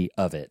regality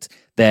of it,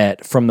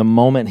 that from the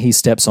moment he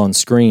steps on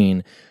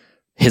screen,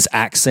 his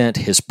accent,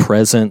 his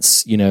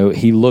presence,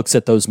 he looks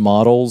at those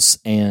models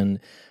and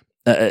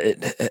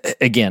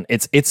again,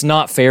 it's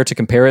not fair to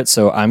compare it,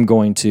 so I'm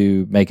going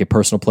to make a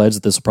personal pledge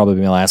that this will probably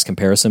be my last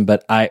comparison.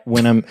 But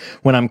when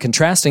I'm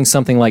contrasting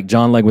something like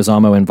John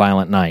Leguizamo in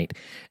Violent Night,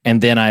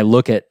 and then I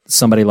look at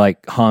somebody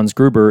like Hans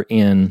Gruber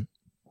in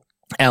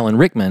Alan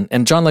Rickman,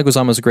 and John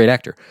Leguizamo is a great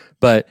actor,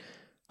 but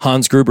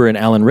Hans Gruber and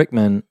Alan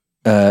Rickman,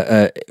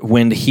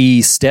 when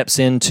he steps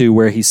into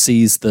where he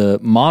sees the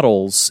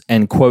models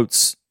and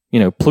quotes,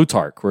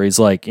 Plutarch, where he's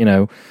like,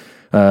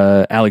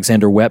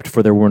 Alexander wept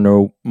for there were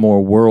no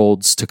more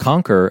worlds to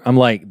conquer. I'm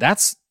like,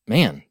 this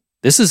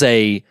is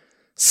a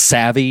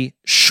savvy,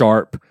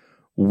 sharp,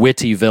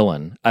 witty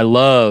villain. I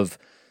love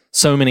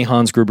so many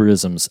Hans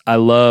Gruberisms. I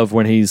love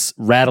when he's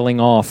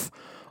rattling off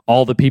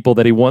all the people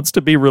that he wants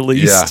to be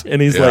released.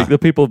 And he's like, the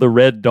people of the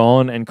Red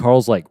Dawn. And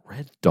Carl's like,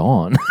 Red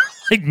Dawn?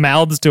 Like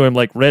mouths to him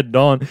like Red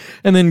Dawn.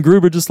 And then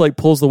Gruber just like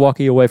pulls the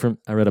walkie away from,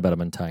 I read about him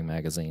in Time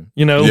Magazine.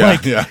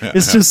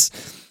 It's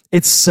just...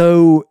 It's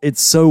so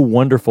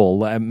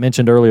wonderful. I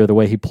mentioned earlier the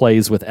way he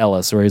plays with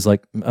Ellis, where he's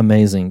like,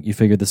 amazing, you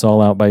figured this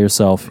all out by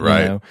yourself.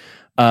 Right.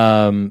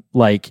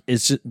 Like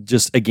it's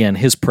just again,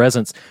 his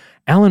presence.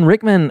 Alan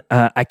Rickman,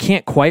 I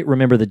can't quite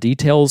remember the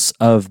details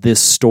of this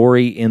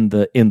story in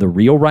the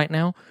reel right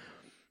now,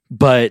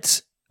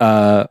 but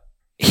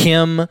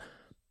him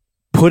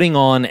putting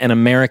on an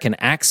American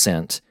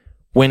accent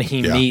when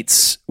he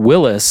meets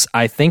Willis,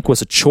 I think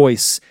was a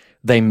choice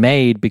they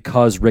made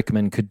because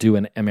Rickman could do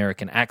an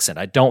American accent.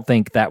 I don't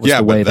think that was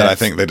the way that I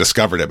think they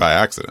discovered it by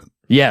accident.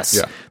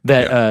 Yes,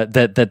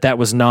 that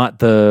was not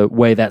the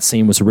way that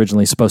scene was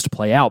originally supposed to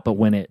play out. But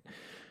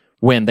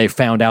when they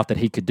found out that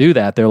he could do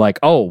that, they're like,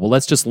 oh, well,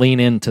 let's just lean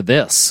into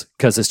this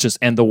because it's just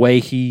and the way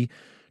he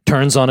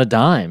turns on a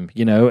dime,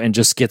 and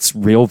just gets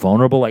real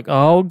vulnerable, like,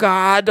 oh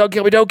God, don't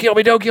kill me, don't kill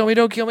me, don't kill me,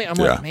 don't kill me. I'm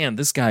like, man,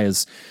 this guy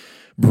is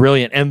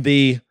brilliant, and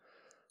the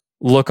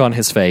look on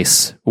his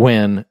face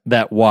when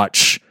that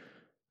watch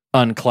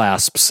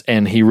unclasps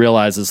and he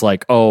realizes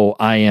like, oh,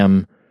 I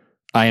am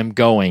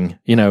going,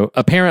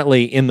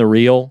 apparently in the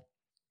reel,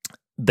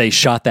 they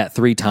shot that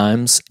 3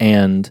 times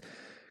and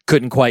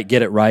couldn't quite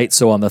get it right.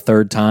 So on the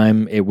 3rd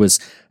time, it was,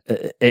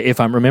 if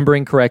I'm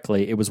remembering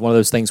correctly, it was one of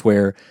those things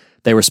where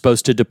they were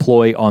supposed to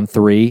deploy on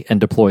 3 and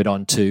deployed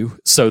on 2.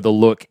 So the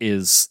look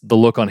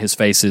on his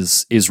face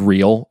is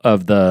real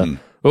of the,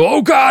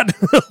 oh God,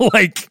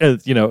 like,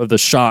 of the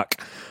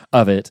shock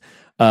of it.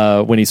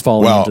 When he's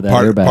falling into that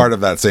airbag. Part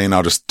of that scene,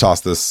 I'll just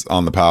toss this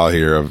on the pile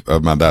here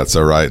of my That's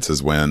So Rights,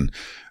 is when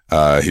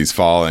he's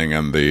falling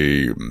and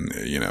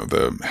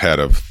the head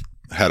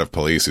head of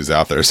police who's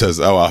out there says,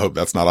 "Oh, I hope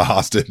that's not a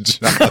hostage."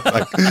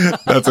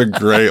 That's a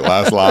great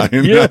last line.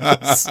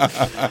 Yes.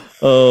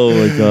 Oh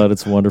my God,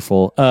 it's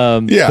wonderful.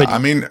 Yeah, I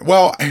mean,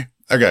 well,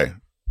 okay.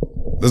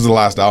 This is the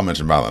last I'll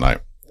mention Violent Night.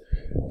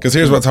 Because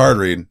here's what's hard,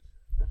 Reed.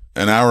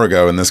 An hour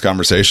ago in this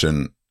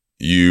conversation,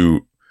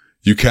 you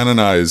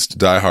canonized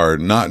Die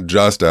Hard not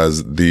just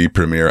as the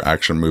premier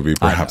action movie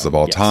perhaps of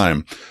all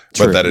time,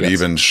 but True, that it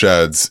even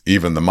sheds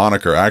even the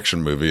moniker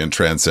action movie and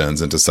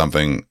transcends into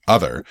something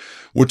other,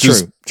 which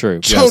is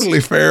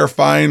totally fair,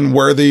 fine,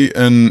 worthy,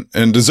 and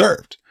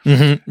deserved.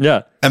 Mm-hmm.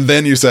 Yeah. And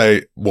then you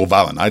say, well,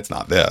 Violent Night's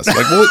not this.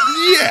 Like, well,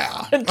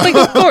 yeah. Like,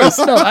 of course.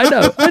 No, I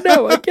know.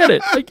 I get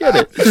it.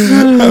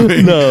 I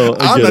mean,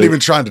 I'm not even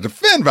trying to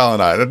defend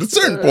Violent Night. At a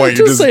certain point,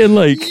 you're just saying,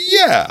 like,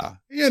 yeah,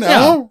 you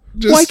know,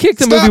 just why kick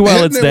the movie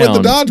while it's down?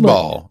 With the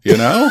dodgeball, you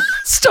know,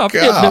 stop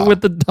hitting it with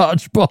the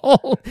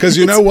dodgeball. Because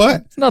you know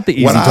what? It's not the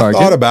easy target. target.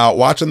 What I thought about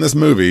watching this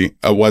movie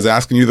was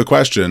asking you the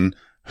question,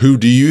 who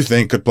do you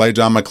think could play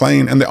John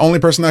McClane? And the only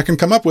person I can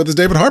come up with is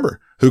David Harbour,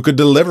 who could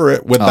deliver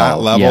it with that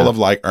level of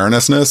like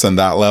earnestness and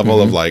that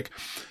level of like,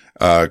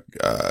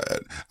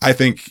 I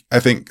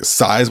think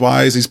size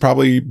wise, he's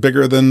probably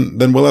bigger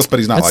than Willis, but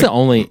he's not that's like the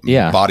only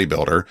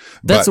bodybuilder.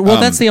 That's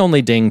that's the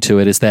only ding to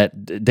it is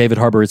that David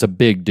Harbour is a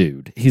big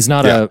dude. He's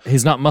not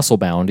he's not muscle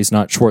bound. He's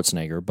not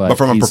Schwarzenegger, but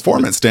from a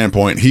performance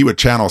standpoint, he would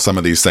channel some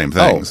of these same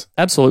things. Oh,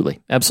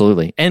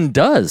 absolutely, and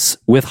does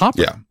with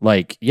Hopper. Yeah,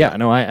 like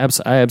no, I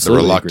absolutely the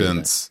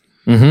reluctance.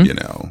 Agree with that. You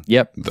know,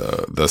 yep,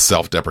 the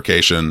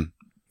self-deprecation.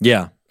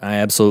 Yeah, I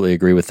absolutely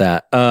agree with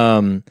that.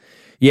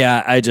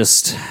 Yeah, I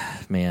just.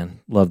 Man,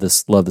 love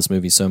this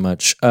movie so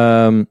much.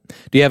 Do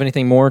you have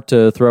anything more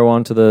to throw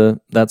onto the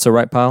That's So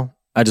Right pile?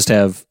 I just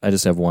have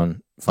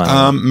one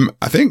final.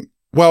 I think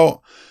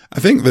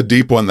the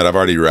deep one that I've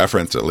already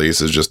referenced at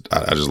least is just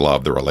I just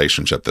love the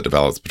relationship that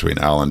develops between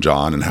Al and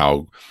John and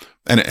how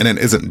and it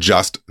isn't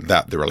just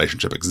that the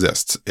relationship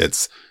exists.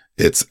 It's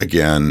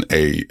again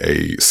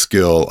a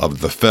skill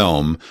of the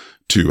film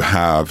to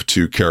have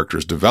two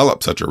characters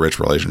develop such a rich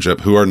relationship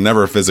who are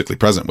never physically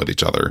present with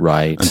each other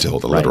until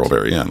the literal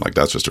very end. Like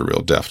that's just a real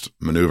deft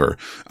maneuver.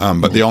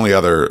 But the only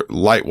other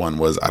light one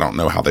was, I don't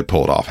know how they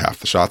pulled off half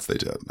the shots they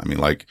did. I mean,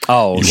 like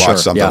you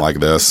watch something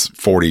like this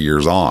 40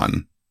 years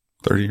on,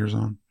 30 years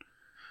on,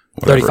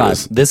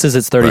 35. This is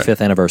its 35th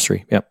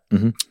anniversary. Yep.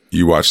 Mm-hmm.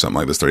 You watch something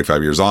like this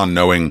 35 years on,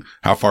 knowing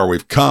how far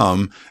we've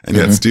come and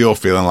yet still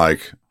feeling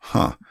like,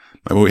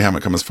 maybe we haven't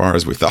come as far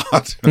as we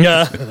thought.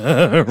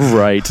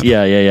 Right.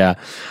 Yeah.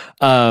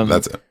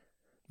 That's it.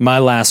 My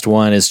last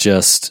one is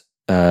just,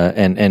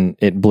 and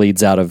it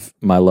bleeds out of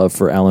my love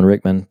for Alan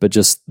Rickman, but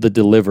just the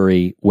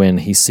delivery when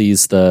he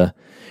sees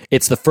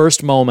it's the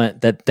first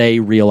moment that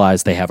they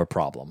realize they have a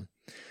problem.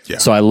 Yeah.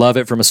 So I love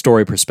it from a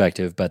story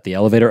perspective, but the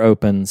elevator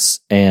opens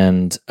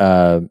and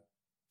the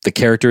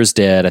character is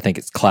dead. I think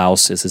it's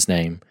Klaus is his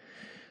name.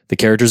 The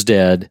character's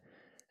dead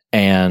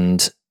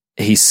and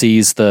he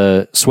sees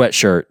the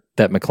sweatshirt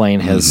that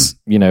McClane has,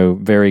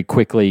 very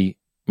quickly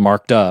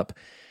marked up.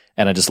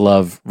 And I just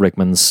love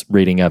Rickman's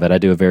reading of it. I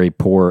do a very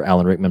poor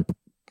Alan Rickman,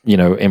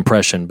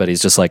 impression, but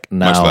he's just like,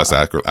 now. Much less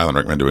accurate Alan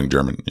Rickman doing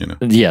German,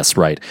 Yes,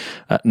 right.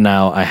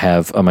 Now I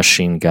have a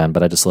machine gun,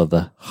 but I just love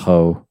the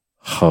ho,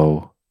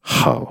 ho,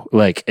 ho.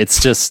 Like,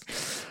 it's just,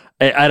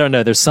 I don't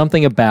know. There's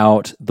something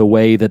about the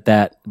way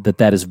that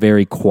is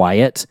very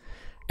quiet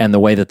and the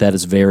way that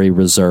is very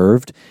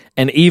reserved.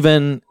 And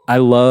even I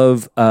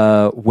love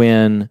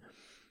when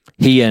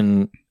he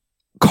and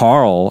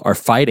Carl are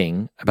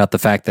fighting about the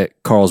fact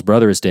that Carl's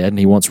brother is dead and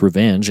he wants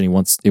revenge and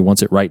he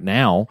wants it right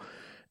now.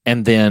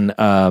 And then,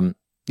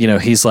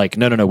 he's like,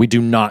 no, we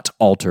do not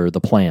alter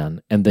the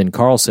plan. And then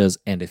Carl says,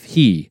 and if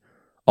he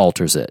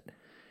alters it.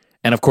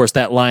 And of course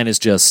that line is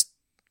just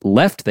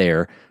left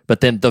there,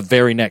 but then the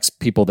very next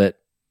people that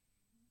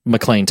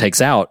McClane takes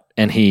out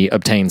and he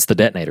obtains the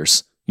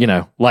detonators,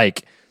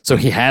 so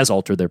he has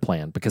altered their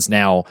plan because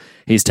now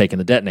he's taken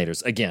the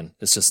detonators. Again,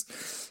 it's just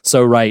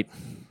so right.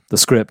 The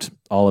script,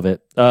 all of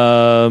it.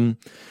 All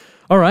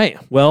right.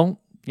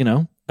 Well,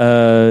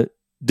 did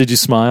you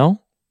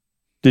smile?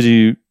 Did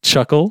you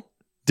chuckle?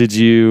 Did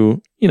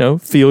you,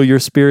 feel your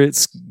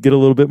spirits get a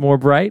little bit more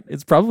bright?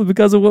 It's probably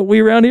because of what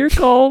we around here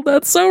call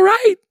That's So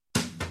Right.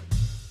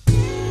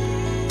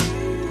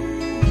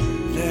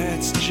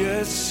 That's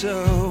just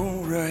so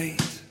right.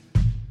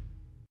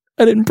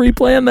 I didn't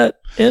pre-plan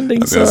that ending.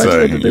 I was going to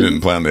say, you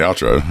didn't plan the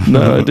outro.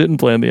 No, I didn't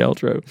plan the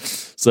outro.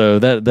 So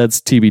that's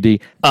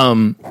TBD.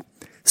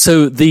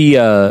 So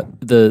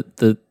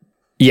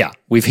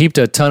we've heaped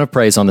a ton of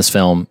praise on this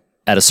film.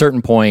 At a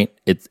certain point,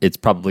 it's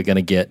probably going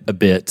to get a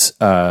bit,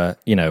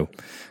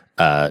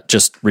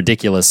 just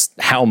ridiculous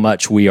how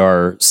much we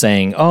are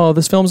saying, oh,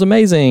 this film's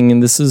amazing,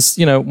 and this is,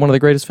 one of the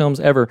greatest films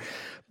ever.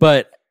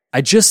 But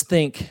I just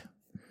think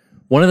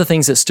one of the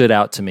things that stood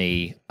out to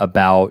me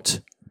about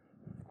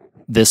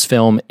this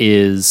film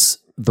is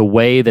the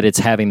way that it's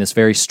having this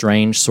very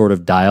strange sort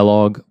of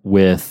dialogue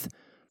with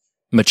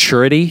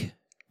maturity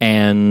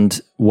and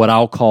what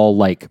I'll call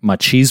like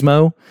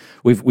machismo.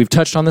 We've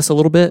touched on this a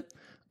little bit.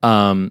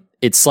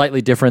 It's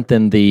slightly different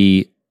than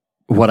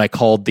what I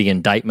called the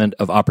indictment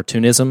of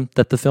opportunism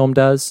that the film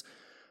does.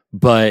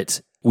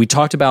 But we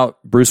talked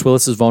about Bruce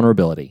Willis's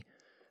vulnerability,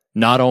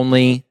 not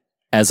only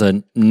as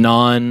a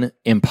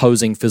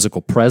non-imposing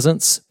physical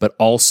presence, but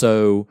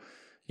also,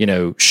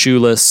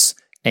 shoeless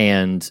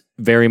and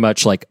very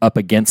much like up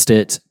against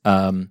it.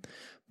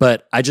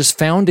 But I just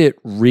found it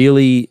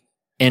really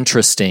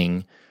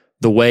interesting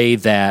the way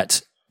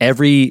that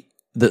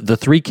the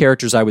three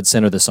characters I would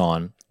center this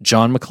on,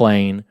 John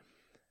McClane,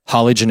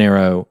 Holly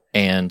Gennaro,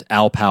 and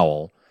Al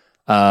Powell,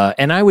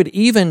 and I would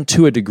even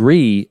to a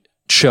degree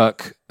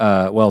chuck,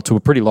 to a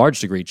pretty large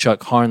degree,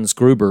 chuck Hans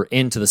Gruber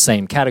into the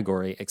same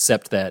category,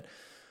 except that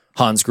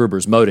Hans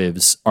Gruber's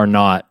motives are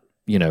not,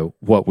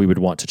 what we would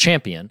want to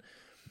champion.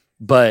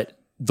 But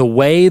the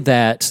way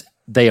that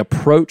they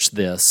approach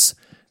this,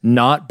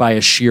 not by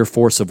a sheer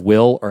force of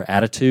will or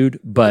attitude,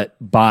 but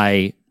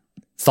by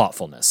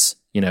thoughtfulness.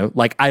 We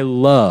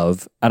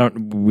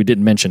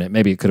didn't mention it.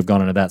 Maybe it could have gone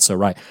into that so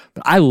right.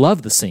 But I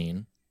love the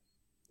scene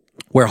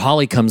where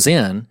Holly comes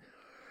in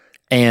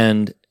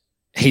and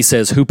he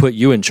says, "Who put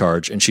you in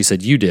charge?" And she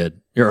said, "You did."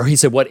 Or he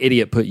said, "What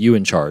idiot put you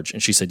in charge?"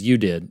 And she said, "You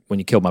did when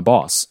you killed my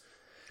boss."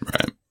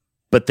 Right.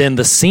 But then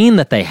the scene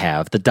that they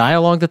have, the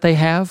dialogue that they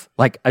have,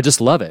 I just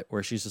love it,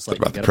 where she's just like,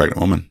 about the pregnant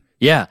woman.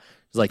 Yeah.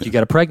 It's like, you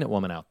got a pregnant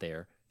woman out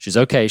there. She's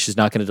okay. She's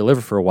not going to deliver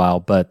for a while,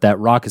 but that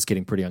rock is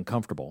getting pretty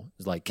uncomfortable.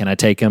 It's like, can I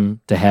take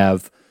him to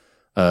have,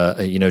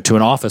 to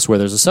an office where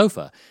there's a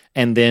sofa?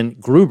 And then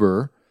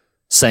Gruber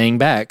saying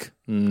back,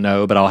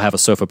 "No, but I'll have a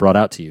sofa brought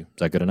out to you. Is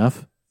that good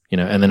enough?"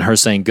 And then her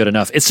saying, "Good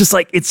enough." It's just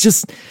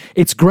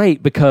it's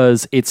great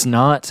because it's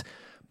not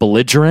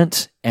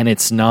belligerent and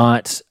it's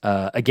not,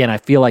 again, I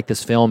feel like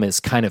this film is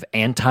kind of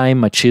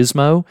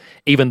anti-machismo,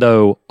 even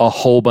though a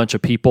whole bunch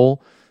of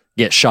people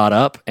get shot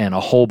up and a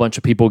whole bunch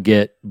of people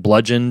get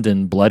bludgeoned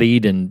and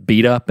bloodied and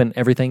beat up and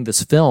everything.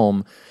 This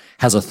film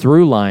has a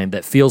through line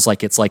that feels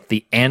like it's like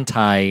the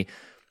I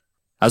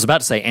was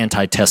about to say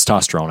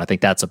anti-testosterone. I think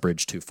that's a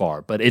bridge too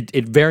far, but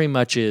it very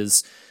much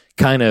is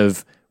kind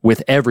of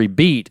with every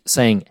beat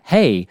saying,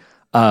 hey,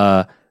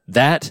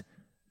 that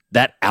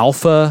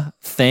alpha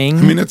thing.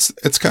 I mean,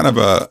 it's kind of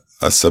a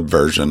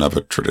subversion of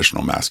a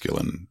traditional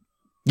masculine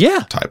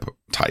type.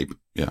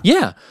 Yeah.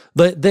 Yeah.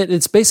 But that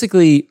it's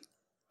basically,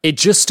 it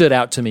just stood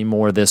out to me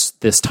more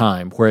this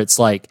time where it's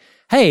like,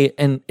 hey,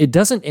 and it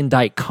doesn't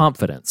indict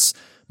confidence.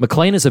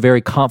 McClane is a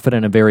very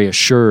confident and very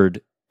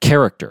assured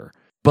character,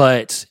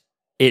 but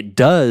it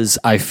does,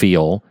 I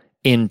feel,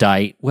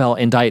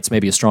 indict's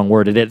maybe a strong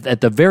word. It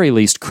at the very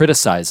least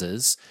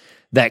criticizes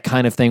that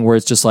kind of thing where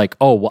it's just like,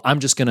 oh, well,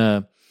 I'm just going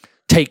to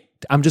take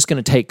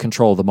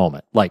control of the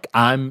moment. Like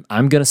I'm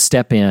going to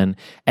step in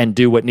and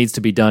do what needs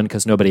to be done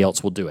because nobody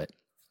else will do it.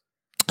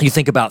 You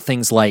think about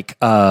things like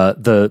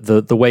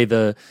the way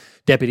the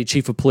deputy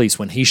chief of police,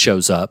 when he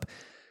shows up,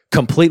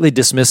 completely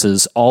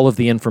dismisses all of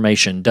the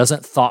information,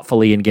 doesn't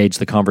thoughtfully engage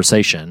the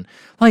conversation.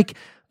 Like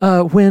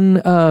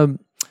when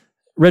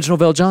Reginald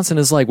Vell Johnson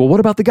is like, well, what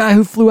about the guy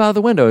who flew out of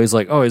the window? He's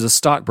like, oh, he's a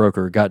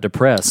stockbroker, got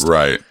depressed.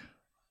 Right.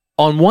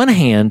 On one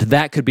hand,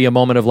 that could be a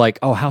moment of like,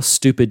 oh, how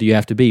stupid do you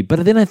have to be?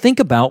 But then I think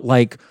about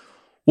like,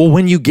 well,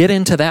 when you get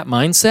into that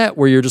mindset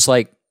where you're just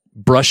like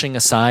brushing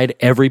aside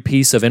every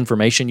piece of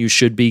information you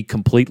should be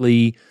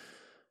completely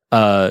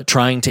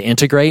trying to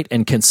integrate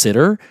and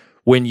consider,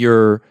 when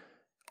you're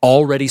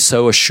already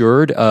so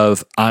assured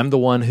of I'm the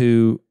one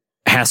who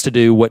has to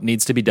do what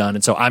needs to be done,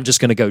 and so I'm just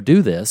going to go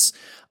do this.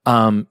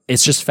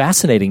 It's just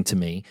fascinating to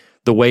me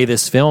the way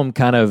this film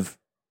kind of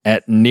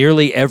at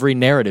nearly every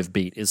narrative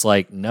beat is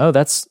like, no,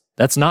 that's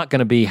not going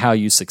to be how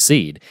you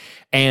succeed.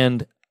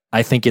 And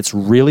I think it's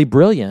really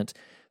brilliant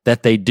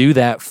that they do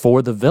that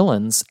for the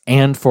villains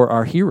and for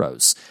our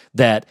heroes.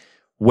 That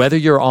whether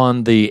you're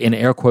on the, in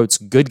air quotes,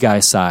 good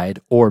guy side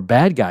or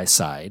bad guy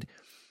side,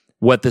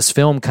 what this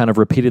film kind of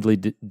repeatedly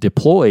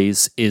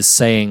deploys is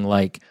saying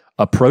like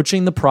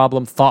approaching the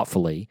problem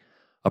thoughtfully,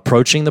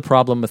 approaching the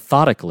problem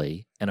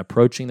methodically, and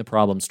approaching the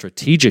problem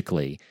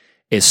strategically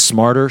is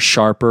smarter,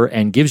 sharper,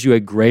 and gives you a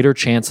greater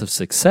chance of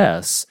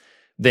success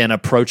than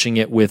approaching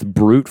it with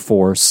brute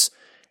force,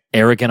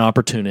 arrogant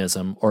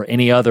opportunism, or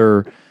any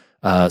other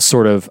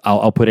sort of,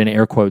 I'll put in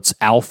air quotes,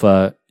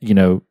 alpha,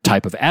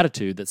 type of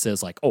attitude that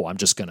says like, oh, I'm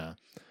just gonna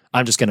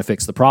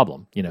fix the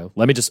problem.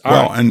 Let me just,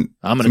 I'm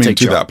gonna take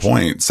to charge. That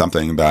point,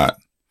 something that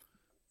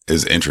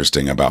is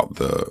interesting about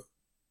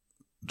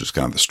just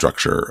kind of the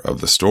structure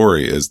of the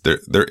story is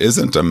there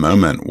isn't a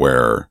moment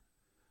where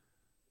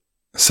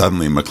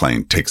suddenly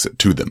McClane takes it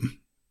to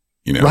them.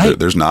 Right.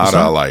 There's not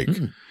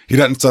he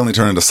doesn't suddenly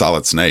turn into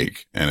Solid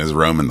Snake and is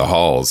roaming the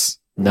halls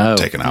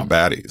taking out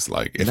baddies.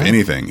 Like, if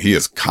anything, he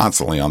is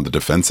constantly on the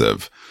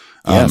defensive.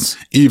 Yes.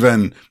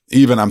 Even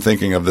I'm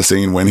thinking of the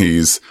scene when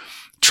he's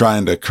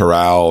trying to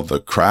corral the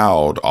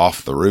crowd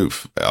off the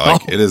roof.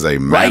 Like, it is a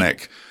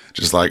manic,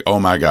 just like, oh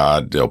my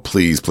God,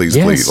 please.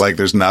 Like,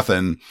 there's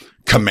nothing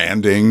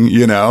commanding,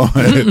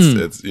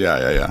 it's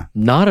yeah.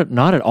 Not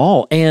at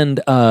all. And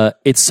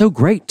it's so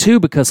great too,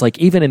 because like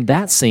even in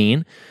that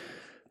scene,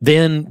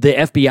 then the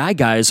FBI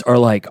guys are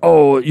like,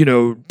 oh,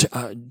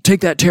 take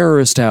that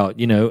terrorist out,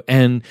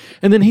 and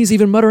then he's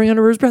even muttering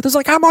under his breath. It's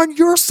like, I'm on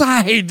your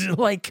side.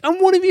 Like,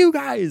 I'm one of you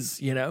guys,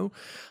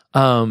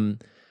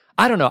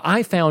 I don't know.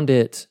 I found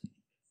it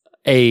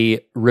a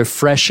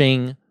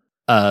refreshing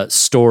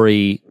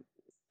story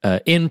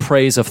in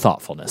praise of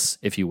thoughtfulness,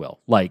 if you will.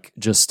 Like,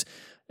 just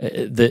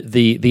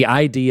the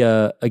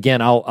idea,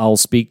 again, I'll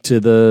speak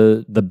to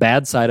the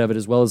bad side of it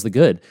as well as the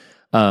good.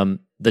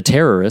 The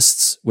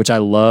terrorists, which I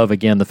love,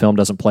 again, the film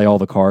doesn't play all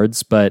the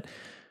cards, but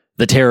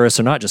the terrorists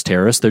are not just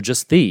terrorists, they're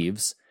just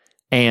thieves.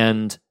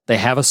 And they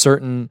have a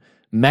certain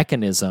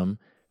mechanism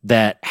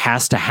that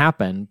has to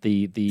happen,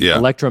 the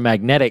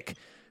electromagnetic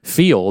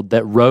field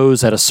that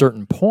rose at a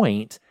certain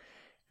point,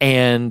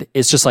 and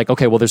it's just like,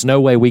 okay, well, there's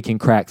no way we can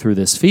crack through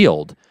this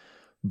field.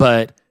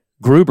 But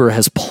Gruber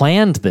has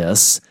planned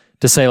this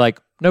to say, like,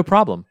 no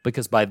problem,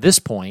 because by this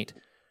point,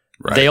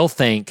 they'll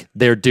think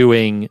they're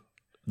doing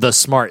the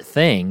smart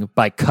thing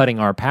by cutting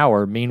our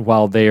power.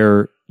 Meanwhile,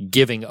 they're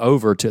giving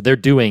over to, they're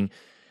doing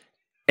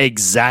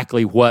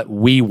exactly what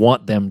we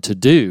want them to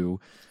do.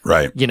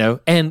 Right.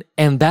 And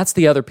that's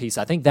the other piece.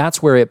 I think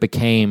that's where it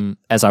became,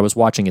 as I was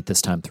watching it this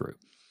time through,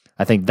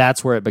 I think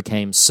that's where it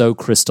became so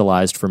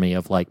crystallized for me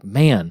of like,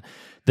 man,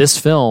 this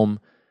film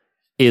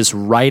is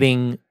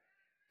writing,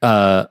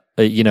 almost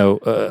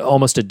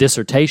a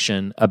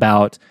dissertation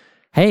about,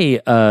 hey,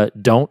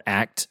 don't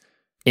act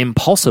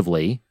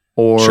impulsively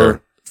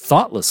or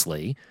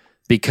thoughtlessly,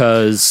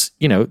 because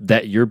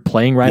that you're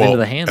playing into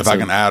the hands. If I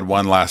can add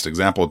one last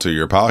example to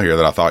your pile here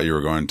that I thought you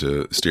were going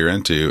to steer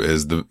into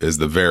is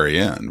the very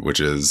end, which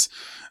is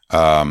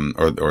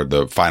or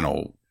the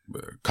final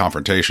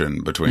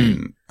confrontation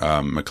between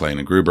McClane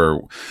and Gruber,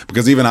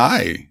 because even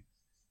I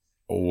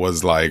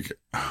was like,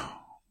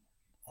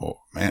 oh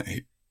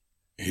man,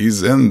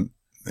 he's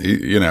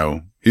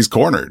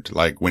cornered,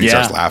 like when he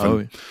starts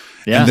laughing.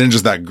 And then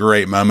just that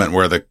great moment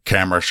where the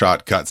camera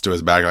shot cuts to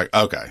his back, like,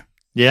 okay.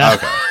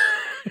 That's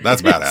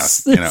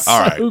badass. It's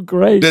all right. So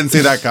great. Didn't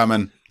see that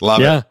coming.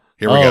 Love it.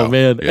 Here we go. Oh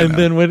man.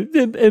 Then when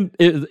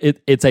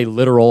it's a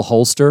literal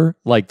holster,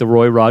 like the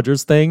Roy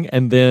Rogers thing,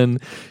 and then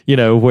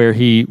where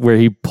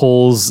he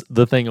pulls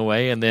the thing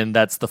away, and then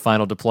that's the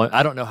final deployment.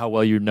 I don't know how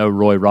well you know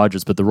Roy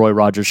Rogers, but the Roy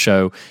Rogers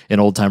show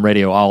in old time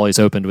radio always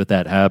opened with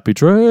that "Happy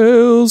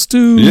Trails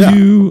to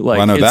You." Like,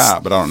 well, I know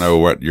that, but I don't know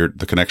what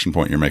the connection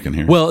point you're making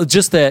here. Well,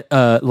 just that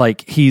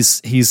like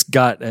he's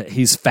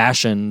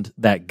fashioned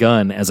that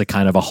gun as a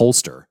kind of a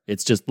holster.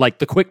 It's just like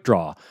the quick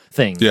draw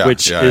thing,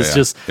 it's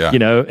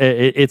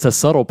a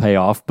subtle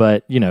payoff,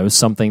 but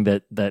something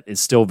that is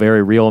still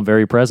very real and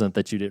very present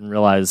that you didn't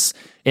realize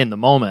in the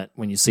moment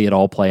when you see it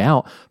all play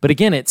out. But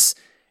again, it's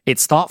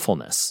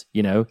thoughtfulness.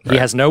 He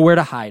has nowhere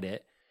to hide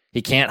it.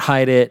 He can't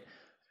hide it,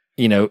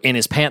 in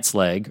his pants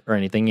leg or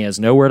anything. He has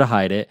nowhere to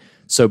hide it.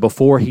 So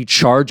before he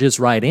charges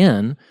right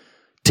in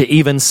to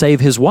even save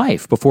his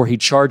wife, before he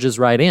charges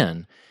right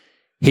in,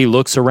 he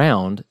looks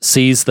around,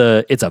 sees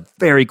it's a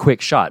very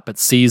quick shot, but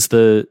sees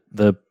the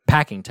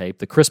packing tape,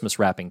 the Christmas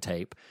wrapping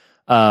tape.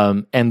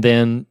 And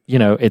then,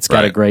 it's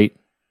got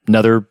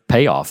another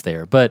payoff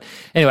there. But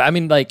anyway, I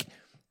mean, like,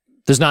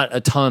 there's not a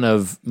ton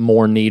of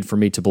more need for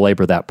me to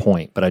belabor that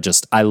point, but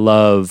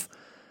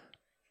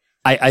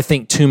I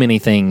think too many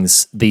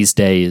things these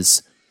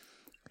days,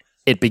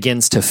 it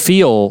begins to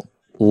feel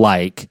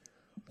like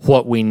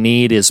what we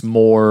need is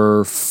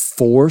more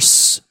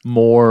force,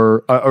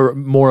 more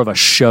of a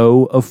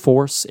show of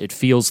force. It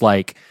feels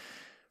like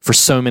for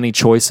so many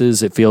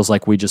choices, it feels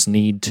like we just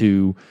need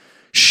to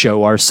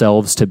show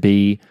ourselves to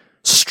be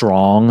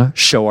strong,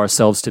 show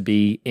ourselves to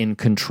be in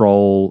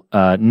control,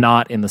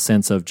 not in the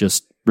sense of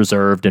just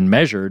reserved and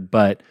measured,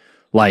 but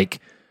like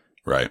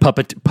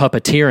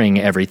puppeteering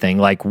everything,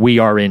 like we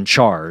are in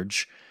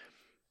charge.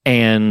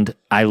 And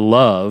I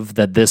love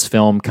that this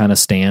film kind of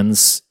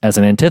stands as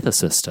an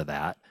antithesis to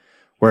that,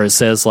 where it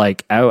says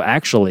like, oh,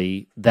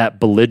 actually, that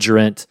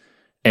belligerent,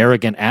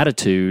 arrogant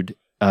attitude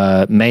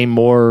may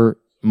more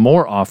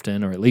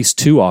often, or at least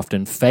too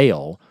often,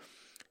 fail,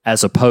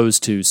 as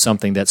opposed to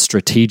something that's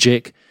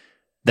strategic,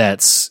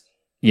 that's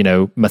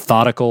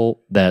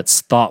methodical, that's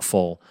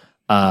thoughtful.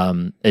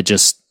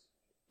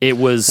 It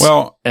was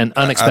an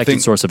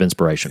unexpected source of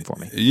inspiration for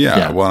me.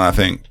 Yeah. Well, and I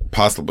think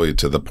possibly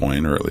to the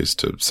point, or at least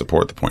to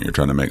support the point you're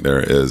trying to make there,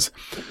 is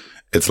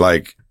it's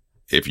like,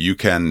 if you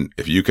can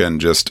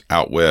just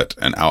outwit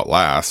and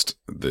outlast,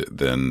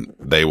 then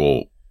they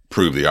will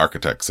prove the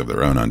architects of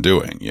their own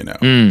undoing,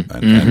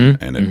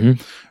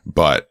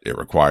 but it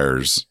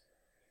requires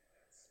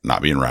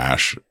not being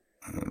rash,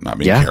 not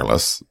being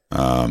careless.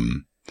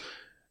 And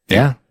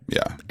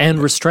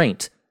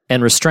restraint.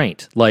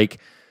 Like,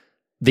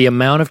 the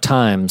amount of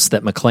times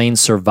that McClane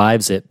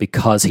survives it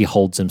because he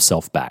holds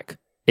himself back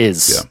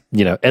is,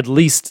 at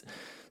least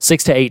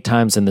 6 to 8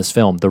 times in this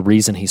film. The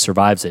reason he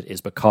survives it is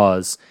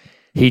because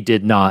he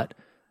did not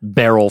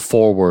barrel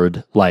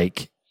forward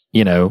like,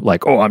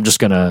 oh, I'm just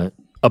going to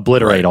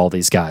obliterate all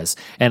these guys.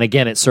 And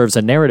again, it serves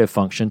a narrative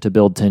function to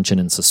build tension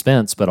and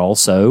suspense, but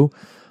also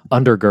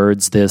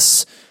undergirds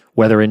this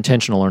whether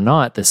intentional or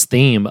not, this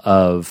theme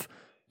of,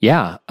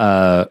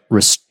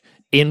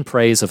 in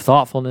praise of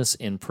thoughtfulness,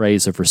 in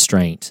praise of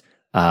restraint.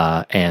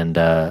 And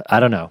I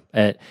don't know.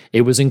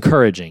 It was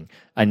encouraging.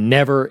 I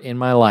never in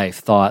my life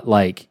thought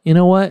like, you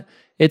know what?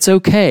 It's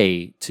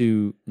okay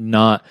to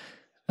not,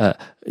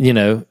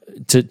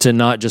 to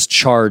not just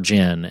charge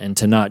in and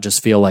to not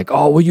just feel like,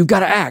 oh, well, you've got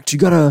to act. You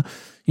got to,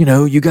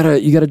 you got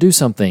to do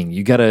something.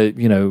 You got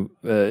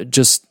to,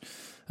 just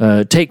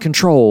take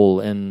control.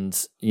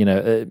 And,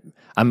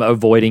 I'm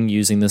avoiding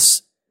using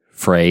this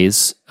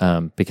phrase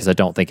because I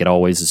don't think it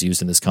always is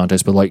used in this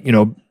context, but like,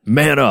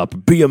 man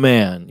up, be a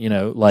man,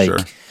 Sure.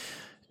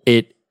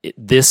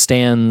 This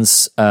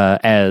stands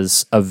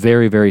as a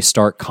very, very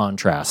stark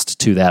contrast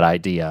to that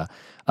idea,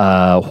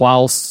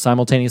 while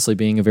simultaneously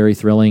being a very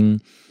thrilling,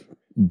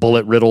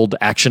 bullet-riddled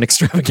action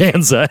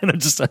extravaganza, and I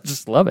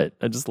just love it.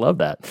 I just love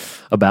that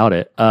about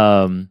it.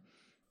 So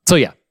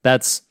yeah, I'm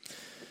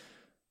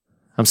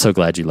so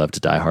glad you love to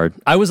Die Hard.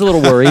 I was a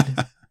little worried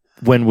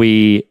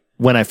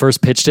when I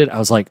first pitched it. I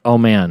was like, oh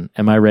man,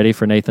 am I ready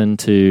for Nathan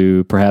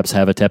to perhaps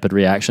have a tepid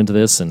reaction to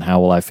this, and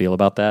how will I feel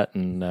about that?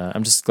 And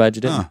I'm just glad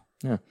you didn't.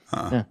 Yeah.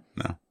 No.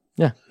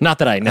 Yeah. Not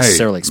that I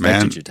necessarily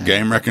expected you to.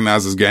 Game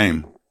recognizes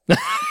game.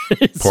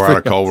 Pour out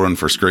a cold one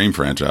for Scream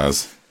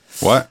franchise.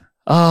 What?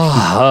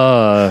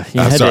 Oh,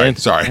 sorry.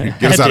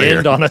 Get us out of here.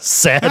 End on a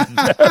sad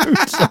note. I'm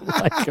like, oh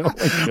my God.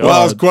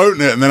 Well, I was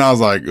quoting it, and then I was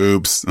like,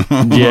 oops.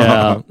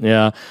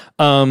 Yeah.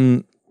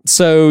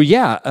 So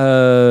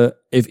yeah,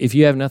 if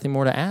you have nothing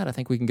more to add, I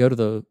think we can go to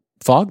the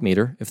fog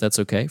meter, if that's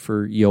okay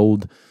for ye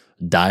old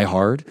Die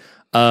Hard.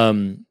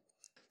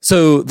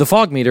 So the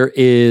fog meter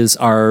is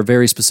our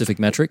very specific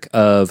metric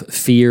of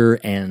fear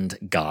and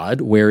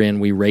God, wherein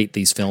we rate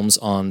these films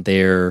on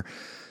their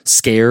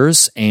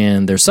scares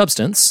and their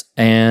substance.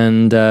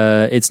 And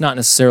it's not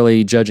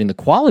necessarily judging the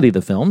quality of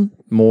the film,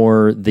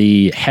 more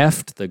the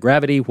heft, the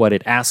gravity, what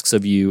it asks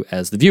of you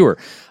as the viewer.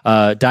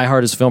 Die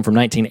Hard is a film from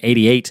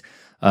 1988.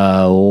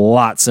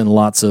 Lots and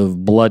lots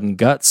of blood and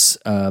guts,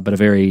 but a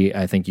very,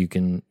 I think you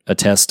can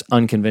attest,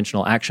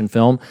 unconventional action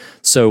film.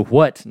 So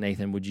what,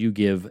 Nathan, would you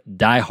give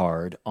Die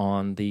Hard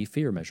on the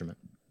fear measurement?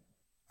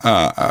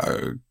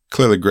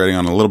 Clearly grading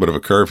on a little bit of a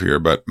curve here,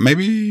 but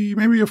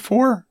maybe a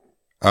 4.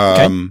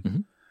 Okay.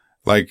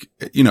 Like,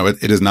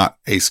 it is not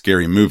a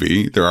scary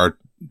movie. There are,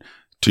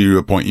 to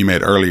a point you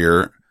made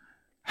earlier,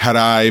 had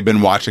I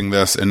been watching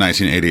this in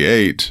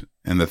 1988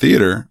 in the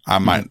theater, I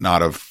might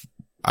not have,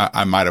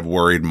 I might have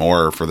worried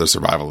more for the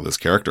survival of this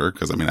character.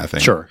 Cause I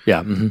think sure.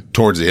 Yeah.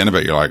 Towards the end of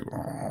it, you're like,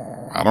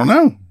 I don't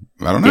know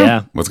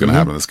yeah. what's going to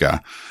happen to this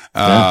guy.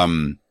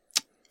 And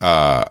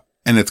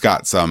it's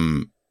got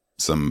an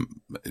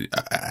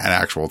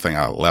actual thing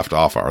I left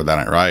off or that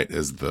ain't right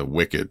is the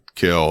wicked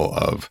kill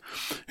of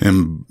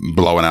him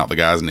blowing out the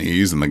guy's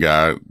knees and the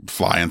guy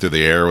flying through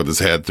the air with his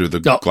head through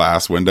the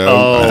glass window.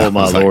 Oh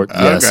my Lord.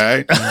 Yes.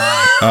 Okay.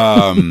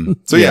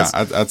 So yes.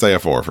 Yeah, I'd say a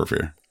 4 for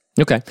fear.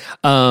 Okay.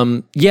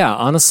 Yeah,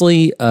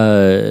 honestly,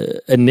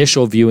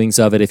 initial viewings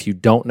of it, if you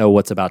don't know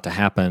what's about to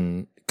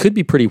happen, could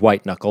be pretty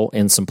white knuckle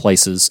in some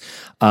places.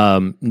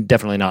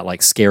 Definitely not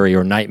like scary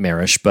or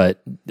nightmarish,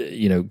 but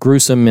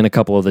gruesome in a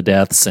couple of the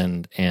deaths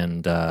and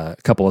a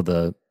couple of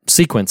the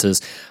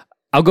sequences.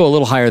 I'll go a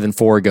little higher than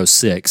 4, go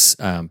 6.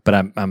 But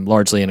I'm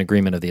largely in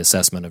agreement of the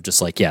assessment of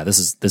just like, yeah, this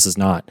is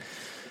not.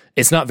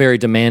 It's not very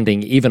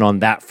demanding even on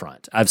that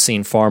front. I've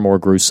seen far more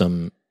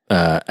gruesome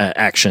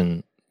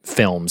action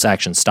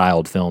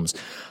styled films.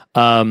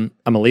 I'm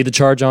gonna lead the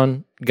charge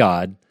on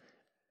God,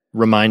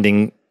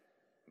 reminding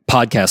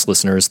podcast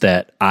listeners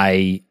that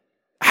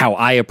how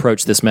I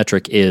approach this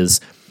metric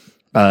is,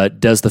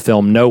 does the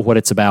film know what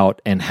it's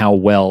about and how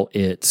well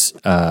it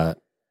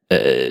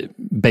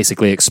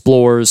basically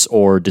explores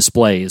or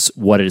displays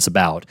what it is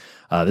about.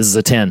 This is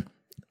a 10,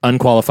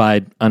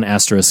 unqualified,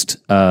 unasterisked.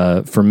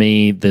 For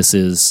me, this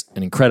is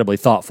an incredibly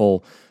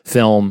thoughtful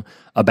film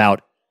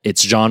about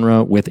its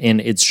genre within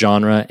its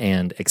genre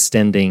and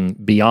extending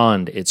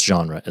beyond its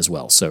genre as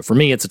well. So for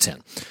me, it's a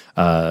 10.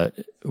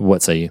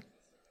 What say you?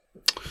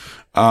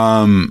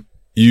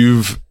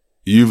 You've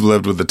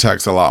lived with the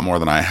text a lot more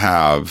than I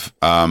have.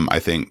 I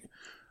think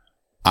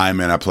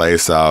I'm in a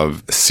place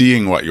of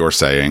seeing what you're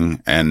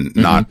saying and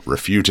not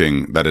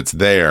refuting that it's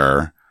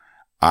there.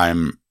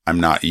 I'm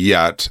not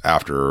yet,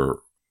 after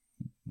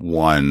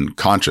one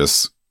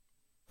conscious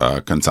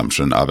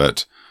consumption of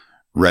it,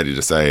 ready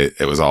to say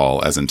it was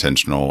all as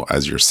intentional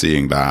as you're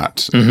seeing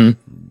that.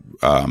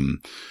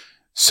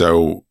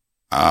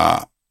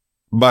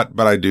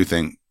 But I do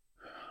think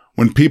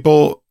when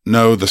people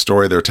know the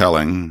story they're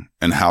telling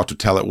and how to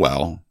tell it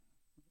well,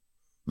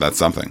 that's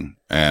something.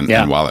 And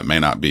while it may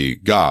not be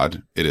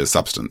God, it is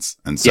substance.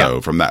 And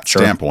so from that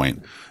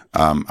standpoint,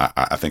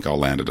 I think I'll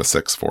land at a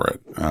 6 for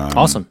it.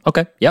 Awesome.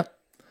 Okay. Yep.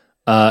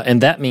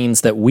 And that means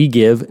that we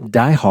give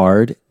Die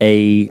Hard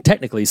a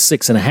technically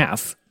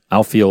 6.5.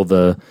 I'll feel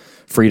the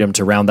freedom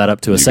to round that up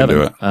to a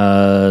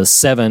 7.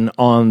 7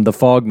 on the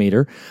fog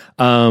meter.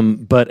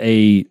 But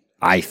I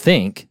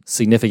think,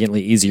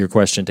 significantly easier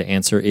question to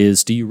answer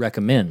is, do you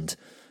recommend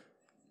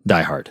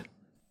Die Hard?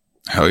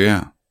 Hell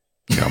yeah.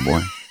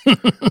 cowboy.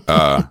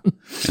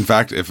 In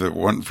fact, if it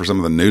weren't for some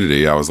of the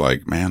nudity, I was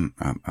like, man,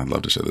 I'd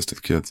love to show this to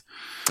the kids.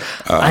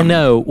 I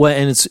know. Well,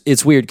 and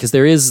it's weird because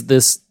there is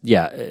this,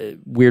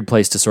 weird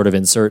place to sort of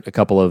insert a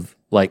couple of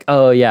like,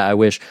 oh yeah, I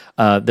wish.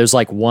 There's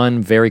like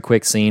one very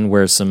quick scene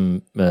where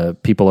some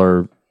people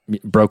are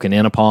broken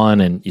in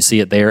upon, and you see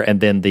it there,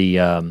 and then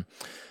the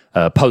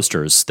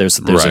posters. There's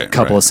a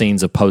couple of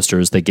scenes of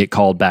posters that get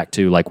called back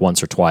to like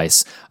once or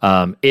twice.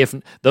 If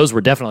those were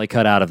definitely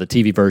cut out of the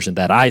TV version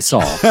that I saw,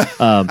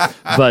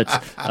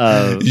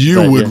 but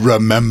you would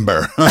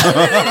remember.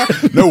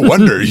 No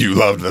wonder you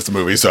loved this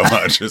movie so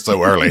much. It's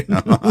so early.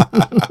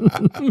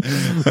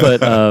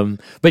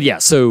 but yeah.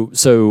 So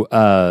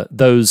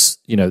those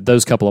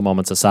those couple of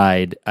moments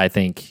aside, I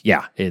think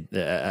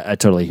I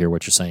totally hear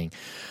what you're saying.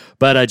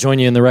 But I join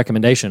you in the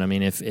recommendation. I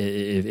mean,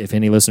 if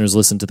any listeners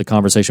listened to the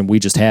conversation we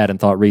just had and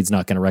thought Reed's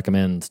not going to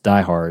recommend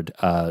Die Hard,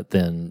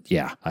 then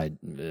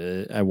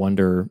I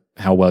wonder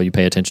how well you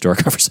pay attention to our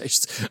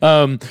conversations.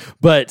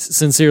 But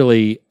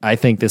sincerely, I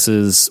think this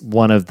is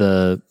one of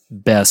the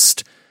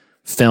best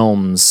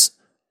films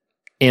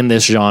in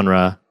this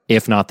genre,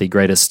 if not the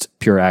greatest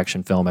pure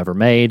action film ever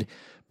made.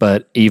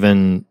 But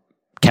even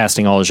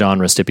casting all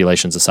genre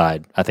stipulations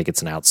aside, I think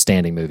it's an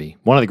outstanding movie.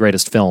 One of the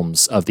greatest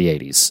films of the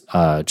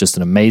 80s. Just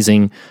an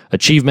amazing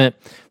achievement.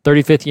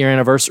 35th year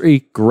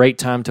anniversary. Great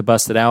time to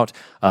bust it out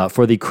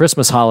for the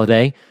Christmas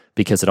holiday,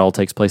 because it all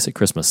takes place at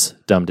Christmas.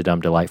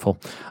 Dumb-de-dumb delightful.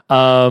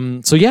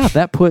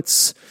 That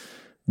puts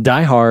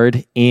Die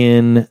Hard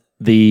in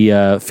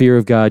the Fear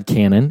of God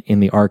canon in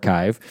the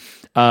archive.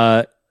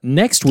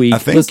 Next week...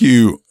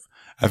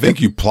 I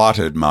think you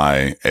plotted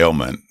my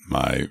ailment,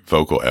 my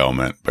vocal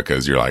ailment,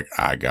 because you're like,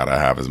 I gotta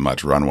have as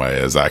much runway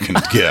as I can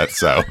get.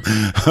 So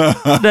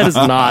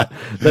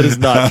that is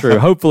not true.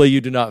 Hopefully,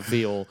 you do not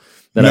feel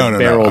that I've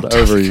barreled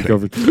over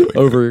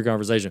your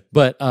conversation.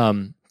 But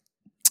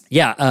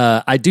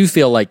I do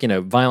feel like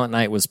Violent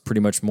Night was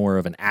pretty much more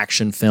of an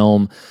action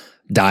film.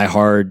 Die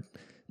Hard,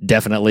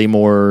 definitely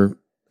more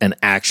an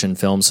action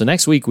film. So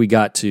next week we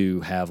got to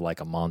have like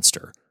a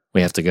monster.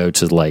 We have to go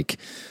to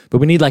but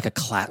we need like a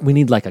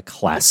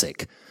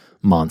classic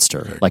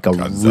monster, like a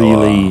Godzilla.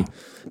 really,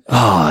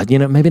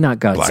 maybe not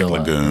Godzilla.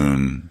 Black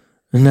Lagoon.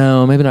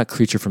 No, maybe not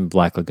Creature from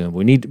Black Lagoon.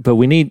 We need,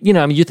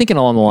 you're thinking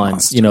along the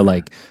lines, monster.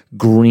 Like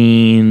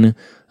green,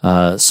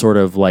 sort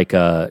of like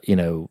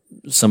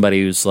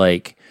somebody who's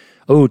like,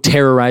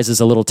 terrorizes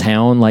a little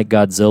town like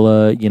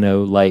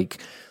Godzilla, like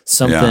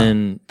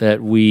something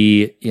that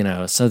we,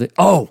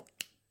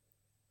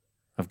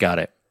 I've got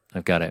it.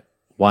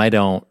 Why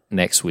don't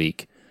next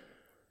week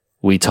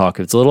we talk,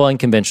 it's a little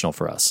unconventional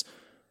for us.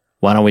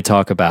 Why don't we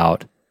talk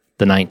about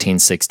the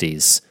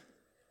 1960s,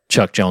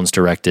 Chuck Jones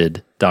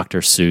directed,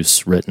 Dr.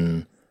 Seuss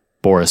written,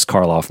 Boris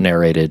Karloff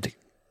narrated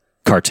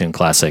cartoon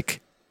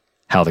classic,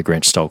 How the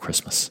Grinch Stole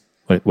Christmas?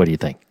 What do you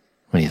think?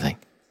 I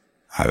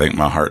think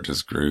my heart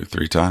just grew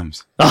 3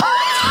 times.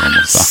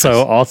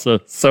 So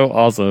awesome. So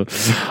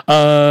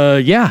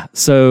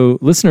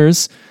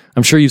listeners,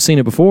 I'm sure you've seen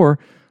it before,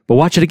 but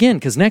watch it again,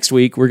 because next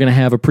week we're going to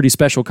have a pretty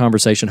special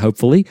conversation,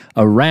 hopefully,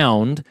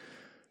 around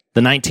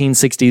the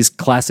 1960s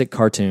classic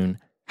cartoon,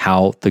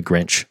 How the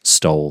Grinch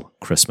Stole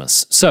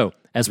Christmas. So,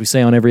 as we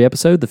say on every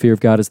episode, the fear of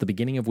God is the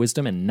beginning of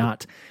wisdom and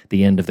not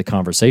the end of the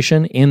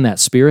conversation. In that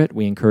spirit,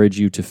 we encourage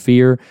you to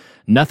fear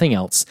nothing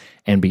else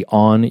and be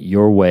on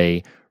your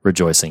way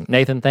rejoicing.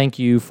 Nathan, thank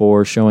you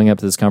for showing up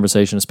to this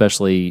conversation,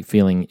 especially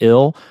feeling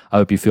ill. I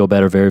hope you feel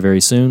better very,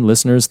 very soon.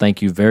 Listeners,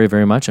 thank you very,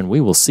 very much, and we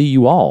will see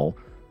you all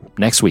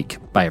next week.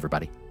 Bye,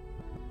 everybody.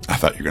 I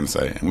thought you were going to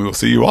say, and we will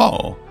see you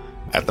all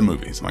at the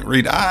movies. I'm like,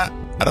 Reed, I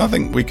don't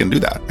think we can do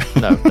that.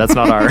 No, that's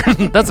not our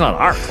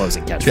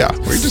closing catchphrase. Yeah,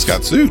 we just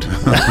got sued.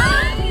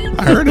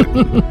 I heard it.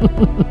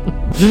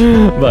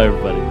 Bye,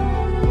 everybody.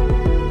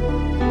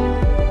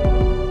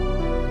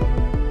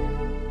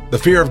 The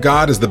fear of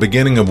God is the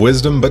beginning of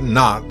wisdom, but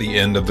not the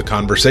end of the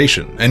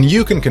conversation, and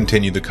you can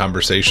continue the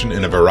conversation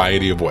in a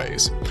variety of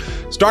ways.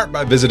 Start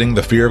by visiting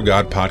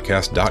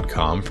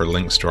thefearofgodpodcast.com for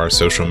links to our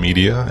social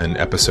media and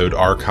episode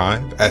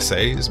archive,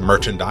 essays,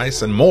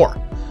 merchandise, and more.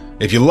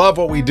 If you love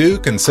what we do,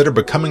 consider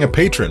becoming a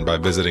patron by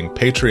visiting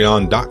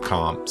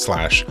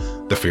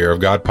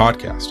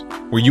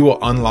patreon.com/thefearofgodpodcast, where you will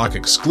unlock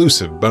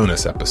exclusive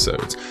bonus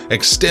episodes,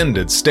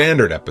 extended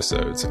standard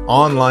episodes,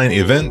 online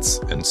events,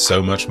 and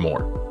so much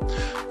more.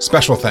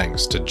 Special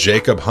thanks to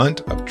Jacob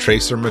Hunt of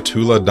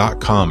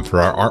TracerMatula.com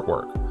for our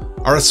artwork.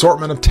 Our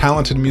assortment of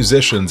talented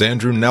musicians,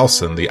 Andrew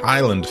Nelson, the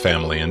Island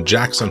Family, and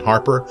Jackson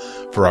Harper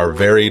for our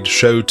varied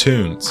show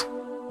tunes.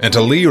 And to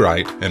Lee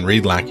Wright and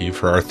Reed Lackey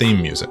for our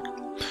theme music.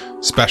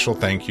 Special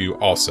thank you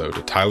also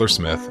to Tyler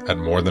Smith at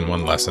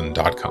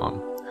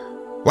morethanonelesson.com.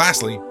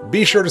 Lastly,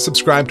 be sure to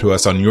subscribe to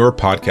us on your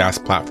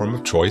podcast platform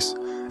of choice.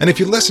 And if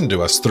you listen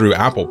to us through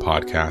Apple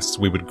Podcasts,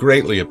 we would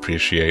greatly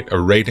appreciate a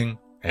rating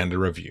and a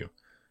review.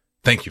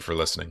 Thank you for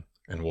listening,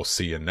 and we'll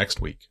see you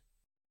next week.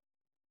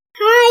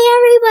 Hi,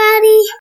 everybody.